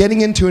getting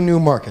into a new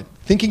market,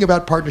 thinking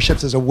about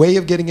partnerships as a way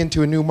of getting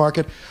into a new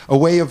market, a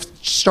way of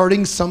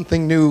starting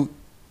something new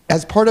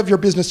as part of your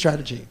business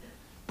strategy,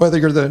 whether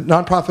you're the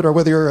nonprofit or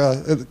whether you're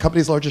a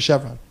company as large as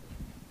Chevron.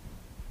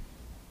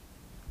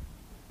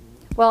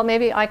 Well,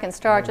 maybe I can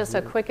start. Just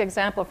a quick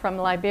example from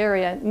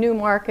Liberia. New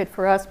market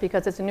for us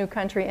because it's a new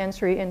country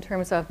entry in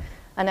terms of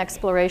an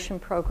exploration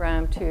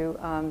program to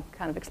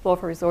kind of explore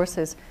for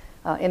resources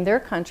in their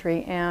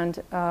country.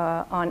 And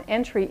on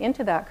entry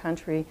into that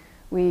country,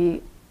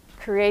 we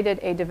created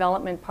a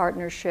development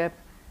partnership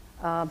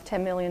of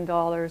 $10 million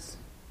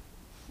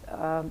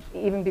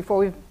even before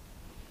we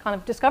kind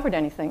of discovered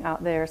anything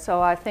out there.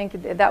 So I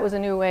think that was a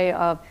new way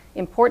of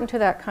important to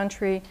that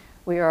country.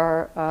 We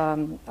are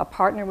a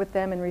partner with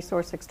them in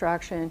resource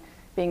extraction,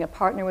 being a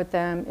partner with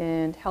them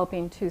in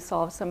helping to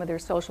solve some of their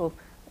social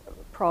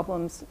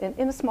problems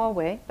in a small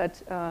way,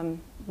 but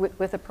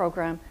with a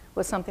program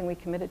was something we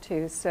committed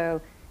to. So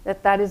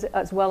that is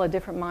as well a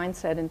different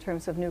mindset in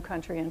terms of new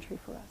country entry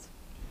for us.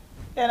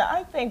 And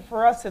I think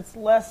for us it's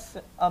less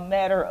a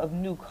matter of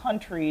new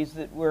countries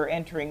that we're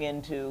entering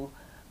into,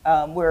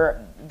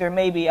 where there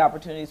may be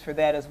opportunities for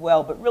that as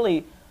well, but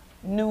really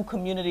new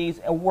communities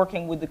and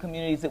working with the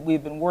communities that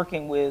we've been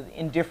working with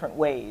in different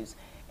ways.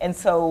 And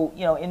so,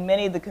 in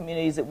many of the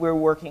communities that we're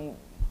working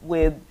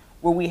with,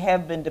 where we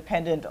have been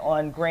dependent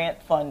on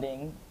grant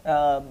funding,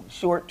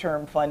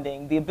 short-term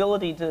funding, the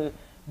ability to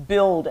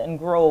build and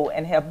grow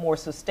and have more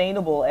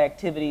sustainable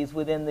activities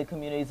within the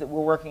communities that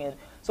we're working in.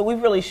 So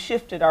we've really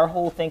shifted our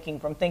whole thinking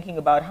from thinking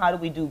about how do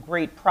we do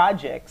great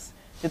projects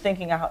to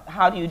thinking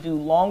how do you do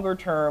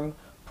longer-term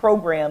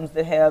programs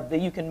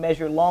that you can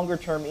measure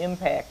longer-term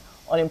impact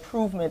on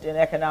improvement in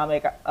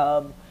economic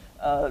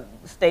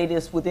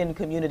status within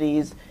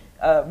communities,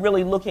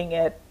 really looking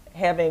at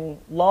having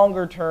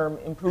longer-term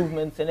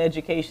improvements in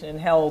education and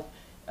health,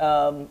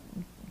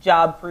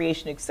 job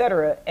creation, et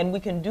cetera. And we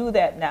can do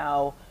that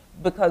now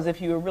because if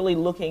you're really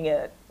looking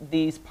at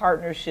these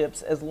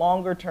partnerships as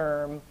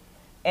longer-term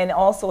and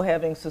also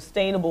having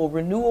sustainable,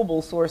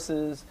 renewable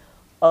sources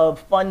of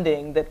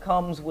funding that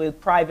comes with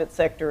private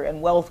sector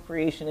and wealth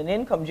creation and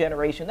income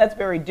generation, that's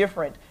very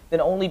different than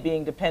only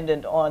being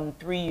dependent on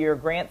 3-year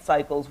grant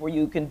cycles where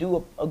you can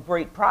do a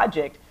great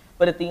project,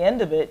 but at the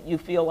end of it, you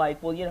feel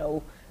like, well,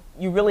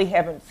 you really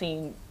haven't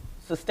seen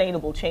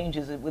sustainable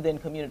changes within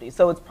communities.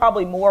 So it's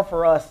probably more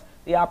for us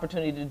the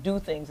opportunity to do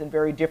things in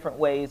very different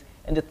ways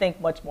and to think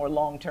much more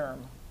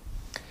long-term.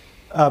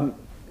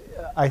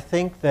 I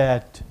think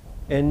that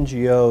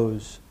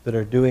NGOs that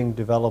are doing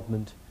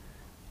development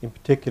in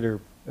particular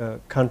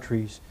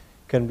countries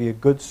can be a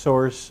good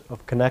source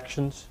of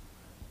connections,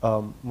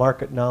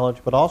 market knowledge,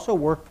 but also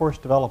workforce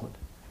development.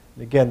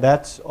 And again,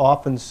 that's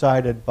often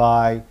cited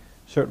by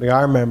certainly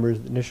our members,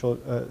 the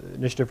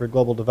Initiative for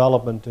Global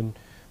Development,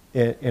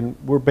 and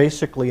we're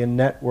basically a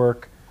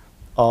network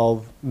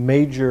of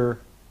major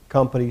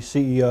company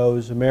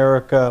CEOs,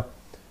 America,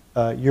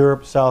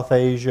 Europe, South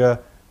Asia,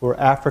 we're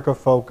Africa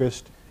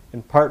focused,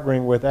 and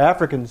partnering with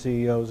African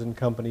CEOs and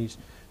companies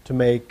to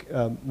make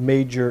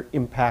major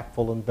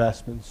impactful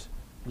investments,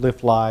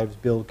 lift lives,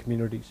 build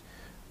communities.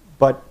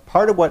 But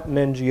part of what an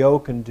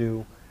NGO can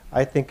do,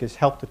 I think, is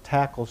help to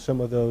tackle some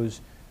of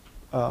those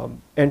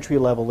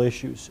entry-level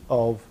issues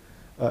of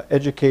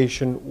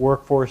education,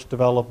 workforce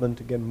development,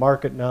 again,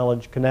 market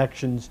knowledge,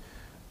 connections.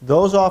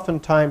 Those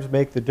oftentimes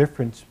make the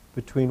difference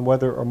between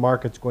whether a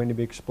market's going to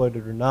be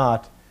exploited or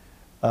not.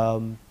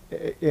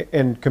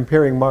 and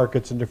comparing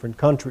markets in different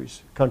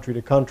countries, country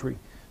to country.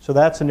 So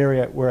that's an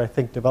area where I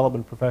think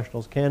development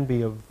professionals can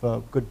be of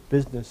good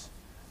business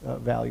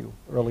value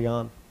early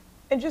on.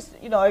 And just,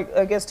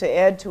 I guess to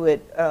add to it,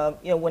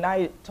 when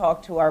I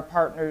talk to our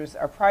partners,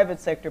 our private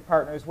sector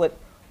partners, what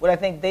I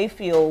think they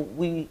feel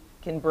we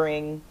can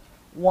bring,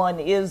 one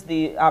is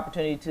the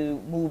opportunity to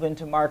move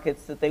into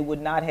markets that they would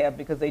not have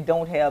because they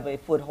don't have a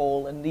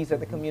foothold, and these are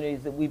the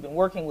communities that we've been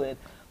working with,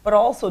 but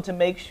also to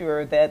make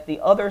sure that the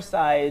other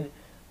side,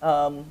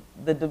 the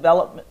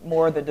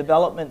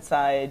development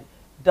side,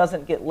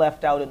 doesn't get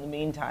left out in the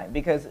meantime.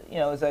 Because,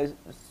 as I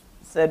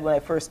said when I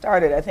first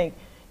started, I think,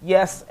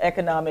 yes,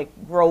 economic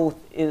growth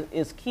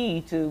is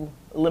key to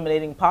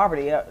eliminating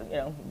poverty,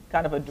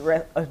 kind of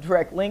a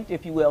direct link,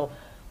 if you will,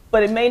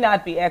 but it may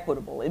not be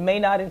equitable. It may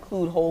not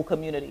include whole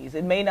communities.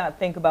 It may not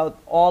think about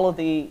all of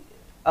the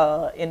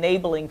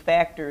enabling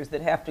factors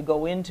that have to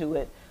go into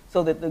it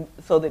so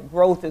that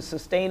growth is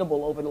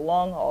sustainable over the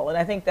long haul. And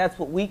I think that's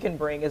what we can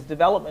bring as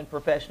development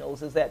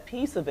professionals, is that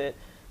piece of it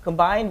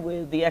combined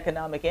with the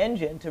economic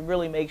engine to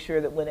really make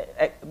sure that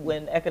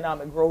when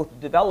economic growth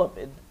develops,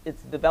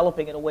 it's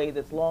developing in a way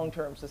that's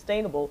long-term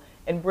sustainable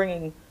and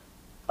bringing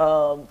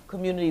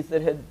communities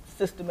that had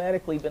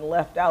systematically been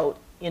left out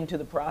into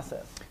the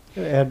process.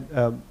 I'm going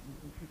to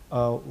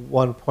add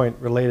one point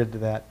related to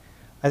that.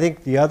 I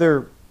think the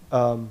other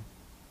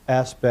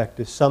aspect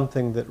is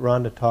something that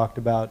Rhonda talked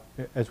about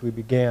as we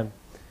began.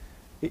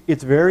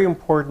 It's very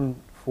important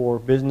for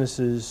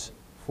businesses,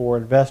 for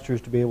investors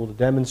to be able to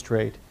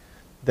demonstrate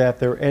that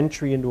their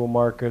entry into a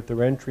market,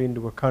 their entry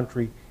into a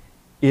country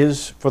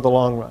is for the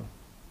long run,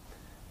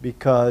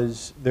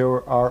 because there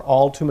are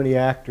all too many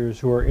actors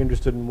who are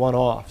interested in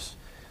one-offs.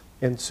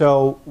 And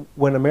so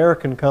when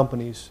American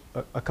companies,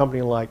 a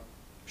company like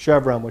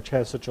Chevron, which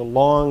has such a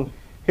long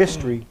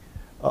history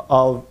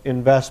of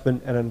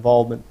investment and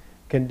involvement,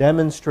 can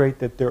demonstrate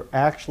that they're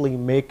actually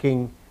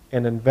making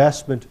an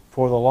investment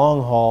for the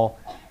long haul,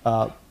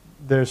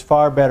 there's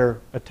far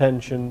better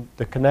attention,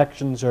 the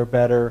connections are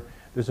better,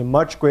 there's a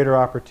much greater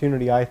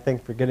opportunity, I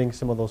think, for getting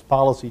some of those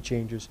policy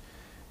changes.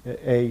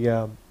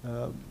 A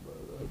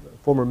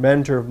former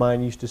mentor of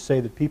mine used to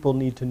say that people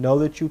need to know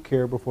that you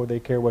care before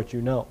they care what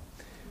you know.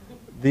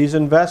 These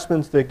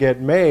investments that get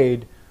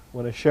made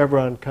when a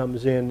Chevron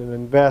comes in and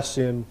invests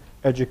in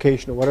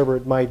education or whatever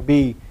it might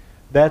be,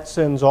 that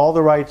sends all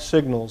the right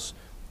signals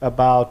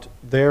about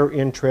their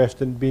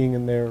interest in being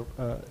in there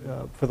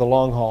for the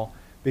long haul,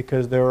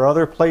 because there are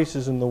other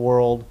places in the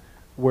world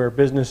where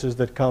businesses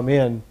that come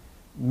in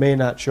may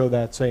not show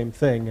that same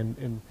thing,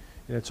 and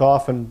it's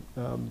often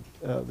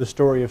the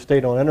story of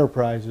state-owned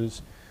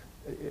enterprises.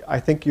 I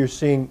think you're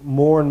seeing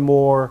more and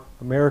more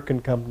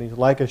American companies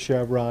like a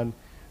Chevron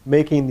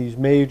making these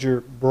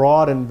major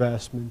broad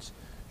investments,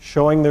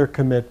 showing their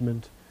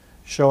commitment,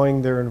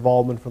 showing their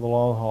involvement for the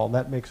long haul.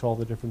 That makes all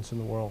the difference in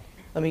the world.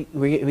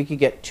 We could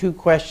get two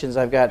questions.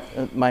 I've got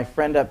my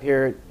friend up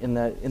here in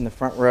the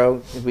front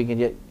row. If we can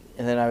get,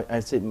 and then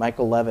I said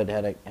Michael Levitt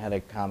had a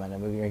comment,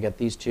 and we're going to get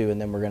these two, and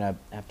then we're going to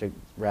have to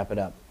wrap it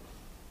up.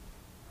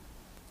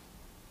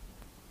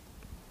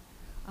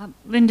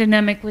 Linda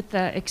Nemec with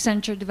the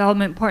Accenture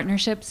Development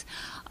Partnerships.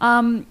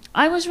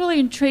 I was really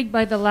intrigued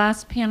by the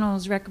last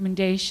panel's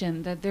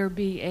recommendation that there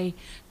be a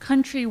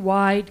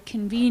countrywide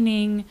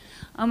convening,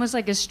 almost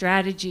like a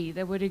strategy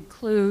that would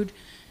include,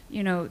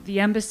 the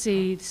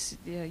embassies,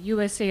 the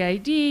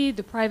USAID,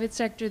 the private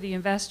sector, the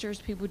investors,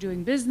 people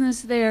doing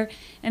business there,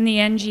 and the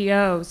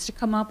NGOs to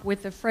come up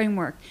with a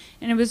framework.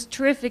 And it was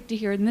terrific to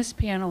hear in this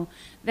panel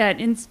that,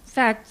 in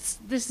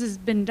fact, this has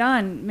been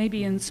done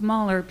maybe in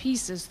smaller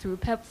pieces through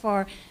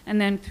PEPFAR and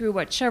then through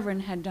what Chevron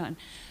had done.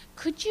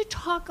 Could you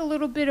talk a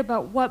little bit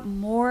about what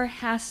more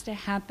has to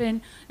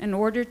happen in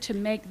order to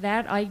make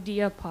that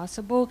idea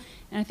possible?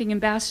 And I think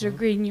Ambassador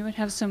Green, you would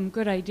have some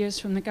good ideas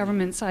from the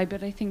government side,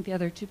 but I think the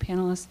other two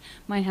panelists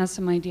might have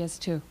some ideas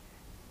too.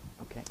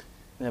 Okay.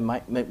 And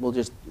then we'll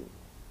just,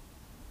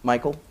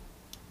 Michael,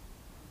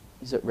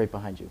 he's right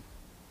behind you.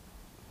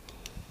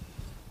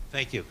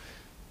 Thank you.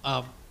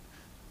 Well,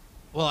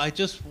 I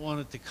just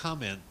wanted to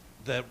comment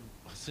that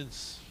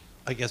since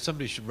I guess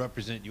somebody should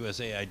represent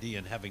USAID,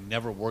 and having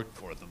never worked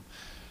for them,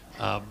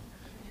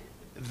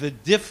 the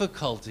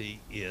difficulty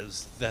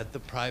is that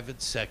the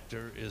private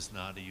sector is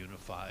not a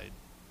unified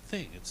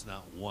thing. It's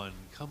not one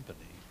company.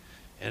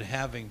 And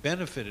having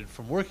benefited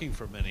from working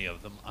for many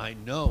of them, I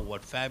know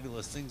what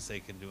fabulous things they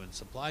can do in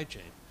supply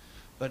chain.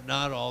 But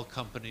not all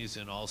companies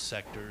in all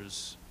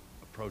sectors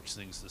approach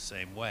things the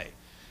same way.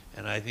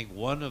 And I think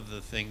one of the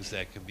things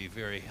that can be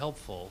very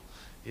helpful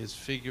is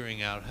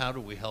figuring out how do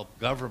we help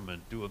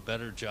government do a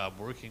better job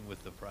working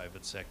with the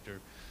private sector,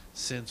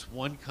 since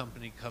one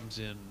company comes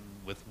in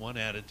with one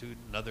attitude,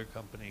 another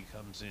company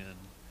comes in,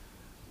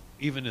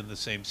 even in the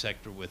same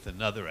sector, with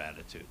another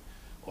attitude,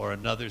 or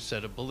another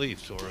set of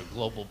beliefs, or a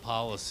global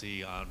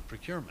policy on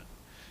procurement.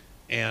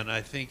 And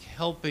I think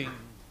helping,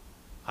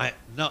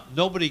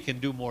 nobody can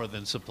do more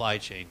than supply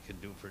chain can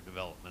do for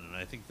development, and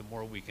I think the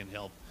more we can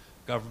help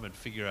government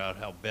figure out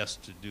how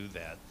best to do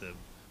that, the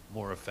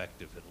more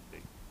effective it'll be.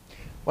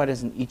 Why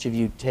doesn't each of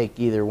you take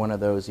either one of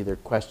those, either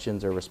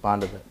questions or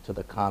respond to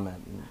the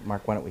comment?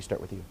 Mark, why don't we start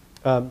with you?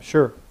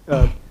 Sure.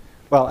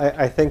 Well,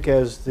 I think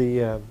as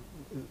the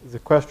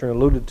questioner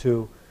alluded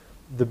to,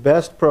 the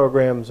best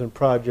programs and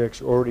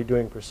projects are already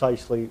doing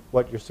precisely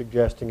what you're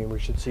suggesting, and we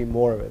should see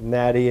more of it. And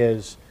that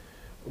is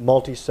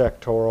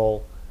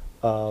multi-sectoral,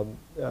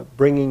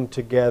 bringing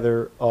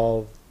together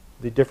of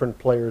the different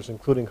players,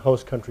 including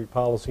host country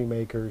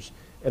policymakers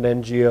and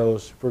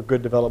NGOs for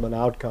good development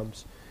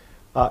outcomes.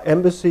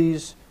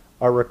 Embassies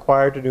are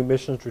required to do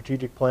mission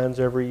strategic plans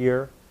every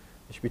year.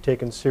 They should be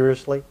taken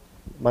seriously.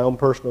 My own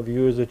personal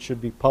view is it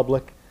should be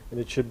public and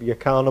it should be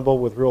accountable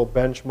with real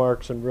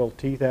benchmarks and real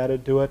teeth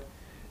added to it.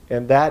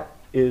 And that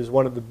is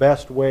one of the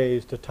best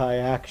ways to tie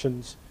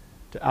actions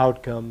to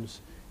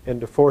outcomes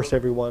and to force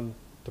everyone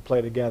to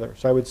play together.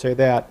 So I would say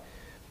that.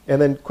 And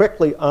then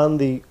quickly on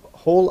the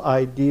whole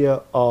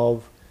idea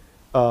of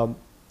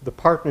the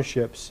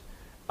partnerships,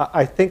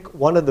 I think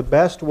one of the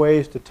best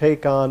ways to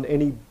take on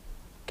any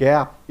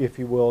gap, if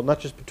you will, not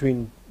just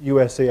between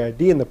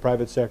USAID and the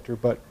private sector,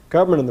 but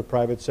government and the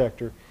private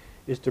sector,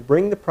 is to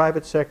bring the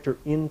private sector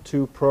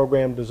into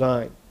program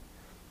design.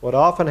 What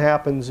often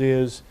happens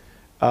is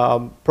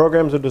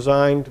programs are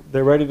designed,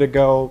 they're ready to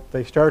go,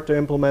 they start to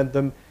implement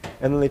them,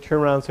 and then they turn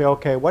around and say,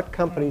 okay, what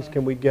companies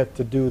can we get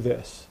to do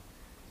this?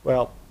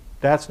 Well,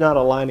 that's not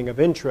aligning of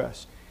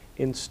interests.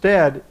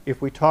 Instead,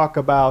 if we talk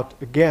about,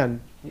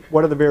 again,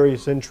 what are the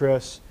various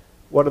interests,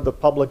 what are the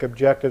public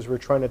objectives we're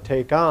trying to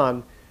take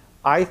on,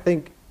 I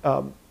think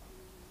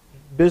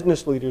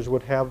business leaders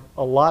would have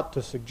a lot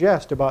to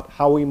suggest about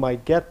how we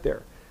might get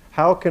there.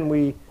 How can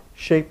we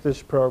shape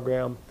this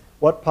program?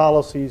 What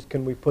policies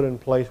can we put in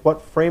place?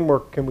 What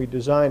framework can we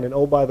design? And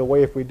oh, by the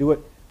way, if we do it,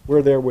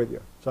 we're there with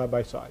you, side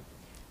by side.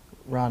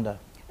 Rhonda.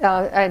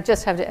 I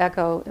just have to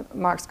echo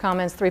Mark's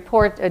comments. The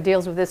report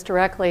deals with this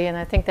directly, and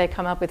I think they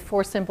come up with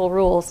 4 simple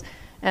rules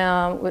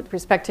with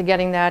respect to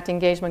getting that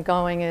engagement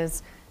going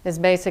is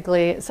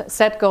basically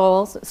set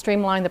goals,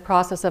 streamline the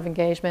process of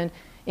engagement,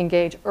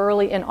 engage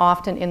early and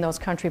often in those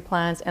country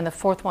plans, and the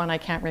 4th one I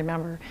can't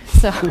remember.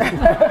 So,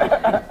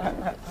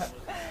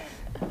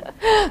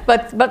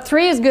 but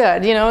 3 is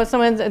good. You know,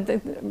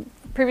 the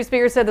previous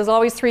speaker said there's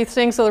always 3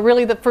 things, so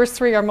really the first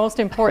 3 are most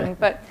important.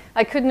 But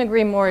I couldn't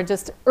agree more.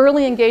 Just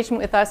early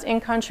engagement with us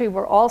in country.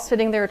 We're all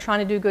sitting there trying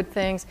to do good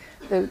things.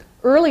 The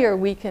earlier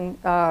we can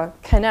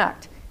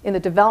connect in the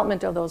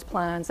development of those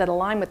plans that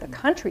align with the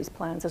country's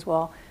plans as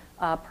well,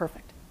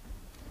 perfect.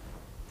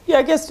 Yeah,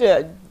 I guess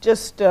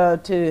just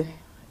to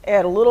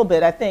add a little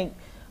bit, I think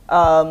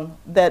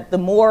that the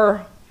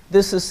more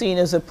this is seen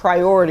as a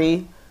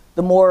priority,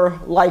 the more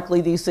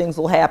likely these things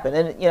will happen.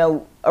 And you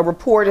know, a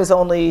report is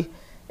only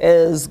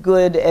as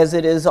good as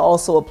it is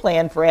also a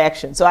plan for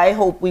action. So I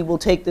hope we will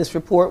take this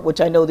report,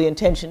 which I know the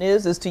intention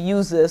is to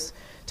use this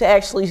to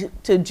actually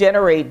to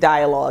generate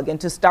dialogue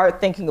and to start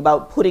thinking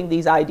about putting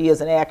these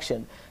ideas in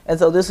action. And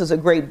so this is a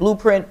great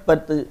blueprint,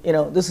 but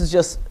this is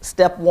just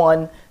step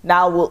 1.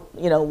 Now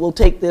we'll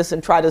take this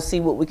and try to see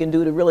what we can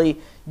do to really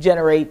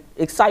generate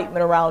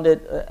excitement around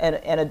it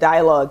and a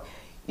dialogue.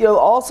 You know,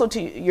 also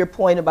to your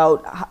point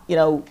about,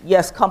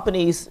 yes,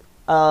 companies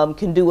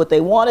can do what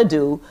they want to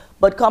do,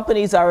 but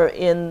companies are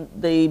in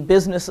the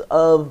business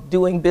of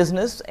doing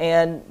business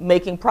and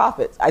making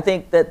profits. I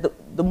think that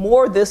the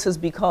more this has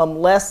become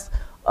less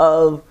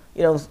of,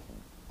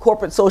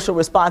 corporate social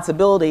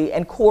responsibility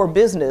and core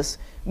business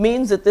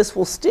means that this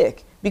will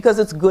stick because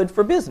it's good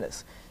for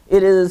business.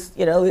 It is,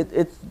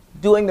 it's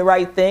doing the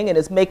right thing and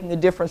it's making a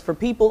difference for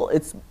people.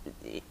 It's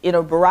in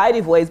a variety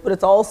of ways, but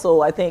it's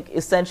also, I think,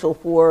 essential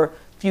for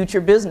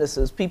future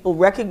businesses. People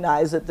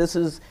recognize that this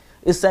is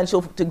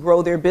essential to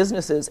grow their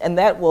businesses, and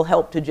that will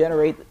help to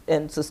generate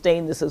and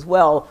sustain this as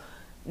well.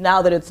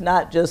 Now that it's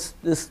not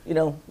just this,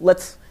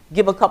 let's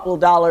give a couple of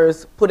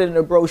dollars, put it in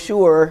a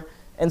brochure,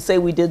 and say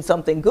we did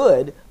something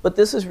good, but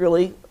this is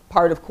really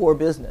part of core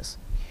business.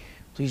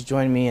 Please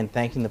join me in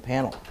thanking the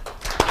panel.